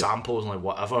samples and like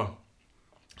whatever.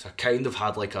 So I kind of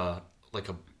had like a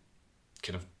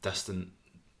kind of distant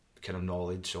kind of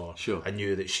knowledge, or I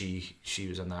knew that she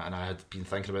was in that, and I had been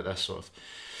thinking about this sort of.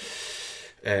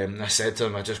 I said to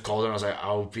him, I just called him, I was like,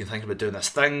 I've been thinking about doing this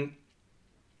thing,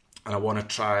 and I want to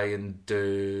try and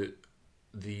do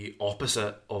the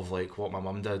opposite of like what my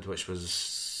mum did, which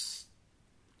was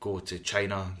go to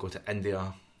China, go to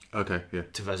India,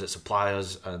 to visit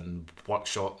suppliers and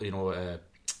workshop, you know,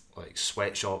 like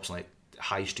sweatshops, like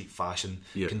high street fashion.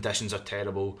 Conditions are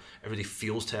terrible, everybody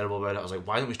feels terrible about it. I was like,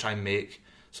 why don't we try and make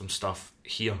some stuff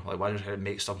here? Like, why don't we try and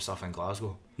make some stuff in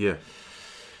Glasgow?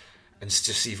 And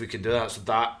just see if we can do that. So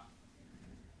that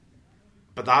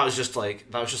was just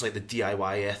like the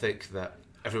DIY ethic that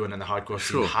everyone in the hardcore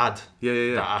scene had.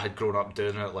 That I had grown up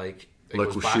doing it, like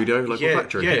local studio, local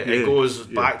factory. It goes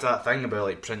back to that thing about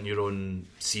like printing your own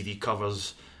CD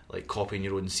covers, like copying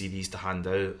your own CDs to hand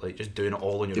out, like just doing it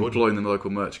all on your own. Employing the local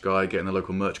merch guy, getting the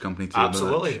local merch company to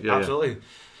absolutely.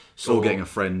 So or getting a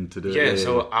friend to do it.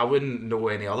 So I wouldn't know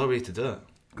any other way to do it.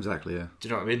 Exactly, yeah. Do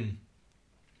you know what I mean?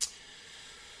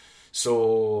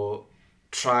 So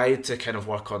tried to kind of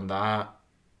work on that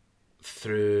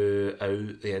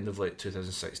throughout the end of like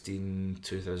 2016,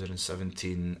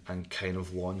 2017, and kind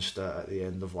of launched it at the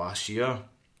end of last year.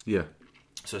 Yeah.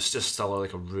 So it's just still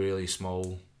like a really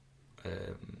small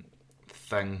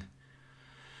thing.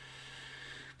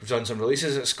 We've done some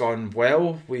releases, it's gone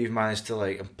well. We've managed to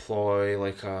like employ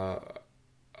like a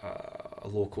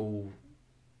local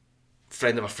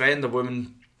friend of a friend, a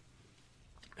woman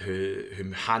who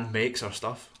hand makes our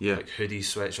stuff, like hoodies,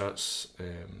 sweatshirts,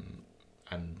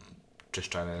 and just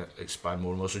trying to expand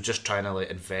more and more. So just trying to like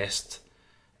invest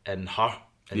in her,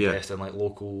 invest in like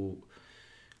local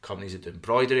companies that do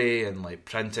embroidery and like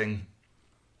printing.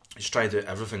 Just try to do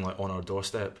everything like on our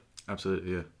doorstep.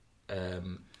 Absolutely, yeah.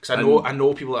 Because I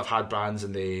know people that have had brands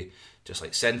and they just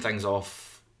like send things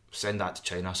off, send that to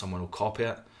China, someone will copy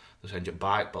it, they'll send it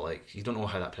back, but like you don't know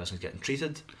how that person's getting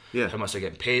treated, how much they're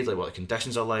getting paid, like what the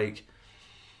conditions are like.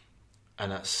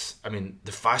 And it's, I mean,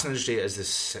 the fashion industry is the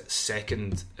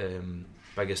second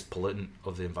biggest pollutant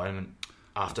of the environment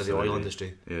after the oil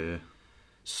industry. Yeah.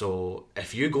 So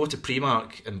if you go to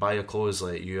Primark and buy your clothes,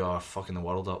 like you are fucking the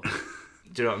world up.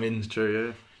 Do you know what I mean? It's true,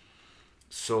 yeah.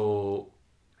 So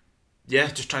yeah,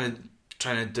 just trying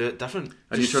to do it different.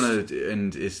 And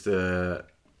and it's the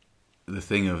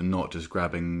thing of not just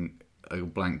grabbing a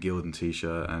blank Gildan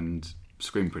t-shirt and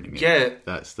screen printing it. Yeah,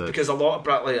 that's because a lot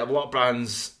of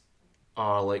brands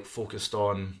are like focused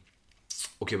on,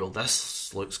 okay, well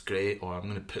this looks great, or I'm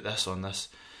going to put this on this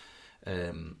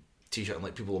t-shirt and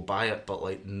like people will buy it, but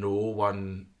like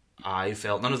none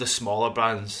of the smaller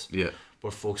brands were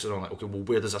focusing on like, okay, well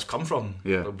where does this come from?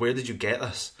 Like, where did you get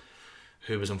this?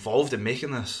 Who was involved in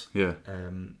making this?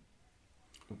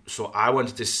 So I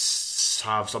wanted to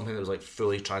have something that was like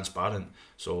fully transparent.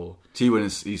 So you went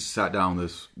and you sat down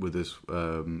with this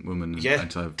woman,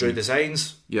 and drew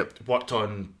designs. Worked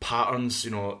on patterns. You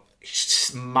know,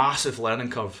 massive learning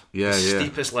curve.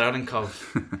 Steepest learning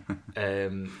curve.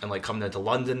 And like coming into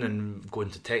London and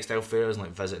going to textile fairs and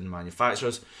like visiting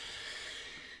manufacturers.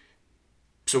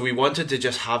 So we wanted to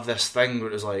just have this thing where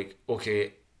it was like,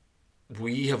 okay,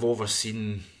 we have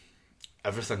overseen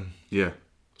everything.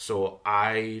 So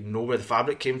I know where the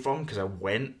fabric came from because I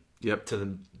went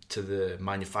to the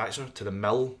manufacturer, to the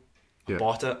mill. I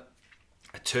bought it.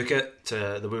 I took it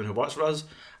to the woman who works for us.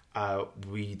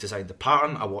 We designed the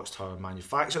pattern. I watched her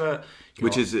manufacture it.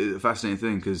 Which is a fascinating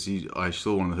thing, because I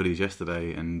saw one of the hoodies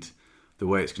yesterday, and the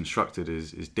way it's constructed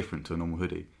is different to a normal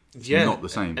hoodie. It's not the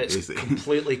same. It's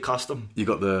completely custom. You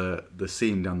got the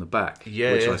seam down the back, which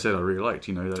I said I really liked.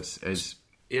 You know, it's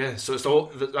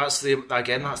so that's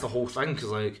the whole thing, because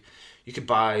like you could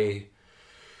buy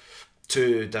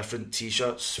 2 different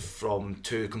t-shirts from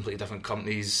 2 completely different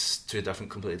companies, 2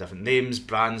 completely different names,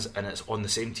 brands, and it's on the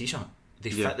same t-shirt. They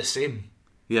fit the same.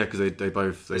 Yeah, because they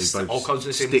both all comes to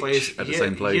the same place at the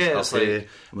same place. Yeah, it's like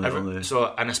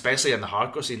and especially in the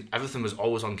hardcore scene, everything was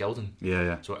always on Gildan.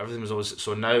 Yeah. So everything was always.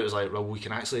 So now it's like, well, we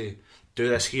can actually do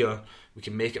this here. We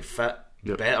can make it fit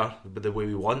better, but the way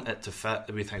we want it to fit,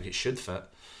 the way we think it should fit.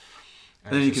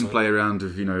 And then you can play around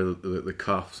with the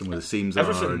cuffs and where the seams are.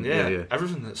 Everything,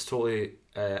 everything. That's totally.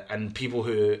 And people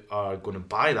who are going to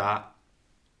buy that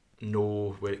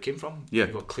know where it came from. Yeah,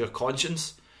 you've got clear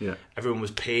conscience. Yeah, everyone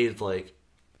was paid like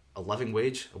a living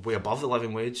wage, way above the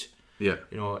living wage. Yeah,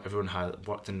 you know, everyone had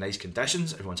worked in nice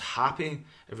conditions. Everyone's happy.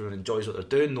 Everyone enjoys what they're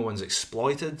doing. No one's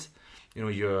exploited. You know,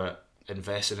 you're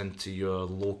invested into your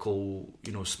local,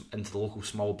 into the local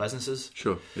small businesses.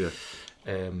 Sure. Yeah.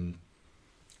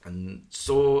 And it's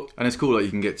cool, like you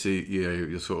can get to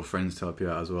your sort of friends to help you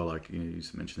out as well. Like you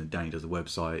mentioned that Danny does the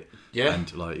website. Yeah.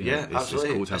 And like it's absolutely.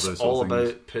 It's cool to have those all sort of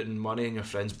things. about putting money in your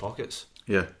friends' pockets.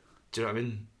 Yeah. Do you know what I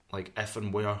mean? Like if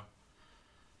and where.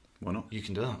 Why not? You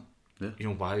can do that. Yeah. You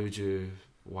know, why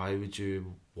would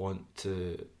you want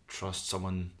to trust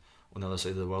someone on the other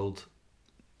side of the world?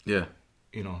 Yeah.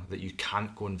 You know, that you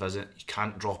can't go and visit, you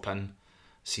can't drop in,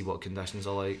 see what conditions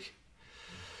are like.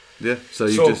 Yeah, so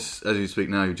just, as you speak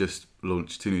now, you just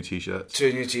launched 2 new t-shirts.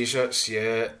 2 new t-shirts,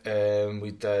 yeah.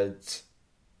 We did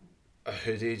a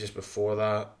hoodie just before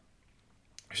that,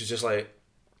 which is just like,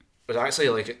 it was actually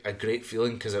like a great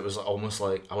feeling, because it was almost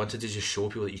like I wanted to just show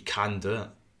people that you can do it.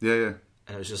 Yeah.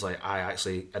 And it was just like,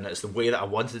 and it's the way that I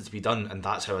wanted it to be done, and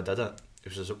that's how I did it,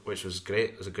 which was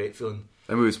great. It was a great feeling.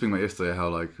 And we were speaking about yesterday how,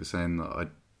 like, we're saying that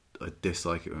I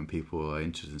dislike it when people are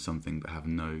interested in something but have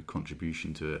no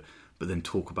contribution to it, but then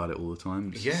talk about it all the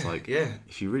time. It's just like,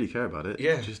 if you really care about it,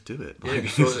 just do it. Like,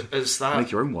 so it's that,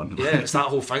 make your own one. Yeah, it's that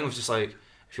whole thing of just like,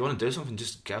 if you want to do something,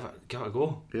 just give it a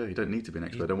go. Yeah, you don't need to be an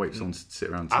expert. Don't wait for someone to sit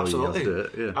around and tell you how to do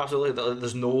it. Yeah. Absolutely.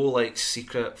 There's no like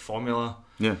secret formula.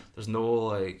 Yeah. There's no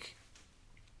like.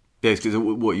 Yeah, because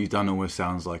what you've done almost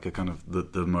sounds like a kind of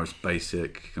the most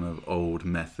basic kind of old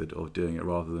method of doing it,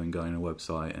 rather than going on a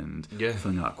website and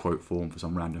filling out a quote form for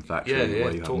some random factory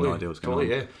where you have no idea what's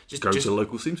going on. Yeah, just go to the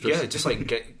local seamstress. Yeah, just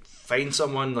like find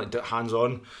someone, like do it hands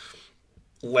on,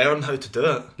 learn how to do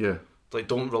it. Yeah, like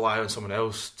don't rely on someone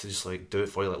else to just like do it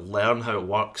for you. Like learn how it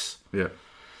works. Yeah.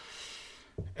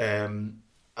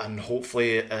 And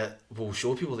hopefully it will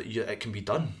show people that it can be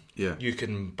done. Yeah. You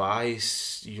can buy,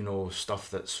 stuff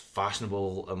that's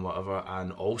fashionable and whatever,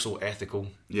 and also ethical.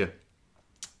 Yeah.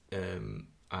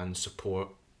 And support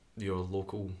your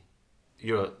local.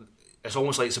 It's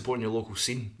almost like supporting your local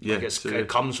scene. Yeah. Like it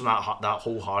comes from that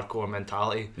whole hardcore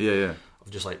mentality. Yeah. Of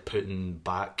just like putting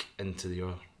back into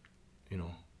your,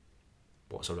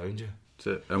 what's around you. That's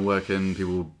it. And where can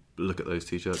people look at those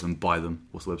t-shirts and buy them?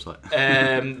 What's the website?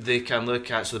 They can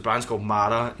look at, so the brand's called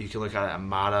Mara. You can look at it at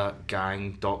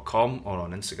maragang.com or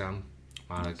on Instagram,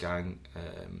 maragang,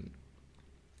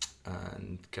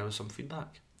 and give us some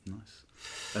feedback. Nice.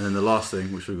 And then the last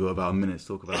thing, which we've got about a minute to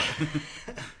talk about,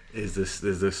 is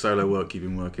there's the solo work you've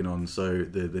been working on. So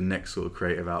the next sort of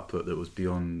creative output that was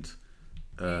beyond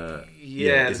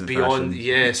beyond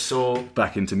fashion. So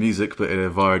back into music, but in a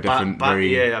very different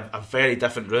a very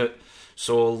different route.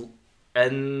 So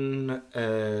in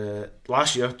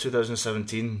last year,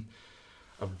 2017,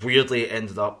 I weirdly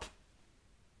ended up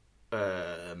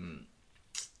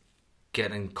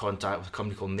getting in contact with a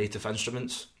company called Native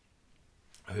Instruments,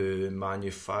 who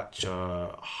manufacture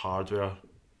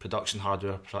production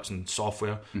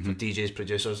software for DJs,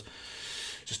 producers.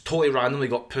 Just totally randomly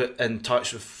got put in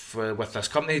touch with this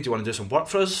company. Do you want to do some work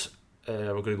for us?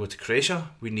 We're going to go to Croatia.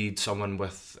 We need someone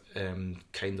with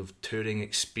kind of touring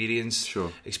experience,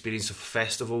 experience of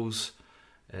festivals,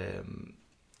 kind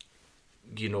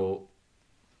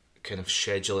of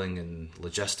scheduling and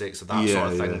logistics, that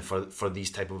sort of thing for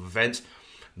these type of events.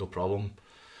 No problem.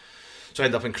 So I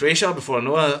ended up in Croatia before I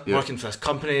know it, working for this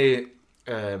company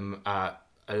at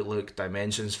Outlook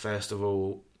Dimensions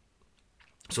Festival.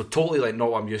 So totally like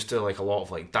not what I'm used to, like a lot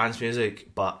of like dance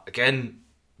music, but again,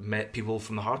 met people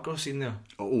from the hardcore scene there.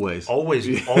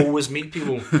 Always meet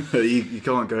people. you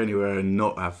can't go anywhere and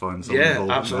not have fun. Yeah,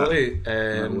 absolutely.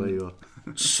 No way you are.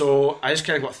 So I just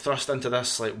kind of got thrust into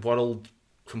this like world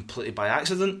completely by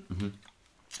accident.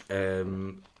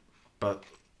 but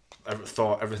I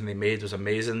thought everything they made was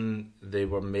amazing. They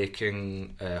were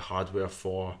making hardware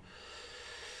for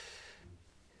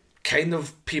kind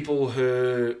of people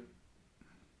who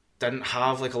didn't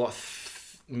have like a lot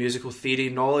of musical theory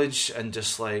knowledge and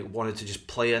just like wanted to just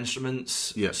play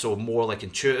instruments. Yeah. So more like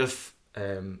intuitive,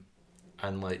 and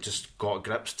like just got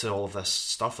grips to all of this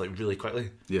stuff like really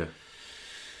quickly. Yeah.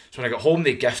 So when I got home,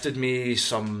 they gifted me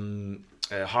some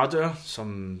hardware,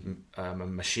 some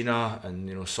Machina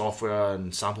and software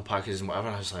and sample packages and whatever.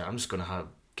 And I was like, I'm just gonna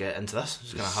get into this. I'm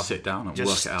just gonna sit down and work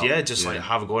it out. Yeah, just like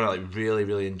have a go. And I like really,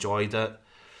 really enjoyed it.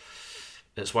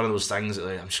 It's one of those things that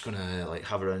like, I'm just gonna like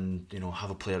have around,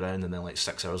 have a play around, and then like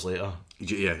 6 hours later,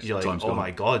 you're like, oh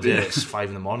my god, yeah, it's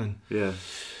 5 a.m. Yeah.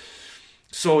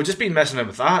 So just been messing around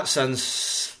with that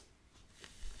since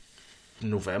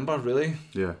November, really.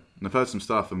 Yeah, and I've heard some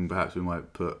stuff, and perhaps we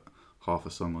might put half a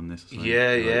song on this. Or something.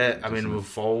 Yeah. I mean,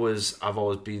 I've always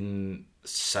been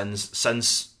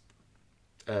since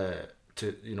I've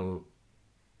been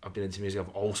into music. I've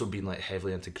also been like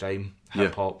heavily into grime,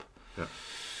 hip hop,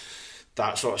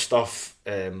 that sort of stuff.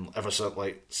 Ever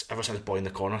since Boy in the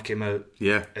Corner came out,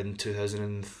 in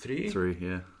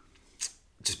 2003.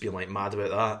 Just being like mad about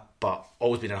that, but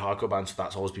always been in a hardcore band, so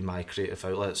that's always been my creative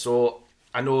outlet. So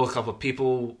I know a couple of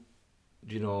people,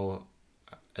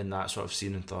 in that sort of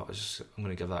scene, and thought I'm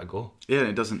going to give that a go. Yeah, and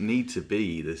it doesn't need to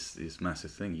be this massive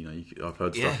thing. I've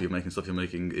heard stuff you're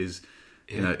making is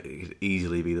it could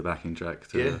easily be the backing track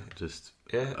to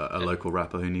a local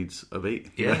rapper who needs a beat.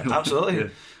 Yeah,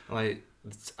 absolutely. Like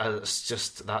it's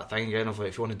just that thing again of like,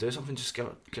 if you want to do something, just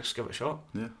give it a shot.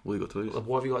 Yeah, what you got to lose?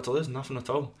 What have you got to lose? Nothing at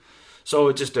all.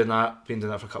 So just doing that, been doing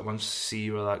that for a couple of months,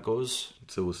 see where that goes.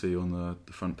 So we'll see you on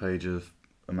the front page of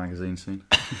a magazine soon.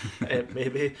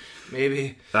 Maybe.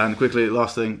 And quickly,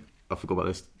 last thing, I forgot about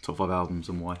this, top 5 albums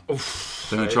and why.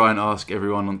 So I'm going to try and ask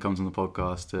everyone that comes on the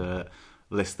podcast to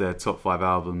list their top 5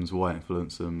 albums, why it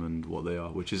influenced them and what they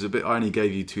are, which is a bit, I only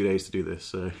gave you 2 days to do this,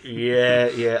 so.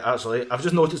 Yeah, absolutely. I've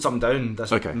just noted something down. This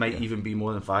might even be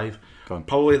more than 5.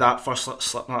 Probably that first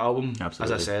Slipknot album.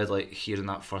 Absolutely. As I said, like hearing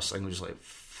that first single just like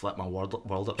flip my world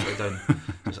upside down.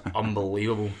 It's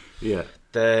unbelievable. Yeah.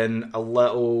 Then a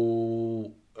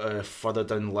little further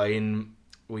down the line,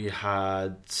 we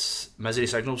had Misery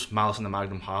Signals, Malice in the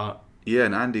Magnum Heart. Yeah,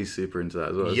 and Andy's super into that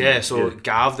as well. Yeah, so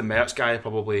Gav, the merch guy,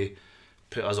 probably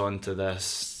put us onto the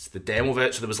demo of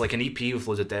it. So there was like an EP with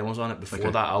loads of demos on it before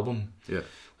that album. Yeah.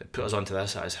 Like put us onto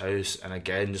this at his house, and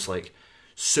again, just like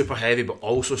super heavy, but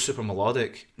also super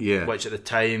melodic. Yeah. Which at the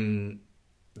time,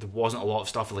 there wasn't a lot of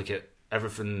stuff like it.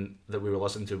 Everything that we were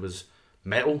listening to was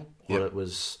metal, or it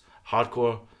was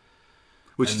hardcore.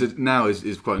 Which now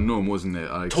is quite normal, isn't it?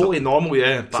 Totally normal,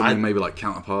 yeah. But something maybe like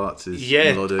Counterparts is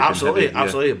melodic.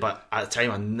 Absolutely. But at the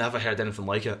time, I never heard anything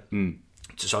like it. Mm.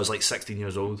 So I was like 16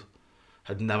 years old.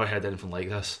 Had never heard anything like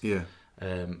this. Yeah.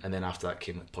 And then after that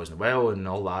came like Poison the Well and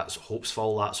all that, so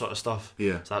Hopesfall, that sort of stuff.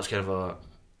 Yeah. So that was kind of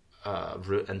a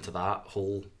route into that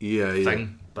whole thing. Yeah.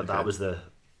 But that was the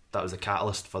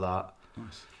catalyst for that.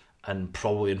 Nice. And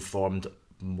probably informed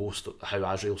most of how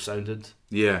Azrael sounded.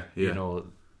 Yeah.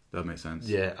 That makes sense.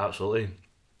 Yeah, absolutely.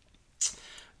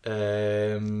 Boy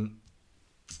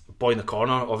in the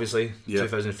Corner, obviously.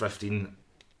 2015.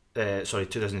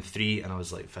 2003, and I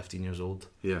was like 15 years old.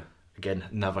 Yeah. Again,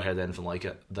 never heard anything like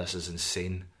it. This is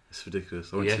insane. It's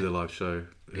ridiculous. I went to see the live show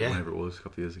whenever it was, a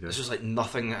couple of years ago. It's just like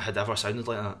nothing had ever sounded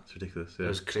like that. It's ridiculous, yeah. It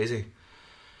was crazy.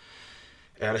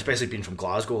 And especially being from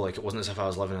Glasgow, like it wasn't as if I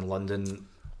was living in London.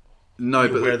 No,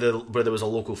 but where there was a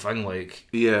local thing, like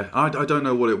I don't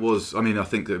know what it was. I mean, I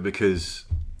think that because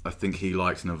I think he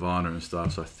likes Nirvana and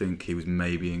stuff, so I think he was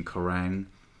maybe in Kerrang,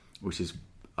 which is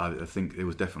I think it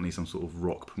was definitely some sort of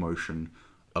rock promotion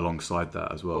alongside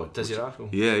that as well. Dizzy Rascal?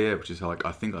 Yeah, which is how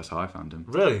I think that's how I found him.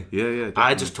 Really? Yeah, definitely.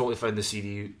 I just totally found the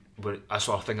CD where I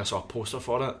saw a poster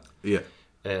for it. Yeah.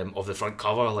 Of the front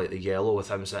cover, like the yellow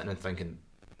with him sitting and thinking,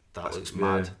 that looks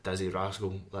mad. Dizzy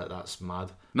Rascal, that's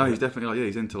mad. No, he's definitely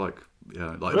he's into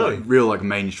really? real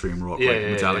mainstream rock,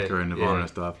 Metallica and Nirvana and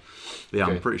stuff. Yeah,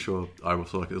 okay. I'm pretty sure I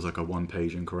was like it was like a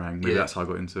 1-page in Kerrang. Maybe that's how I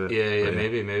got into it. Yeah,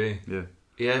 maybe.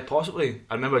 Yeah, possibly.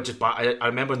 I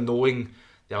remember knowing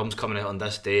the album's coming out on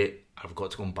this date. I've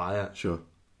got to go and buy it. Sure.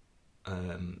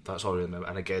 That's all I remember.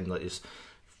 And again, like just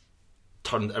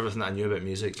turned everything that I knew about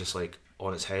music just like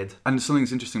on its head. And something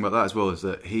that's interesting about that as well is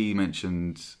that he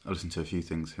mentioned, I listened to a few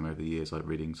things from him over the years, like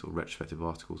reading sort of retrospective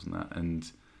articles and that,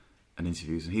 and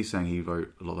interviews, and he's saying he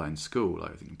wrote a lot of that in school.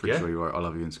 Like, I'm pretty sure he wrote "I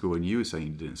Love You" in school, and you were saying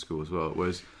you did it in school as well.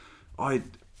 Whereas I've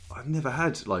never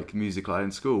had like music like that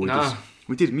in school.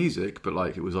 We did music, but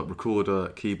like it was like recorder,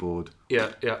 keyboard.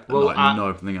 Yeah. Well,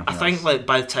 nothing else. I think like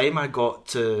by the time I got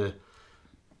to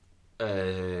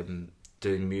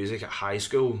doing music at high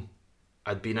school,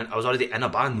 I was already in a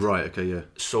band. Right. Okay. Yeah.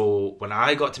 So when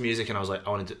I got to music and I was like,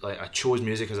 I chose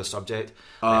music as a subject.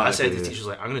 I said to the teachers,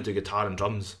 like, I'm going to do guitar and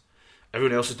drums.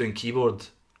 Everyone else is doing keyboard.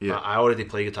 Yeah. I already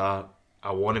play guitar.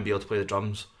 I want to be able to play the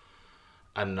drums.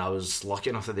 And I was lucky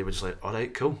enough that they were just like, all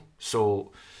right, cool.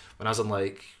 So when I was in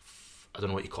like, I don't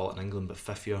know what you call it in England, but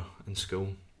 5th year in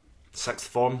school, 6th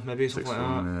form maybe, something like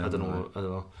that. Yeah, I don't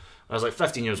know. I was like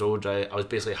 15 years old, right? I was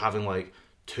basically having like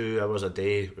 2 hours a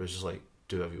day. It was just like,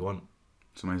 do whatever you want.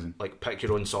 It's amazing. Like, pick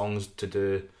your own songs to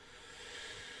do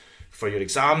for your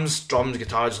exams, drums,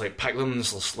 guitar, just like pick them,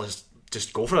 let's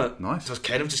just go for it. Nice. So I was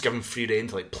kind of just given free rein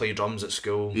to like play drums at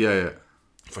school. Yeah.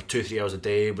 For 2-3 hours a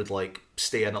day, would like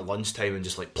stay in at lunchtime and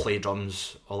just like play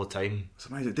drums all the time. It's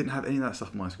amazing. I didn't have any of that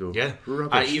stuff in my school. Yeah.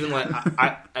 Rubbish. I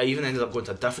even ended up going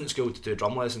to a different school to do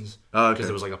drum lessons. Oh, okay. Because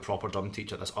there was like a proper drum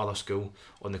teacher at this other school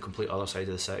on the complete other side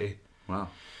of the city. Wow.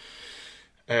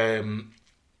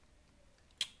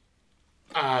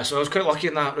 So I was quite lucky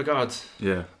in that regard.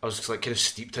 Yeah. I was just like kind of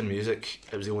steeped in music.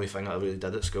 It was the only thing that I really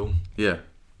did at school. Yeah.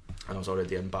 And I was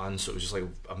already in bands, so it was just like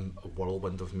a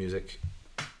whirlwind of music.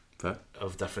 Fair.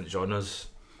 Of different genres.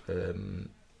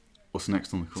 What's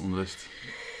next on the list?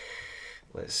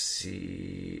 Let's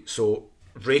see. So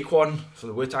Raekwon from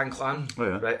the Wu-Tang Clan,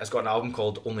 right, has got an album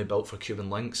called Only Built for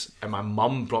Cuban Links, and my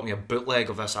mum brought me a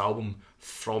bootleg of this album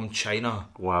from China.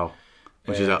 Wow.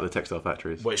 Which is out the textile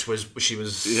factories. She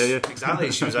was yeah.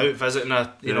 Exactly. She was out visiting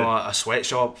a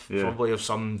sweatshop, probably of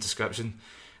some description.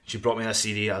 She brought me this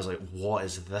CD. I was like, what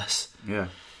is this? Yeah.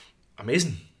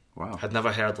 Amazing. Wow. Had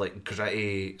never heard like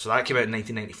gritty. So that came out in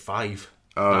 1995.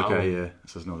 Oh, okay, album. Yeah.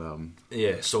 So it's not an album.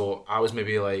 Yeah, so I was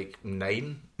maybe like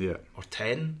 9 or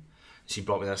 10. She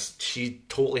brought me this. She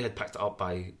totally had picked it up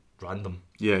by random.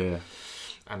 Yeah.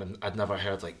 And I'd never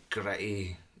heard like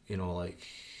gritty, like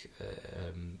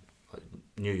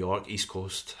New York, East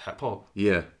Coast hip hop.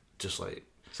 Yeah. Just like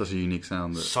such a unique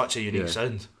sound. Such a unique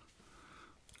sound.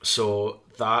 So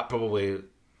that probably,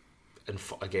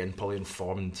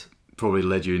 informed. Probably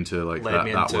led you into like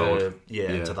that world.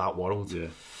 Yeah, into that world. Yeah.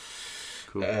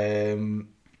 Cool.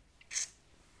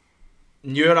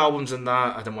 Newer albums in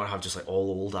that, I didn't want to have just like all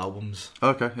old albums.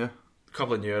 Okay, yeah. A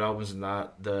couple of newer albums in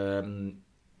that. The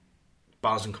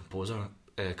Balance and Composure,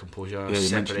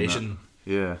 Separation.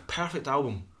 Yeah. Perfect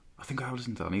album. I think I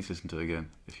listened to it. I need to listen to it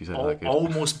again. If you said that.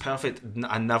 Almost perfect.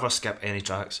 I never skip any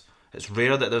tracks. It's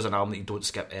rare that there's an album that you don't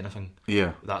skip anything.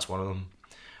 Yeah. That's one of them.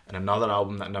 And another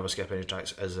album that I never skip any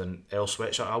tracks is an Earl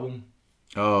Sweatshirt album.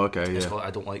 Oh, okay, yeah. It's called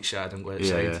I Don't Like Shit, I Don't Go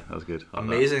Outside. Yeah, that was good.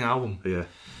 Amazing album. Yeah.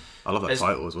 I love that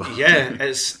title as well. Yeah,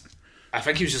 I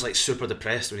think he was just like super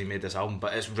depressed when he made this album,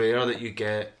 but it's rare that you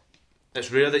get a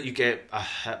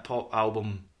hip hop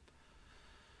album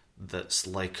that's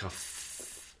like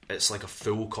it's like a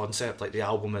full concept. Like the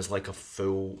album is like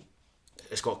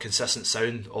it's got consistent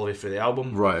sound all the way through the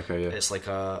album. Right, okay, yeah. It's like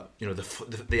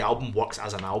the album works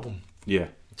as an album. Yeah.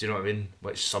 Do you know what I mean?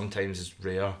 Which sometimes is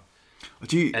rare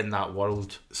in that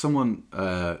world. Someone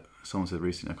said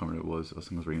recently, I can't remember what it was, I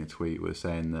think I was reading a tweet, was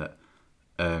saying that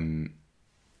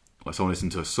like someone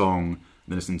listened to a song,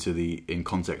 then listened to the in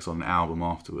context on an album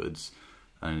afterwards,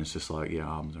 and it's just like, yeah,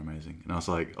 albums are amazing. And I was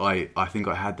like, I think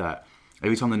I had that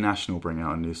every time the National bring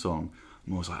out a new song.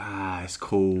 I'm always like, it's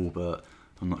cool, but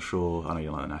I'm not sure. I know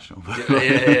you like the National, but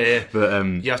yeah. But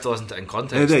you have to listen to it in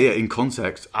context. Yeah, in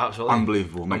context, absolutely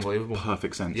unbelievable. Makes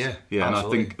perfect sense. Yeah. And I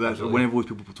think that whenever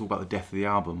people talk about the death of the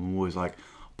album, I'm always like,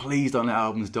 please don't let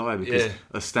albums die, because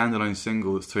a standalone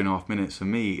single that's 2.5 minutes for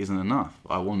me isn't enough.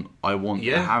 I want to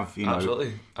have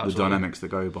the dynamics that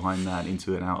go behind that,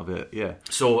 into it and out of it. Yeah.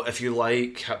 So if you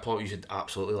like hip hop, you should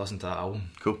absolutely listen to that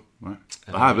album. Cool. Right.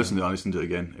 I have listened to it. I listened to it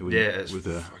again. It's with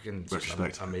fucking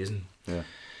retrospect. Amazing. Yeah.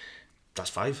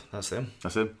 That's 5. That's them.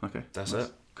 That's them. Okay. That's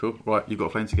it. Cool. Right, you've got a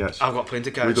plane to catch. I've got a plane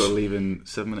to catch. We've got to leave in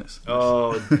 7 minutes.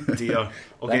 Oh dear.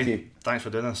 Okay. Thank you. Thanks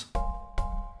for doing this.